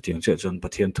tu tiang che chon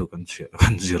pathian thu kan che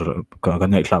kan zir ka kan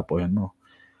ngai thlak po yan no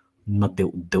na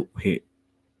deu hi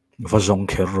va zong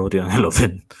kher ro dia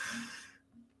heloven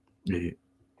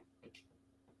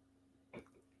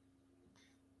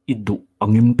idu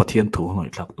angim pathian thu ngai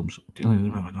thlak tum su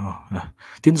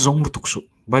tin zong lu tuk su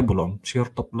bible om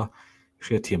share top la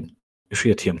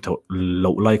share thiam tho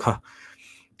lo lai kha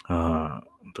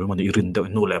tu mani irin de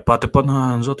nu le pa te pan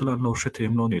han zot la lo share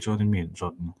thiam lo ni cho ni min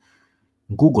zot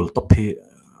Google top hi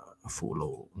fu lo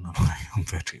na mai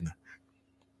ve thina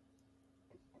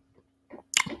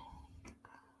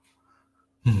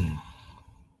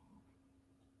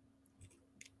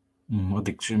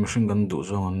adik chi machine gun du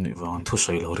zong an ni wang thu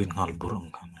sei lo rin ngal burang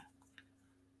kan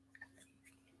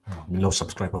mi lo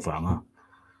subscribe awanga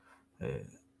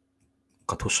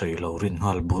ka thu sei lo rin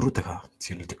ngal buru te kha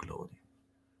chil dik lo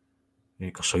ni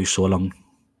ka soi so lang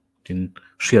tin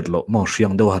shiat lo mo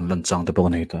siang do han lan chang te pawh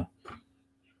nei ta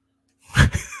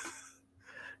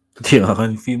thia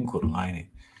kan film kur ngai ni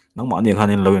nang ma ni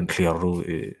khanin lo en clear ru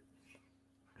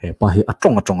he pa hi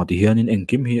atong ti hian in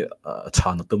engkim hi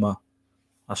chan tuma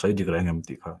a soi dik reng em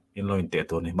ti kha in lo in te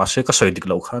to ni ma se ka soi dik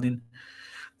lo khanin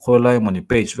kholai mani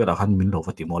page vera khan min lo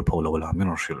vati mol pho lo la min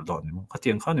ril do ni mo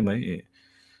khatiang khan ni mai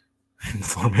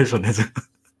information is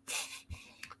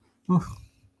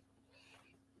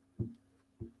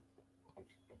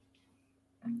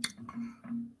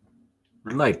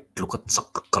like look at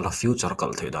sak kala future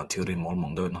kal the da theory mol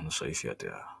mong do nan soi fia te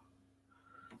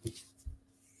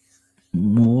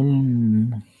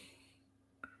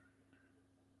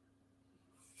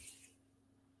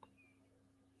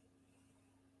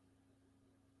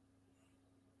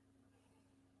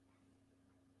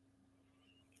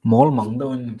mol mang đâu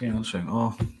anh cái nó sành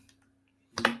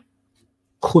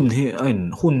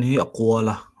hun hi aqua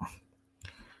la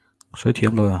soi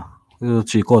thiam rồi à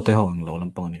chỉ có tay hồng lâu lắm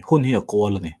bằng này hun hi aqua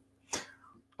là này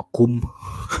akum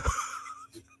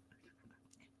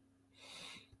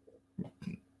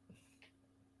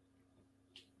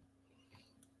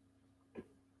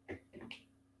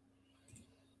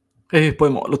ê bôi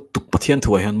mỏ lúc tục Pathian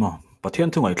thu hay mà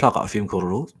Pathian thu ngày khác cả phim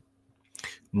khổ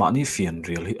mà ni phiền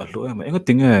real hi alo em anh có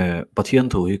tiếng Pathian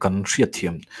thu hi kan siết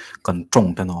thiam kan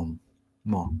trông tên ông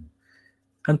mà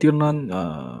anh tiếng nan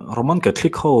Roman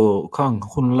Catholic ho khang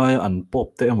hun lai an pop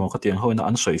te mà cái tiếng hoi na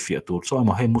an soi phiệt tu so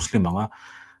mà hay Muslim anga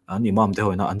an imam te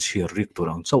hoi na an chia rik tu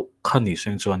rang chau khani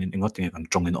seng chuan in ingot tiếng kan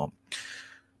trông in om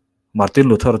Martin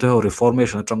Luther te ho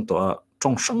Reformation trong to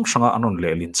trong sang anon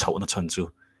le lin chau na chan chu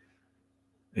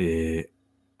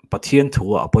Pathian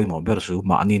thu a poi mo ber su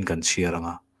ma anin kan chia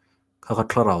ranga kha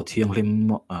tlarau thiang lim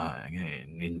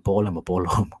in pol ma pol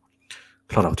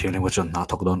tlarau thiang lim chon na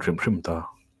thok don rim ta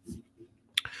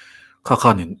kha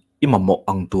khanin imamo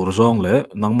ang tur zong le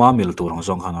nangma mil tur ang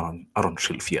zong khan aron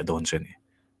shil fia don cheni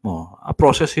mo a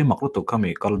process hi makru to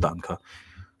kami kal dan kha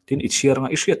tin ichiar nga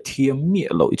ishia thiam mi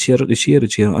lo ichiar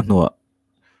anwa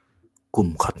kum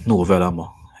khat nu vela mo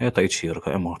he ta ichiar kha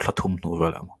emo thlathum nu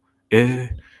vela mo e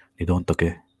ni don to ke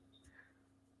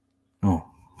no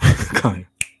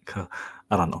kha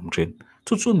aran omtrin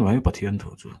chu mai pathian tho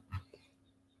chu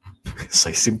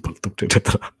sai simple tuk te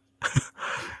tra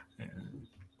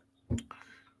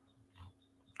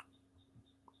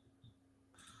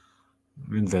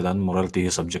rin vedan morality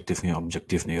subjective ni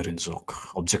objective ni rin zok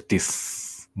objective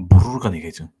burur kan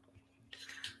ni chu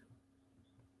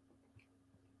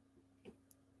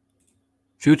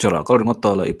future a kal ringot ta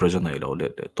la i present ai lo le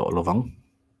to lovang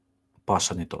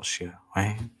past ni to sia ai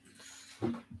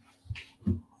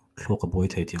thloka boy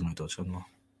thei tiang ai to chon mo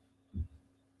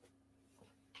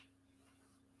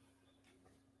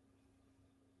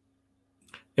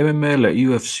MMA la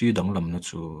UFC dang lam na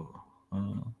chu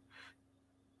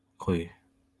khoi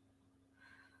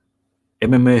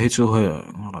MMA hi chu ha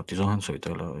la ti jong han soi ta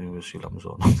la UFC lam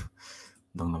zo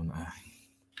dang lam na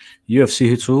UFC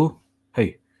hi chu hey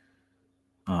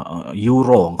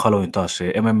Euro ang khalo ta se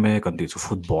MMA kan ti chu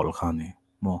football khani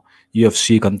mo UFC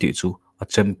kan ti chu a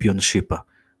championship a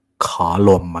kha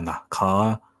lom mana kha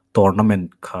tournament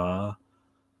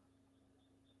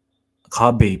kha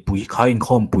be pui kha in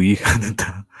khom pui kan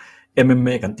ta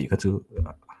MMA kan ti ka chu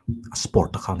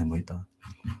sport kha ni moi ta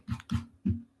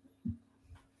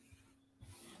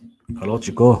hello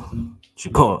chico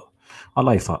a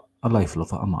life lo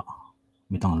fa ama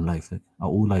mitang life a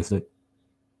u life de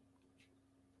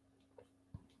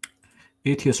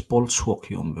ATS Paul Swok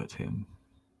hi om bet him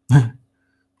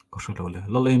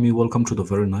Lalemi, welcome to the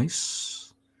very nice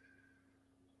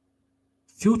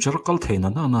future kal theina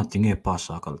na tinge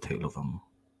pasa kal theilovang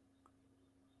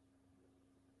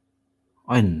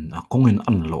ain akongin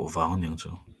an lo wang ning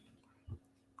chu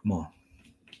mo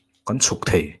kan chuk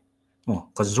thei mo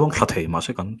kan zong thla thei ma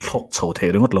se kan thlok chho thei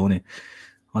ringot lo ni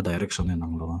a direction ne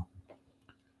nang lo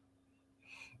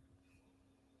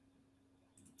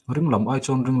ring lam ai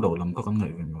chon ring lo lam ka kan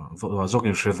ngai wa zok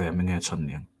in sheve me nge chan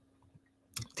niang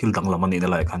thil dang lam ani na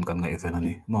lai khan kan ngai ven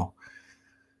ani mo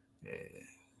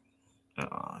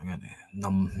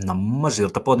nam ma zir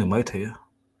ta pon ni mai thei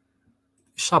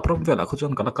sa prom vela khu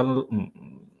chon kala kal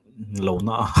lo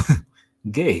na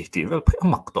ge ti vel phe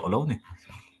mak to lo ni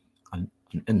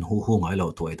en hu ngai lo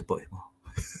to ai to poi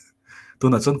tu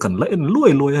na chon kan la en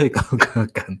loi hai ka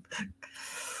kan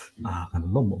kan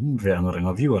lo mo ve ang reng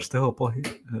viewers te ho po hi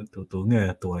tu nge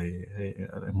to ai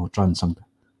mo tran sang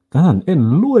kan en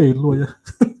loi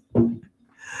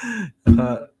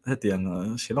he tiang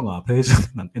silonga pe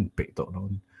nan en pe to lo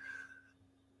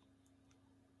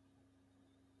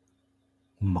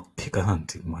mak thi ka han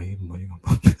ti mai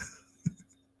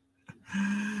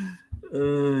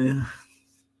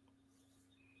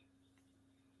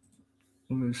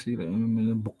see the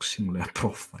boxing le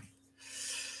profile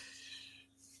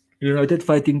United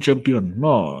Fighting Champion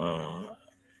no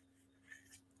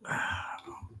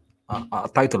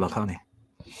title la khani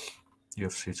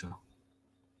UFC chu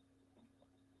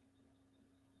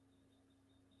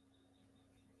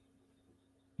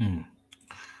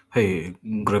hey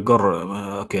Gregor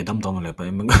ke dam dam le pa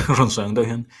ron sang da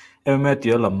hen MMA ti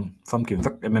lam fam kim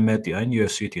vak MMA ti an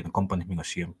UFC ti na company mi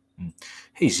ngasiam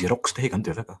hey Xerox te kan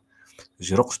te vaka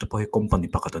Xerox te pa company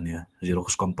pakatania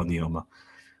Xerox company ma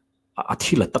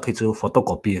athila takhi chu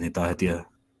photocopy ani ta hetia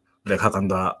lekha kan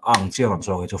da ang che ron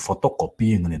so chu photocopy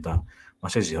ani ta ma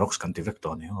se Xerox kan ti vek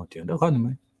to ni ho ti da kan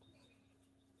mai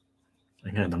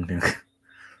nge dang ding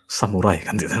samurai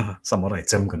kan ti samurai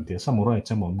chem kan ti samurai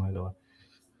chem om mai lo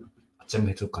chem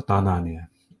hi chu katana ni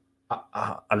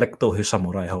electo hi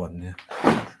samurai hawan ni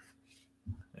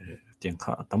tiang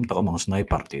kha tam ta mang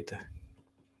sniper ti te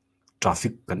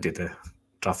traffic kan ti te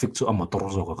traffic chu amator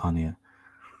zo ka khani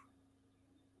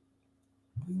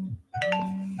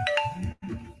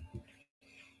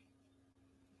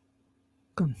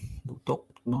kan du tok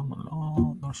no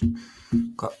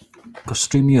ka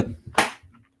stream yet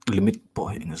limit po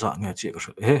ing za nga che ka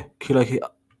he khila hi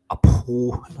aphu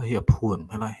hi aphun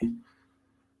helai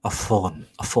a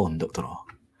phone doctor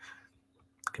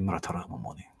camera thara mo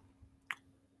moni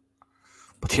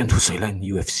Pathian thu sei line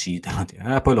UFC ta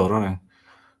ha polo ro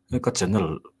ka channel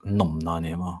nom na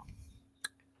ne ma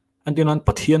andinan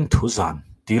Pathian thu zan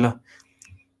tila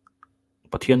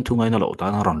Pathian thu ngai na lo ta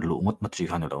na ran lu ngot ma chi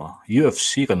khan lo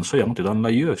UFC kan so yang ti dan la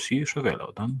UFC so ga lo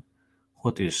dan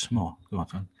what is mo ma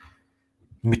chan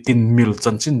mitin mil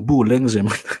chan chin bu leng zem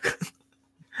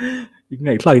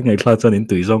ngày khai chan in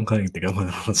tui zong khai ti ka ma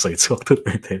sai chok tu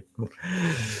te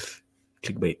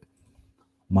clickbait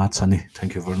Matsani,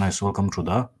 thank you very nice. Welcome to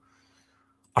the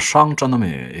Ashang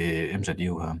Chaname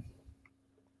MZU.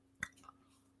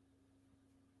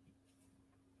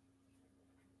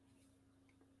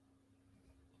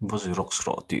 Was Xerox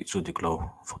roti to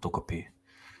declare photocopy.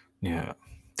 Yeah,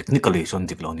 technically, son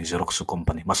declare ni Xerox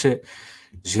company. Mase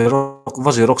Xerox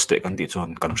was Xerox take and it's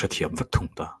on kan set hiam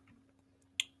vektunta.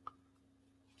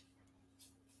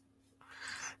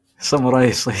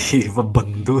 Summarize hi va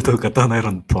bandu to katana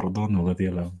iron pordon mo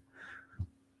gatila.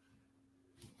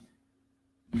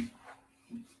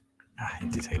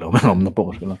 Hindi tayo lang na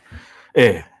po ko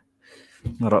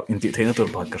nara hindi tayo na to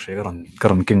bad kasi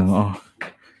karon king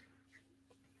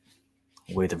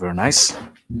wait very nice.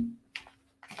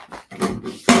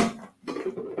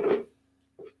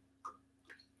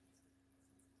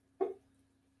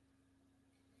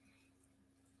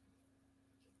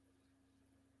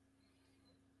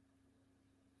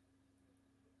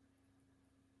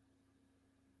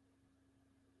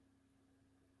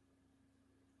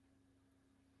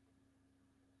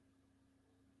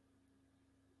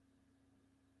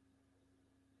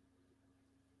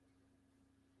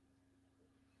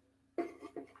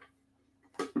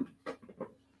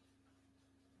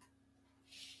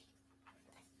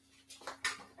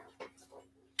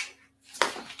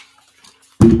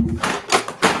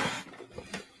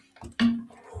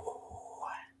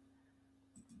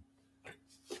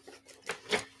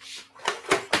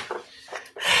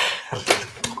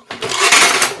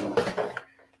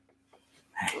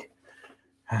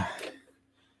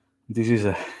 This is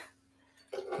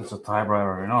it's a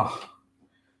typewriter,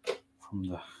 from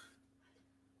the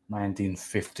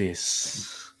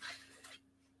 1950s.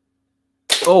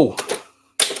 Oh,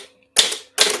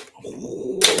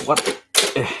 what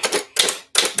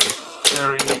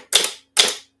very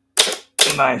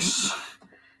nice.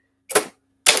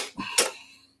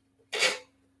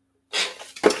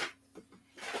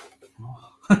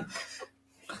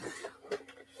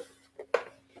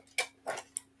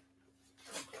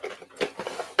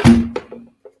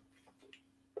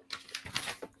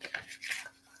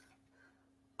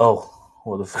 Oh,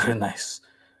 what a very nice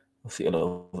feel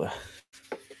over.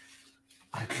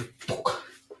 I could talk.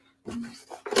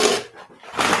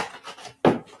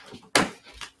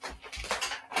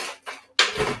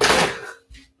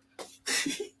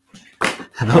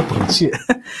 Hello, bullshit.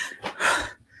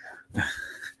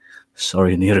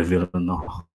 Sorry, ni Riviu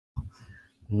no.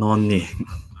 Noni.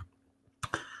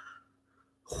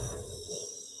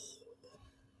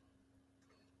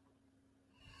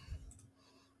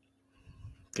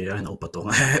 Kaya na upa to.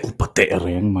 Upate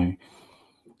rin may.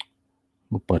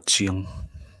 Upachiyang.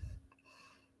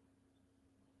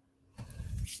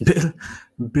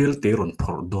 Bill teron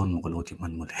pordon mo kaloti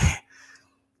man muli.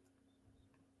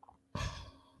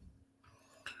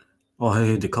 Oh,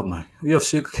 hey, di ka may.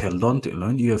 UFC ka keldon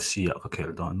tilan. UFC ka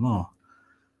keldon mo.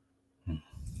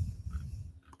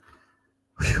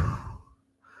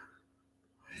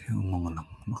 Yung mga lang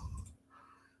mo.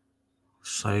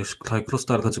 Size cross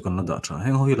star ka chukan na dacha.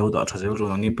 Heng hoi lo dacha zero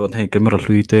ro ni pon hey camera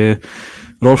luite.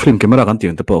 Roll film camera kan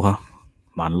tiang te po ka.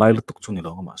 Man lai lu tuk chu ni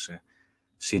lo ka ma se.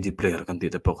 CD player kan ti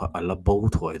te po ka ala bo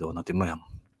thoi do na ti mayang.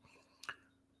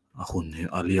 A hun ni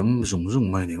aliam zung zung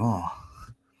mai ni ngo.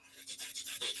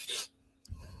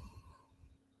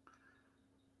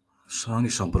 Sang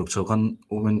isang peruk chokan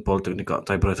women polytechnica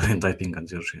typewriter and typing kan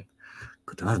zero sin.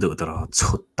 Kutana do tara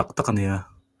chut tak tak ania.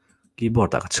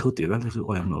 Keyboard tak chut ti kan su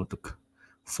oyam lo tuk.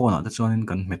 Phone at chuanin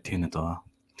kan methin to.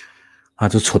 Ha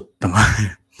chu chut tang.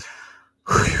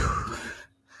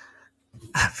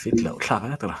 Fit lo thla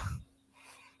ka tara.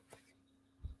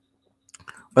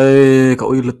 Ka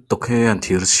oi lut tok he an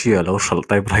thir chia lo sal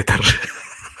typewriter.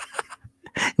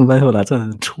 Vai hola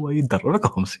chan chuai dar ra ka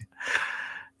si.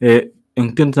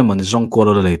 Engtin ta man zong ko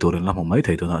lo le tur la mo mai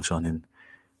thei to na chuanin.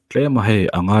 Tle ma he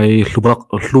angai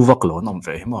hluvak lo nam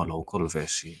ve ma local ve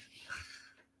si.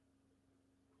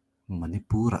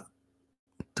 Manipura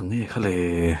tungi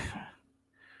khale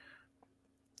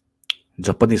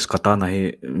Japanese katana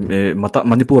hi mata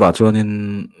Manipura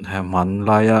chuanin man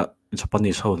laya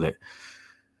Japanese hole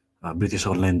British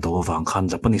Outland do wang khan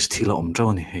Japanese thila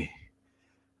omjaw ni he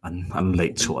an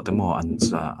lei chu atemo an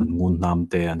ngun nam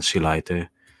te an silai te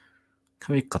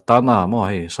kami katana mo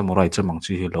he samurai chamang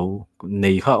chi lo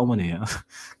nei kha omani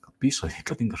pi so he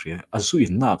tlating ka ria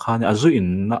azuin na khan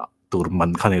azuin na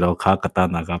turman khan lo kha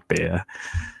katana ka pe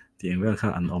tieng vel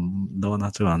kha an om do na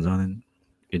chuan chuanin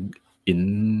in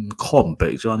khom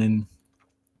pe chuanin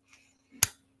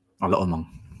ala omang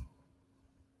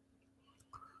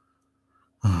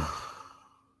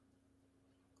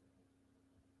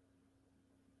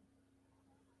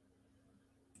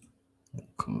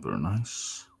super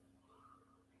nice.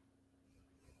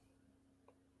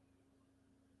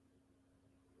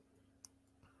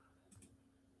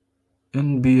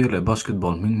 NBA le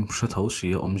basketball mình sẽ thấu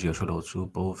xí ông gì sẽ đầu chú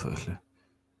bao phải le.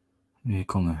 Vì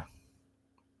con à.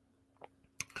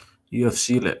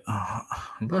 UFC le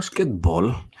basketball,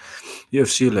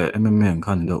 UFC le MMA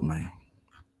kan đâu mày.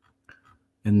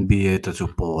 NBA ta chú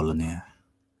ball nè.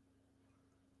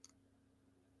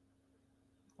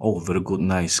 Oh, very good,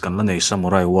 nice. Kan la nei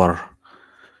Samurai War.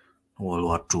 World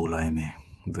War II lai me.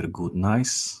 Very good,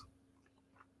 nice.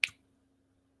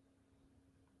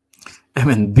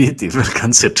 MNB thì phải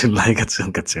kan settle lại cái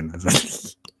chuyện này.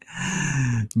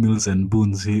 Mills and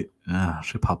Boons hi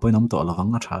sẽ phá nắm tọa là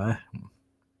vắng trái.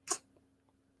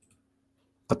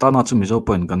 Katana chu Mizo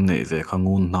point kan nei ve kha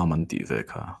ngun na man ti ve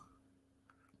kha.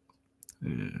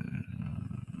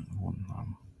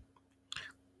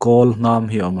 Call nam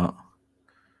hi ama.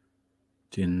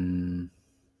 Tin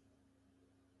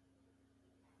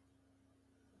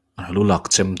lu lak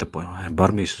chem te po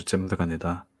barmi su chem te kan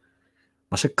ta.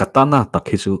 Mase katana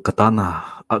takhi chu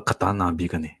katana bi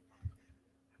kan ni.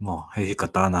 Mo hei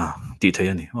katana ti thei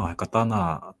ani. Oh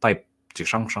katana type chi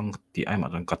sang ti ai ma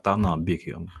jan katana bi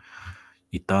ki am.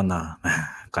 Itana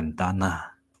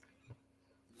kantana.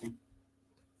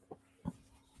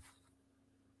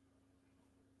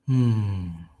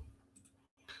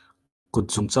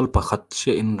 Cụt dùng chal pakhat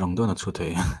che in rang do na chu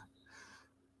thei.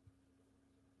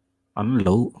 An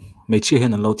lo mấy chi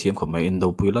hen an lo thiam kho mai in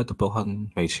do pui lai to po han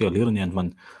mấy chi lir nian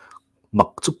man mak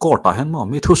chu ko ta hen mo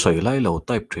mi thu soi lai lo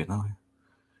type tre na.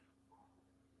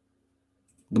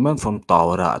 The man from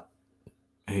Tower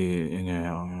he nge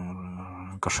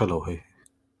kasalo he.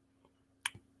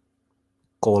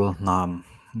 Call nam.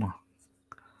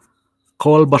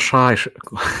 Call basha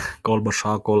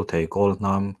call thei call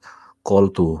nam call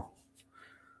tu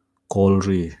call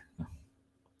ri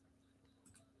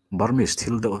barmi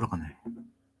still de ora kan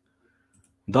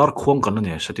dar khong kan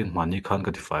ne satin mani khan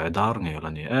ka defy dar nge la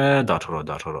ni dar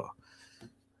thoro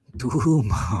tu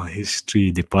ma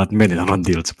history department in ron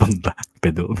deal chpanda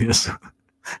pedo mias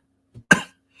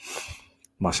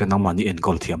ma se nang mani en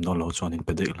call thiam no lo chon in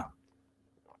pedela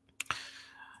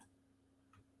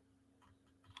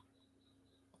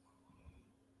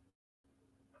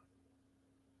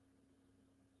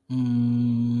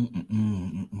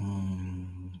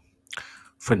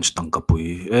French tang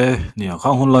kapui nia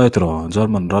khang hon lai tro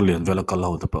German rallian vela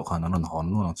kalau te pa khan an hon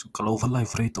no kalau va lai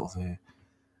free to ve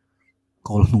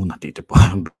call nu na ti te pa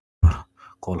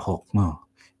call hawk ma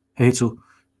hey chu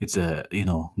it's a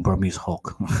Burmese hawk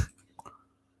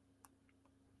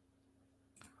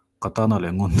katana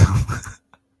le ngun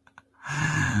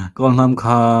call nam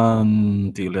khan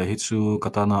ti le hi chu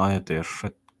katana ai te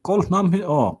call nam hi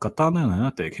katana na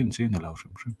te khin chi na lo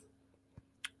shim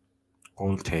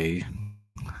call thei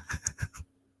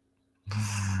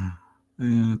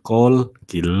call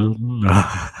kill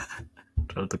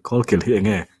the call kill hi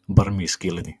nge Burmese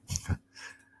skill ni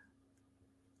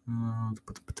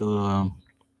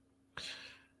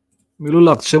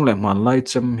milulak chem le man lai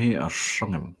chem hi a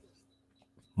sangem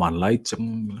man lai chem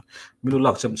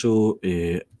milulak chem chu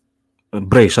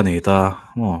brace ani ta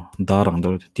darang do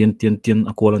tien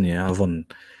akola ni avon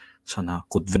sana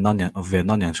kut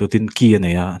venan yang chu tin ki ne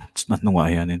ya snat nunga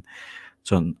hianin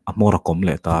chon amora kom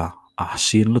le ta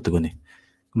sin lu tu ni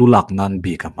lulak nan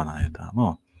bi ka mana ta mo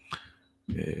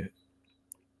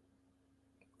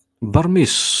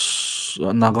Burmese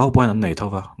nagaw pa nei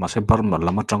thowa ma se Burma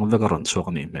lama tang ve ka ron chok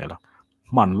ni mela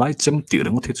man lai chem ti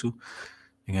reng thi chu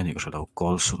ingani ko sala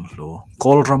call sun lo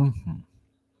call ram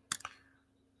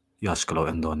yas kalo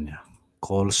endonia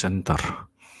call center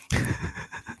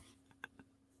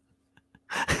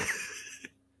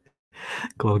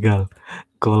call gal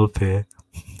call pe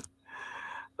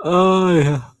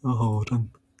dan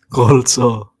call so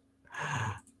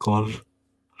call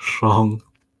song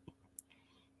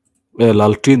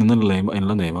laltrin nan le in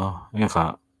la nei ma nga kha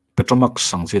petromax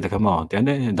sang chi de ka ma te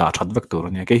ne da that vek tur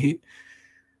ne ke hi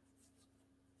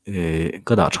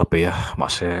ka da tha pe ya ma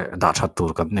se da that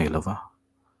tur kan nei lova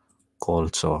call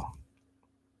so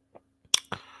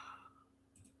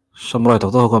Samurai to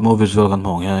ka mo visual kan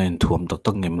hong ya in thuam tak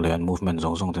tak ngem len movement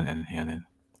zong ten en hian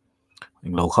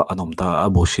in lo kha anom ta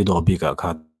abo si do bi ka kha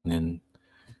nin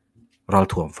ral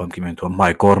thuam fam ki men thuam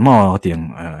mai kor ma tiang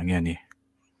nge ni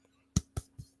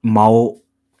mau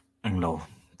anh lo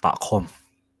ta khom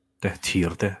te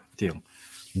thir te tiang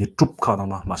ni trup kha na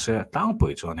ma se tang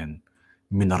poi cho nen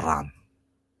minaran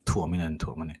thuam in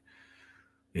thuam ani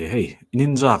hey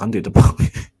ninja kan ti te pa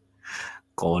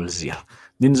call zia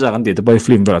ninja kan ti te bai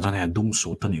film ra tan dum su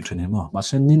tan ni thene ma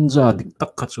se ninja dik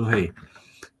tak kha chu hey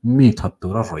mi thật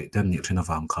từ ra rồi tên nhị trên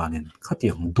vàng khanin khát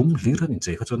tiếng đúng lý ra nhìn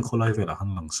thấy khát chân kholai về là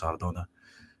hắn lăng sar đó na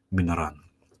minaran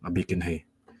abikin hay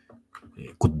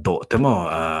cụt độ thế mà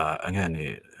anh em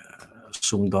này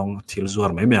sum dong thil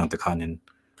zuar mấy miếng te khanin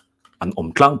an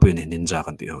tlang pui ni ninja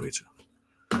kan ti hoi chu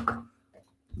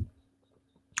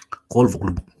kol vuk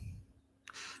lu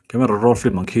camera roll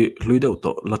film mang khi lui deuh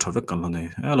to la thavek kan la nei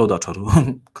lo da tharu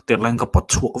te lang ka pat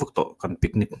chuak vek to kan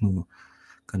picnic nu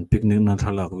kan picnic na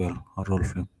thalak vel roll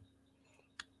film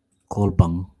kol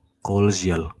bang kol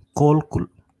zial kol kul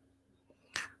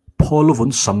phol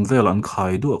vun samvel an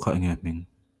khai du kha nge ming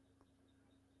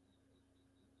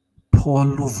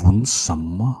phol vun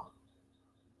samma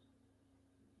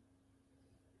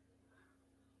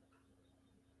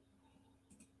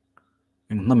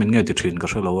na min nge ti thin ka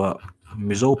shalawa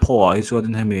mizo pho ai chu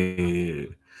din hemi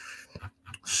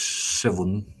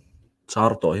seven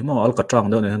char to hi mo al ka tang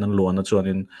de ne nan lo na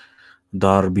chuanin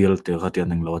dar bial te khatian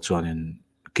ning lo chuanin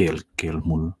kel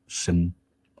mul sen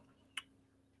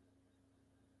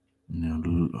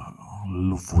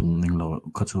lu vun ning lo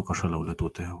ka chu ka shalo le tu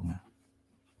te ho ne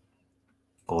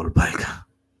kol bike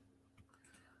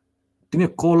tinge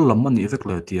kol lam ani vek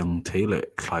le tiang theile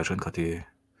thlai ran khati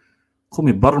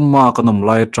khumi Burma kanam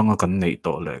lai tanga kan nei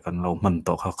to le kan lo man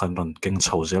to kha kan ron keng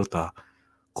chho zel ta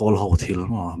kol ho thil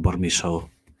ma barmi so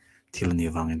thil ni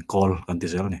wangin kol kan ti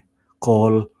zel ni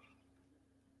kol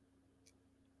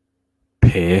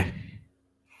phe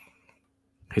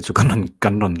he chu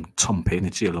kan ron chom phe ni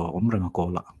chi lo om ranga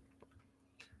kola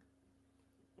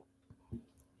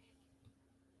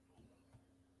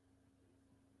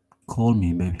call me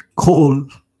baby call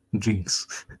drinks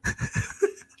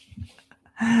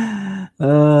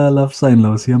love sign lo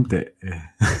siam te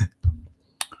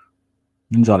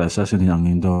ninja le sa sin yang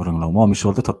in do rang lo mo mi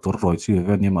sol te that tur roi chi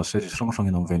ve ni ma se song song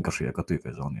in om ven ka ria ka tu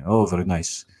ve zoni oh very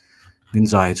nice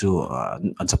ninja hi chu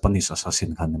a Japanese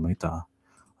assassin khan mai ta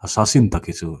assassin ta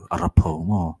ki chu arab ho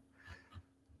mo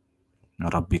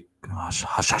arabic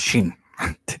assassin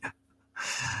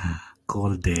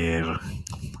call there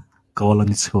call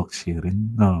ani chok sirin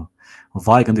no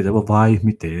vai kan ti da vai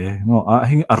mi te mo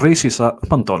a racist a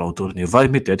pan to lo tur ni vai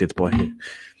mi te ti po hi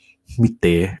mi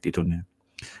te ti tu ni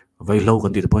vai lo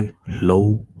kan ti da po lo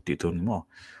ti tu ni mo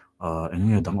anh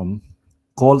nghe dang om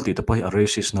call ti da po a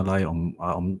racist na lai om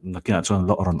na kina chon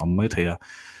lo ron om mai thaya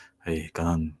hei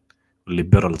kan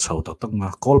liberal chau tak tak ma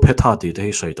call phetha ti te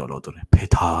hi sai to lo tur ni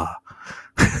phetha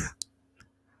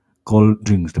call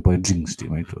drinks da po drinks ti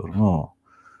mai tur mo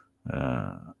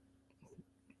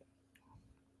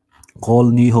call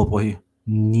ni ho po hi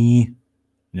ni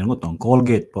yang ko tong call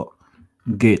gate po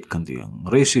gate kan ti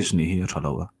racist ni hi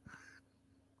thalawa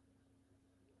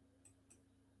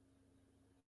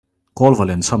call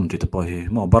valen sam ti po hi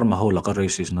mo Burma ho la ka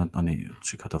racist na ani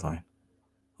chikhata vai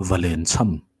valen sam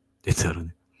ti ter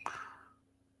ni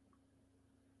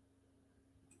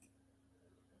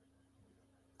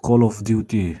call of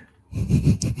duty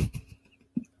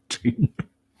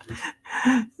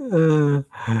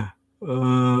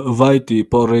vai ti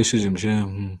po racism she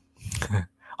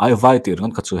ai vai ti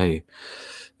ran ka chu hei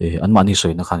an mani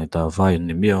soi na khani ta vai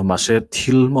ni mi ma se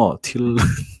thil mo thil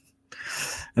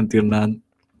an tir nan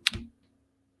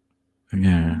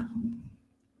nge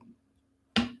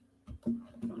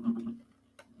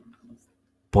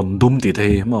pon dum ti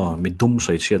thei mo mi dum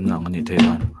soi chen na ani thei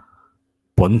an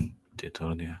pon ti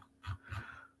thor ni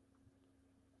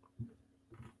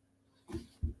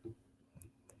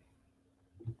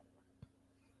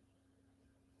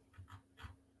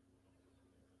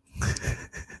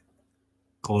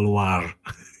Cold War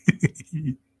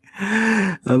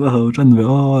mà hậu chân về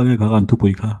cái các anh thu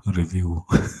bùi cả review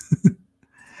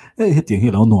hết tiếng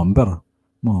hi lão nuông bер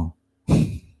mà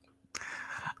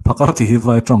pakar thì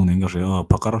vai trong nên cái gì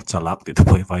pakar chalak thì thu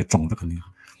bùi vai trong đó cái này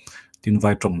tin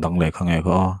vai trong đằng lệ khang nghe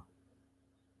có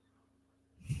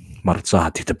marcha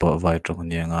thì thu bùi vai trong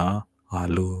nghe ngã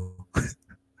alu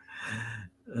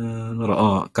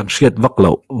rồi kan siết vắc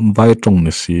lậu vai trong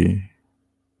này gì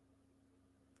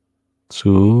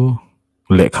chú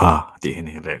lệ kha thì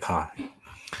này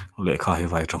lệ kha hay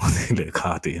vai trong này lệ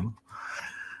kha thì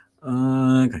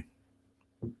cái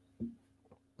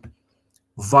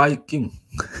Viking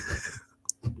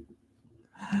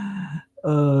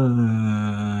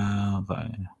vậy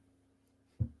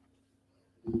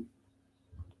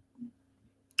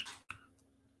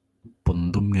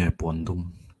pondum nghe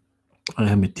pondum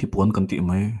ai mình thì pon kan ti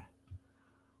mai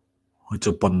hồi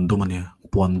cho pondum anh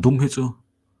pondum hết chứ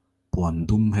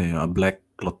pondum hay a black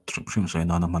cloth sim sai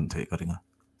na man the ka ringa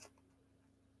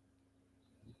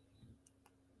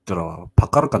tro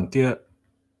pakar kan ti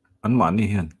an mani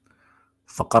hian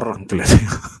fakar an tle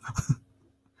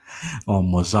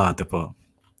moza te po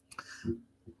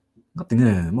ngắt tiếng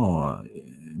này mà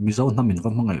Mizo năm mình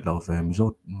vẫn mang ngày lâu về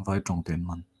Mizo vai trong tiền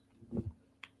man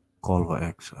call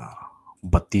và x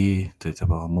bati thì cho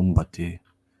bảo mum bati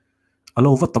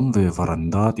alo vắt tấm về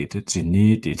varanda thì thế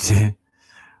chini thì thế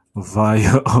vai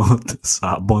out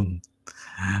sabon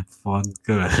phone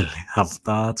girl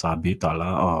hafta chabi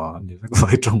tala ni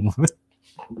vai trong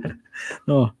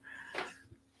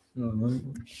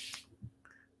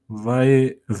vai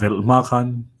velma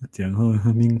khan tiếng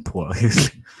hơi minh thua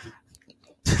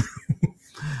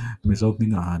Mizo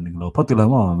mình ning lo patila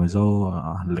mà Mizo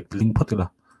lek link patila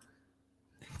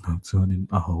cho nên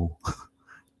hầu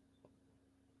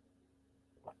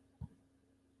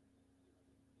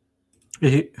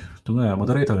tụi này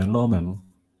moderator đến lo mình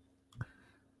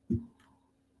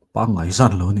ba ngày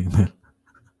gian lo nè mình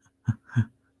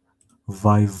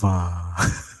vai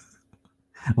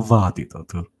và thì tao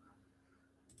thôi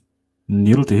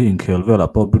nhiều thì hình khéo về là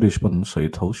British vẫn xây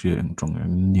thấu xuyên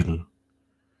trong nhiều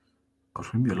có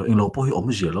phải nhiều lo anh lo bôi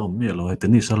ống gì lo nhiều lo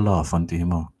tên này sao là phần thì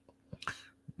mà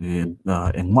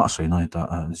anh mắc xây này ta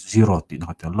zero thì nó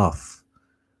ta love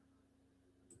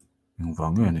anh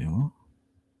vắng cái này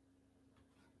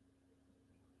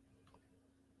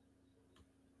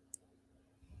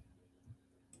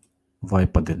vai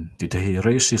paden thì thấy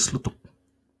racist lúc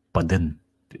paden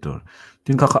thì đó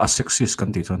tin các asexist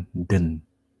kan thì chọn den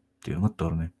thì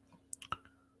nótor này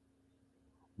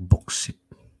boxit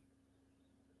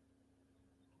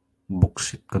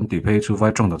kan thì phải chú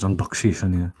vai trong đó chọn boxit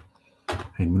này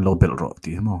hình lâu bel rõ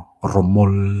thì mà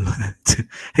romol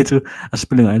hết chú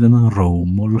spelling ấy nó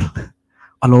romol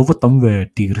alo vất tấm về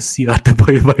tirsia để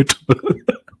bay vai trong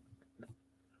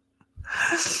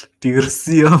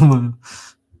tirsia mà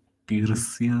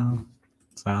tirsia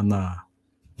sana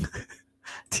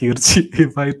tirsi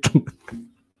vai trong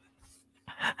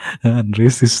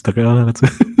racist ta cái là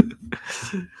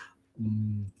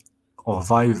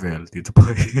vai vel thì tụi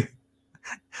bay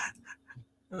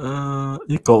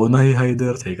cái cậu này hay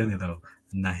đỡ thấy cái này đâu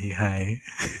này hay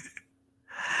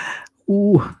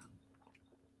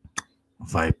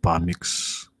vai pa mix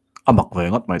mặc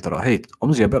về ngót mày tao hey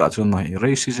ông gì bây giờ này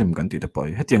racism kan thì tụi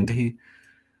bay hết tiếng thì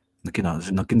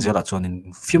nó kinh tế là cho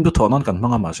nên phim đó thọ non kan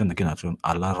mang mà xem nó kinh là cho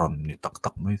alaron ni tak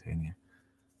tak mấy thế này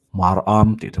mar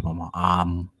am thì tụi mà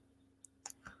am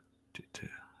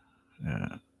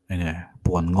này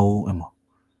buồn ngô em mà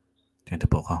thì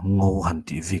tụi bảo ngô hẳn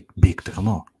thì việc big được không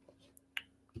ạ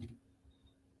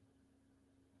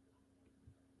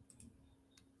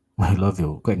I love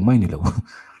you cái anh mấy này đâu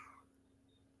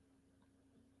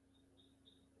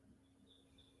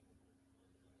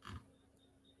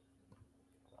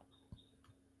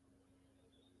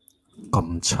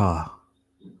cầm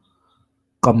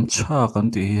cha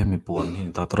kan ti hi mi buồn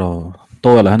hin ta tro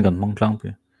to là han kan mong tlang pe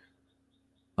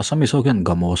asami so kan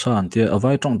gamosa an ti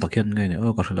avai tong takhen nge ne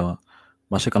o ka hla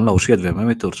ma se kan lo siat ve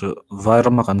mai tur chu vai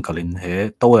ram kan kalin he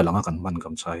to la nga kan man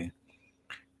kam chai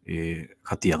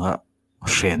khatianga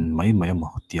shen mai ma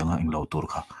tianga ing lo tur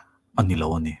kha ani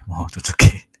lo ani mo chu chu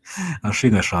ke a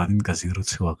shinga shan ka zir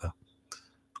chuwa ka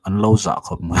an lo za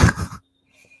khop ma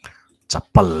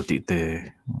chapal ti te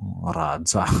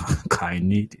raja khai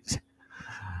ni ti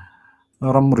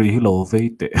ram ri lo ve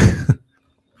te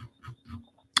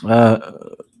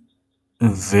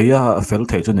veya fel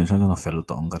thei chu ne san na fel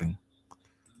tong garing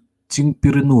ching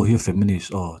pirnu hi feminist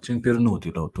ching pirnu ti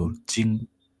lo tu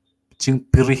ching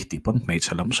piri ti pan mai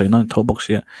chalam sai na tho box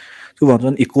ya chu wan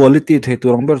chon equality the tu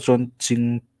rang ber chon ching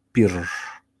pir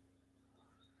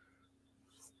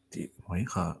ti mai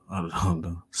kha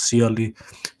siali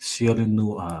nu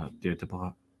de te pa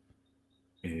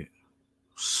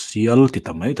sial ti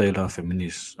tamai tai la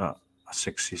feminist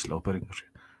sexist lo pering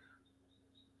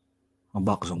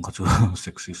bak zong kha chu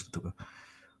sexist tu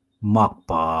mak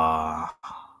pa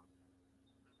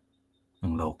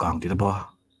ang lo kang ti ba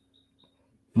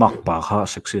mak pa kha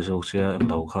sexist so sia ang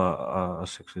lo kha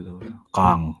sexist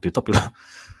kang ti top la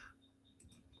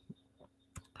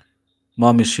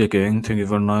mami sia keng thank you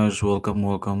very nice welcome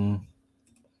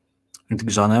intik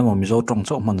zana ngo Mizo trong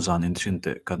chok man zan in chin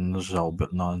te kan zau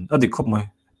bet nan adi khop mai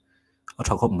a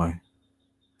tha khop mai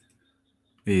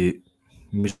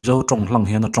Mizo trong lang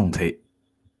hian a trong thei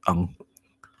ang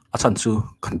a chan chu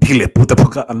kan thi le pu ta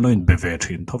paka an loin be ve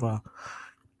thin thowa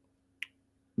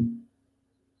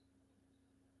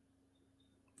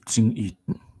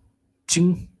ching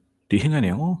ti hinga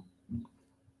ne ngo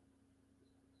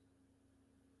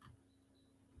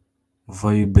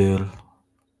Vaibel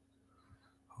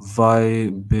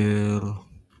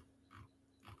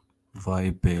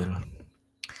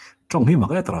trong hi ma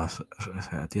cái tra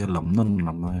ti lam nan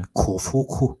lam khu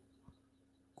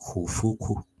khu phu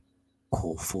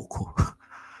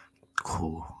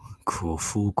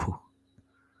khu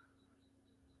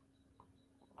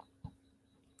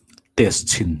test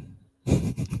chin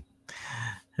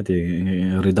thì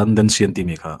redundancy anti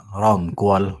mi kha round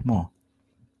qual mo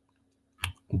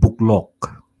book lock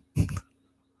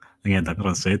nghe đặc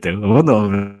ra sẽ thế nó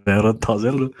nó thọ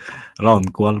rất round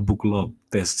qual book lock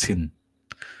test chin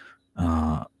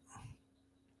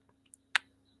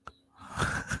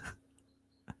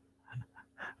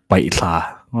bảy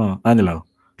thà anh là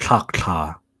thạc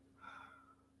thà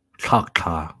thạc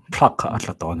cả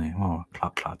là to này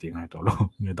thạc thà tiếng hay to luôn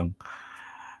nghe đằng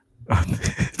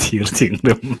thiệt tiếng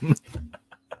đâm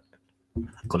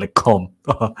có lẽ com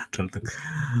chân thực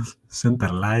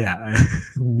center lai à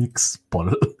mix ball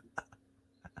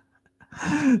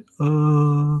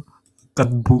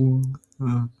căn bung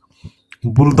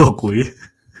bulldog quý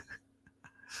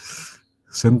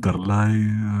center lai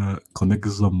connect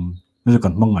zoom nên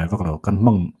cần mong ngày vào đầu cần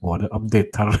mong hoặc update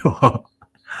thar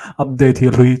update thì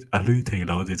lui thì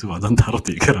đâu thì chúng ta thar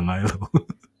thì cái này đâu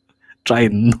try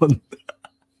non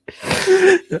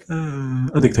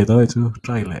adik thấy đó chứ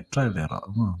try lại rồi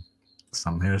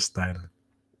some hairstyle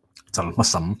chal mà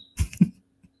sắm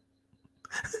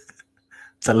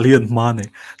chal liên ma này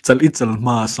chal ít chal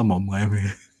ma sắm mỏng ngay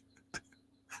về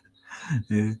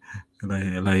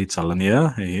lại chal này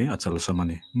á chal sắm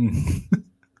này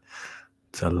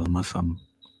chal mà sắm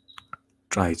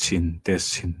try chin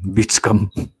test chin beach cam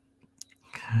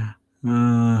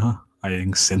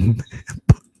anh sen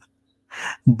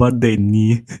birthday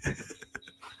ni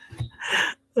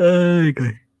ơi cái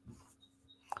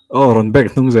ron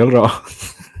back nung zel rồi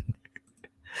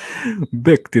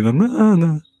back thì nó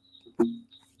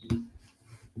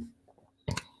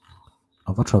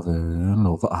vắt ra về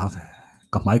lẩu vả về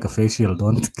cầm máy cà phê facial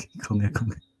đón không nghe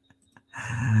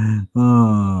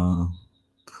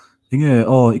nghe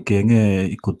cái nghe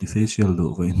cột đi facial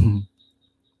được vậy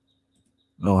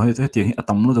rồi thế tiếng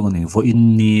tắm nó rồi này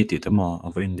voin ni thì thế mà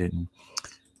voin đến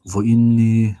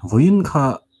voin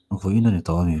kha voin này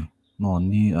to này nó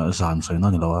ni zan sai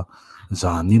nó này là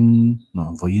zanin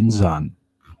nó voin zan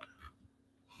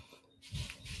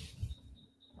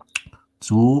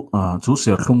chú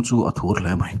sẽ không chú ở thua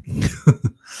lại mày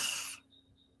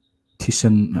thì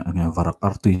sen nghe varak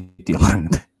arti tiếng Anh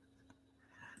này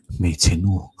mày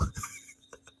chenu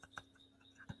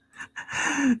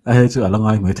ai chú ở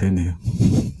ngay mới thế này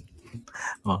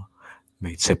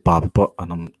mày sẽ pa po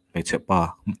anh mày sẽ pa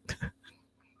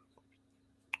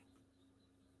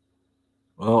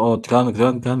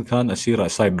kan asira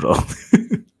side bro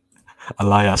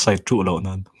alaya side trụ lâu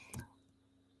nan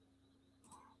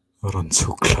ron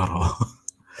chuk claro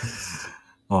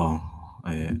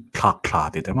thạc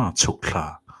thì thế mà chuk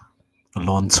là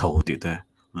lon chầu thì thế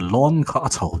lon khá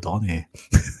chầu đó nè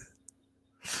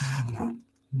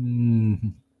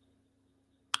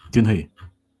tin hay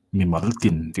mi mal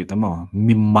tin thì thế mà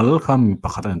mi mal khá mi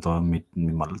pakhat anh to mi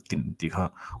mal tin thì khá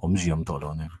ziam to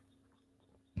đó nè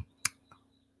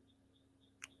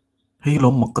hay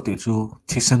lom mặc cái chú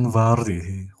thisen var thì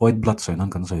white blood sai nan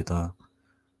kan sai ta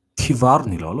thi var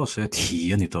ni lo se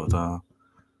thi ani to ta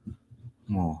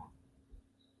mo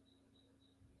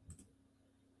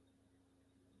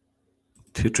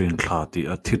thi train kha ti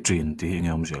a thi train ti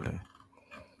ngam jele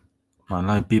man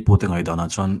lai people te ngai dana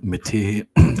chan mi thi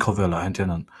khovela han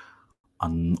ten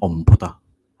an puta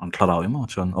an thlarau emo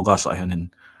chan ogas a hanin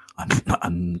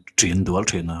an train dual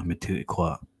trainer mi thi khwa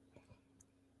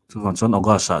chu van chan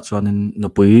ogas a chanin no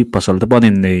pui pasal te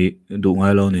panin nei du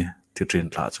ngai lo ni thi train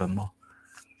thla chan mo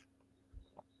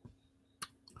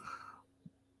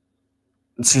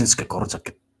jeans ke kor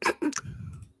jacket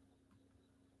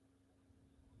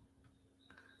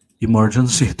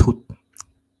emergency thut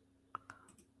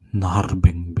nar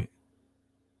beng be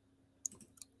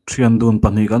thian dun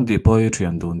pani kan ti poi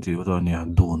thian dun ti to nia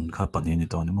dun kha pani ni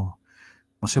to ni mo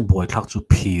ma se boy thak chu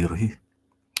phir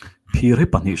hi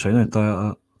pani sai na ta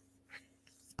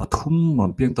pathum ma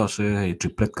piang ta se hei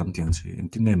triplet kan tiang chi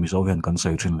tin ne mi zo hian kan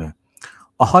sai thin le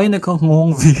a hai ne ka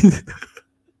ngong vi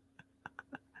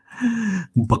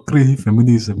bakri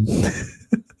feminism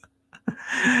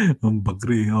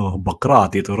bakri bakra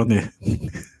ti to ne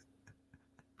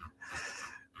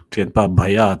thian pa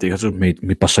bhaiya ti ka chu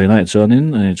mi pasai na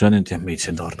chanin ti mi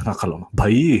chen dor kha khalo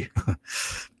bhai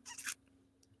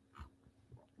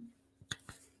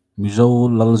Mizo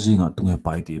lalzi nga tunge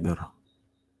pai ti ber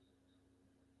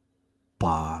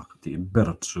pa ti ber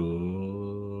chu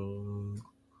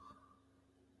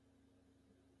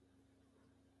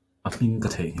atling ka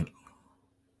thei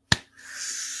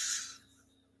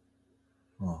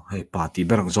hay party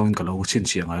berang zong ka lo chin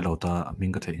chiang ai lo ta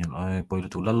ming ka the hin ai poi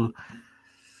tu lal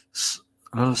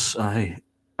ai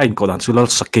anh có đàn chú lal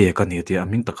sake ka ni ti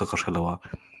aming ta ka ka khalawa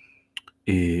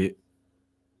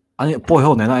anh poi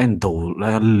ho ne na en do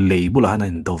la lei bu la na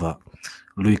en do va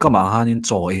lui ka ma han in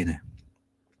cho e ne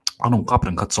anong ka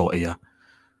pran ka cho e ya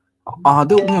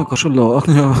de ne ka shlo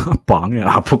pang ya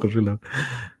apu ka shlo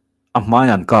amma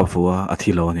yan ka fu a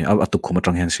thi lo ni a tu khuma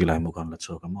tang hen si lai mu kan la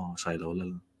cho ka mo sai lo la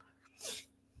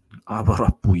a bara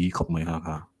pui khop mai ha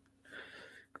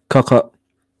ka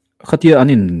khatia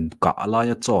anin ka ala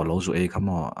ya cho lo zu e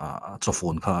khama cho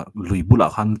phone kha lui bula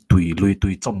khan lui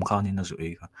chom khan in zu e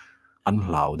kha an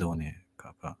lau do ne ka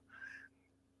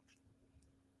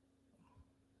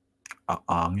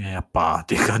nghe pa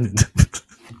ti kan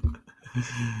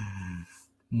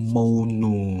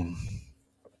monu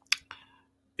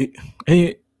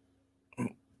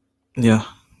ya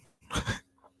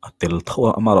atel thawa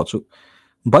amara chu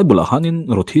bible hanin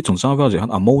rothi chungsa ga je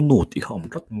han amonu ti khom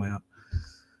rat ma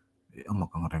ama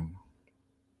kang reng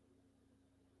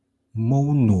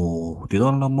monu ti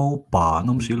don la mo pa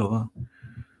nom si lo wa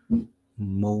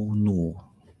monu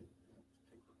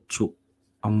chu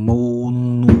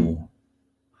amonu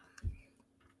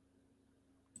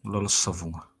lal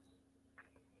savunga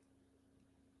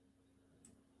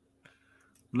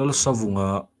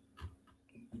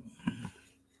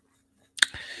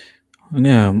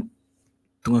nè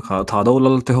tunga kha tha do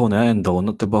lal te ho na en do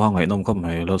na te ba ngai nom kam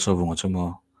mai lal savunga chuma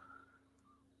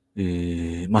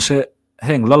ma se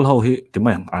heng lal ho hi ti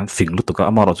mai an fing lu to ka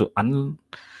amaro chu an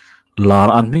lar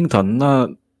an ming than na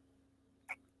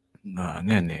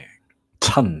nge ne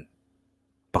chan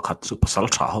pakhat chu pasal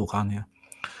tha ho khan ya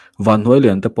van hoi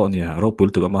lian te po nia ro pul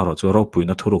tu amaro chu ro pui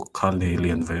na thuruk khan le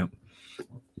lian ve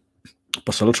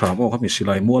pasal tha mo kha mi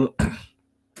silai mol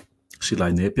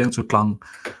silai ne piang chu tlang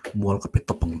mual ka pet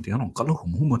topang ti anong kalu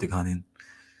hum ti khanin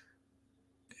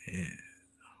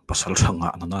pasal thanga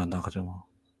na ka chama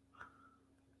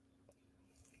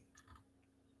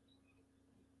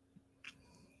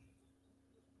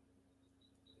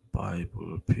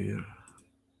Bible peer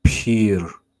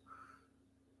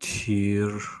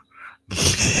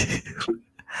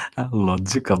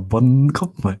logic a bon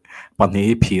khop mai pani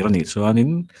peer ni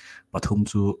chuanin pathum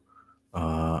chu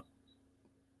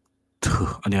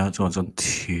ania chon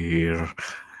thir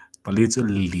pali chu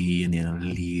li ni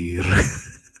lir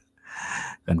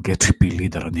kan get pili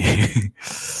dar ni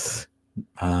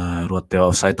rote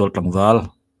offside tol tlangwal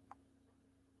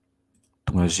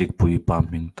tunga jik pui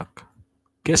paming tak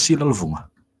ke silal vunga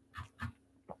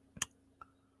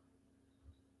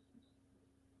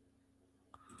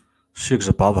sik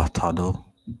za pawa thado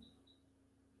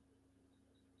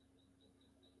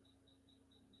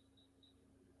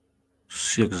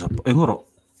sik za engoro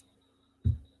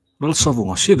lal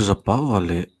savunga sik za pawa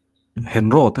le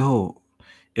henro te ho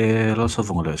lal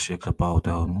savunga le sik za pawa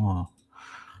te ho no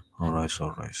all right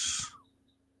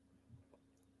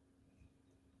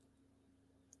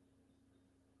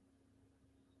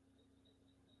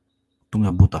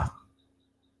tunga buta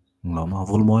ngama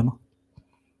volmoy ma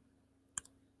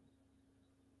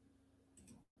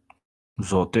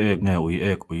zote nge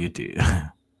ui ti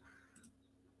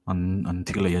an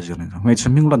tikla ya jerne mai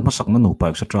chaminglan masak na no pa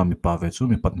sa tra mi pa ve chu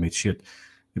mi pat me chiat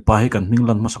mi pa he kan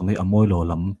minglan masak nei amoi lo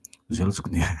lam zel chuk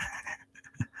ni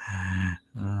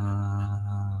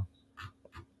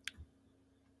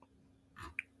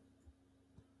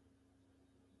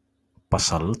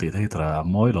pasal ti thei tra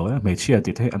moi lo me chiat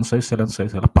ti thei an sai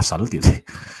la pasal ti thei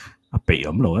a pe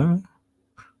am lo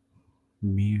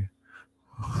mi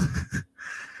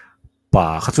pa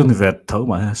khachun vet thau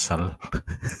ma sal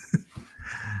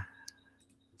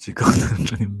chỉ có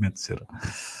trên met sira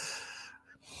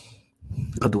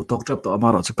kadu tok chap to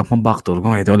amaro chu kam bak to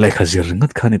ngai to lekha zir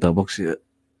ngat khani ta box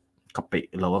kape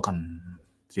lawa kan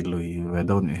chilui ve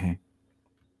do ni he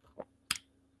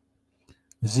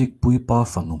zik pui pa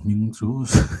fanu ming chu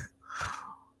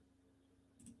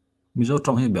mizo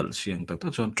trong he bel siang tak ta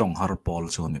chon trong har pol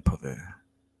chu ni phave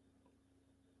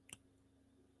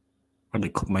ani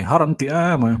khop mai haran ti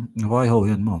a ma vai ho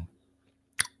hian mo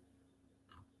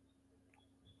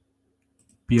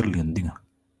Pierre Liendinga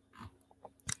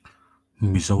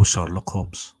Mizo Sherlock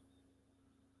Holmes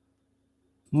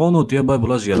Mono tia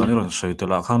Bible azia ni ran soi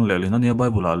tela khan le lina ni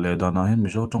Bible le dana hen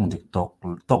Mizo tong dik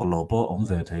tok lo po om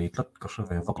ve thei tlat ka se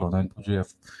ve vak lo nan pujef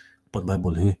pot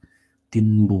Bible hi tin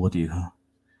bu ti ha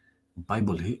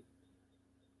Bible hi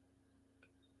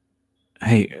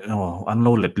hey an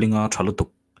lo letlinga thalu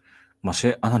tuk ma se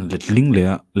an letling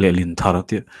le lin thar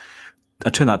ti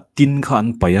achena tin khan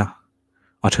paya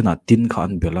achena tin khan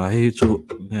bela he chu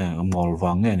mol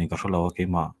wang nge ni ka thalo ke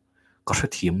ma ka hre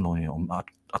thiam lo ni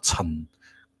a chan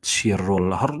chia rol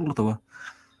har lo to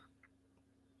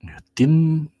tin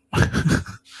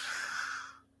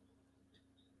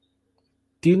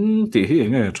tin ti hi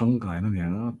nge trong cái nó nè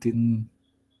tin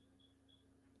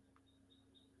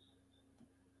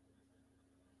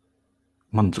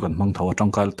man chu kan mang thaw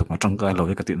trong cái lo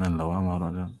cái tin nan lo ma ro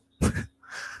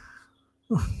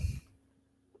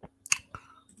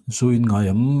so in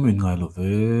ngai lo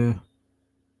ve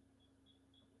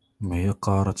me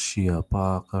kar chia pa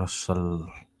kar sal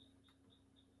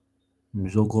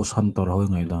Mizo go santor hoi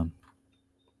ngai dan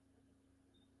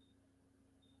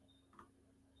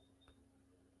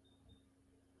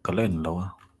kalen lo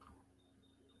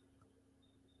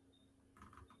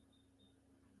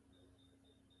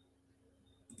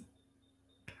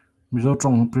Mizo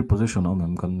trong preposition om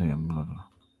em kan nem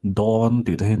don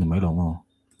ti the ni mai lo mo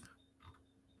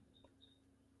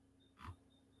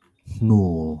no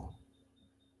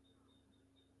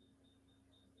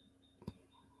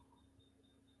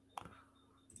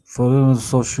for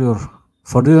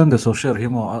the social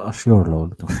himo assure lo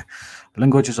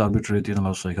language is arbitrary tin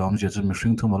lo sai kam je mi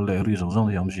hring thu mal le ri zong zong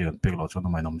yam ji pe lo chon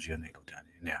mai nam ji nei lo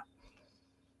ne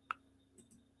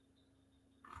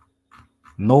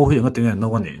no hi nga tin no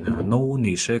ni no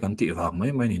ni se kan ti wang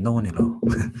mai ni no ni lo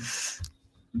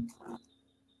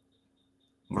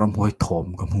ram hoi thom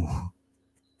ka mu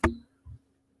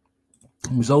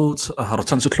Mizo har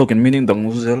chan su thlok in meaning dang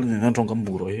zel ni trong kam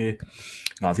bu ro he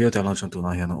nga via ta lang chan tu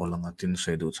na hian olanga tin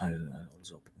se du chai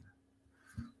zo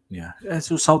yeah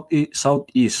so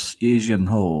Southeast Asian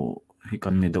ho hi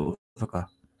kan ni do ka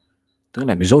tức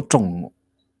là Mizo trong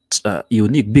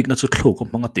unique big na chu thlok ko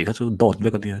manga ti ka chu dot be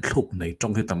ka ti thlok nei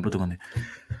trong he tam ro tu ni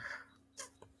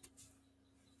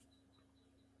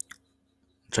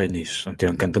Chinese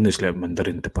and Cantonese le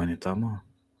Mandarin te pa ni ta ma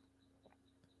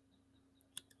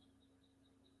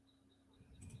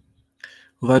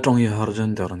vai trong hi har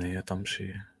jan dar ne tam si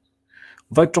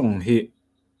vai trong hi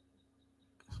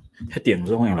tiang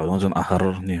zong ang lo zong a har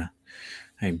ni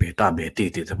ai beta beti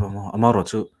ti ta ma amaro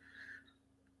chu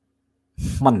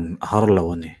man har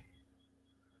lo ni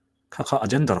kha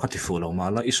agenda ka ti fu lo ma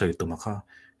la isoi tu ma kha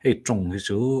hei trong hi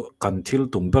chu kan thil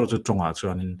tum ber chu chonga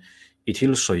chuanin I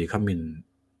thil soi khamin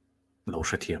lo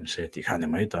hre thiam se ti kha ne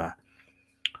mai ta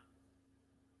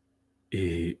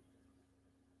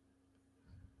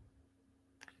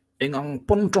engang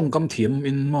pon trong kam thiam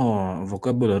in mo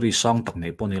vocabulary sang tak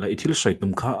nei pon ila I thil soi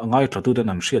tum kha ngai tha tu den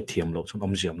an hriat thiam lo chung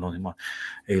am jiam lo ni ma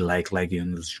like in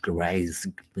rise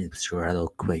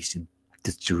question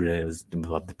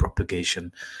about the propagation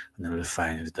and then we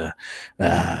find the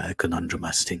conundrum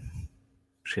as thing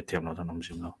hriat thiam lo am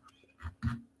jiam lo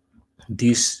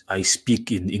this I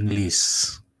speak in English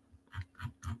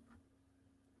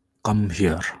come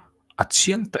here at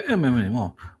siang ta em mo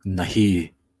nahi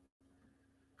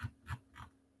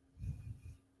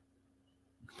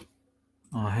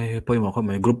hey poi mo ko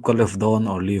mai group ka left down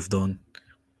or leave down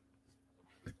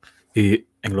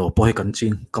englo poi kan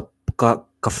ching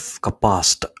ka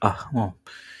past mo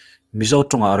Mizo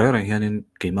tonga re hianin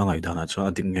keima ngai dana cha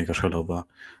ading nge ka shalo ba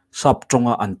sub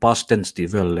tonga an past tense ti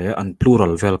vel le an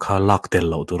plural vel kha lak tel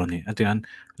lo turani atian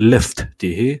left ti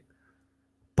hi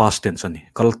past tense ani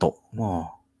kal to mo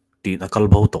ti na kal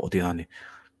bau to ti ani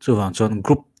chuwang chon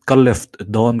group ka left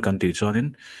down kan ti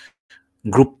chonin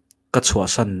group ka chwa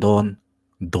san don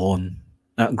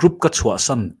group ka chwa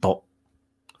san to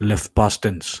left past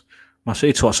tense ma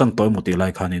sei chwa san to mo ti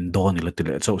lai khanin don ila ti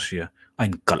le chau sia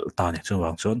ein kal ta ne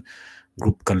chuwang chon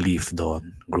group ka leave don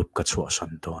group ka chwa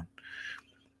san don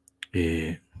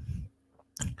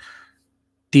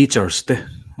teachers te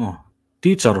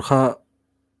teacher kha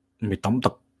mi tam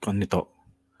tak kan ni to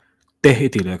te hi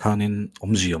ti le khanin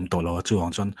omjiam to lo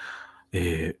chuwang chon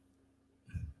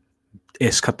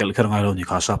es khatel khar ngai lo ni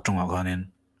kha sap tonga khanin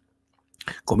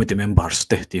committee members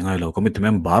te ti ngai lo committee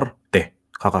member te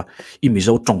kha I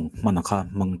Mizo tong mana kha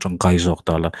mang tong kai jok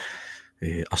ta la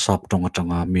asap tong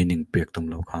atanga meaning pek tam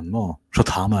lo khan mo so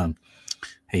thama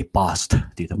hey past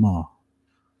ti ta mo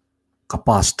ka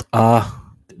past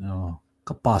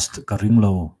ka past ka ring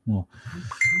lo mo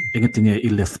anything I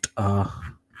left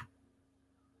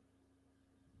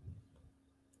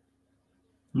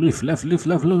left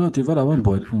ti vara one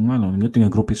boy ngai lo anything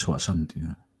group is wa san ti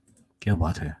kya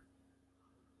baat hai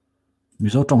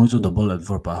Mizo tong is double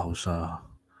adverb a hausa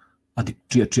adik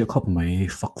tria khop mai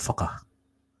faka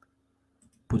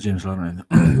pu James la nai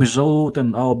Mizo ten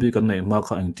au bi kan nei ma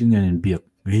kha ang tin ngen biak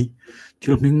hi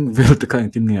thilming vel ta kan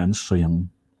tin ngen soyang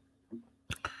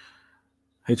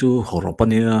hai chu horop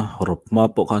ania horop ma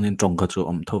po khanin tong ka chu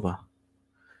om thoba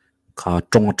kha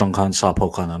tong khan sa pho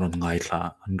khan an ngai thla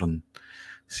an ron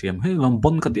siam he lam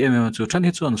bon ka ti em chu chan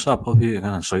hi chuan sa pho hi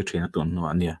kan soi thina ton no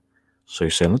ania soi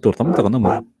sel tur tam tak na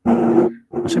ma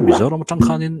ase mizoram tang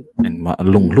khanin en ma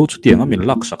lung lu chu tianga min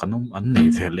lak sakanum an nei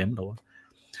velem lo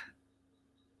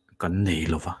kan nei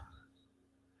lova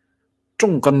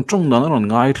chung na ron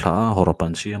ngai thla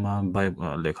horapan siama bai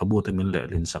lekha bu te min le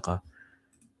lin saka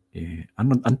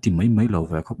an ti mai lo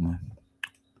ve khop ma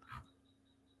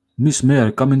Miss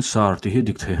Mayor come in sir ti hi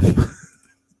dik the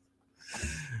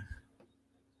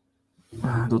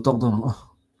do tok do no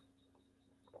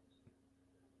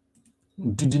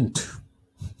didn't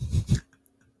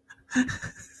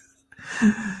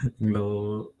lo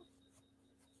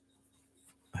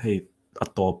hey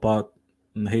atopa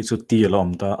hey chu ti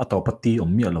lom ta atopa ti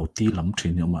mi lo ti lam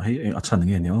thin ma hey achan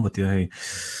nge ne ma ti hey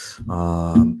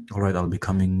all right I'll be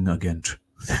coming again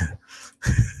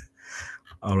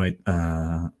all right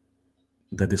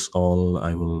that is all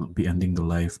I will be ending the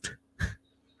live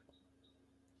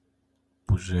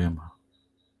pujema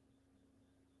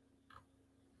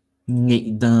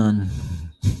nghị dan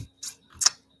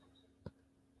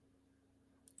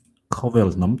Khowel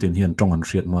nắm tiền hiền trong ăn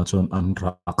siết mà chọn ăn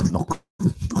rạc nọc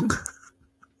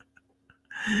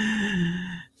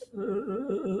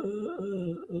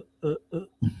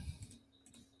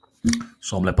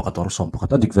som lại pakator som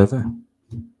pakata dik ve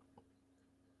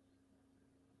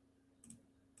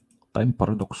time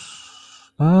paradox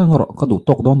ngoro ka du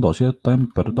tok don do sia time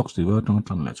paradox ti wa trong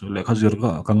chan le chu le kha zir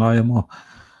ka ngai mo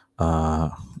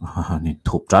ni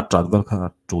thup chat vel kha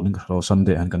chuning ro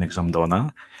sunday an kan exam do na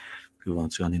piwang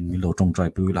chuan in milo trong trai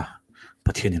pu la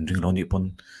pathian in ring lo ni pon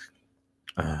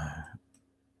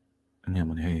ne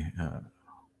mon hei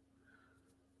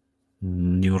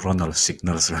neuronal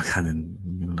signals ra kan in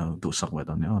do sak wa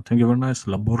don thank you very nice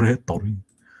laboratory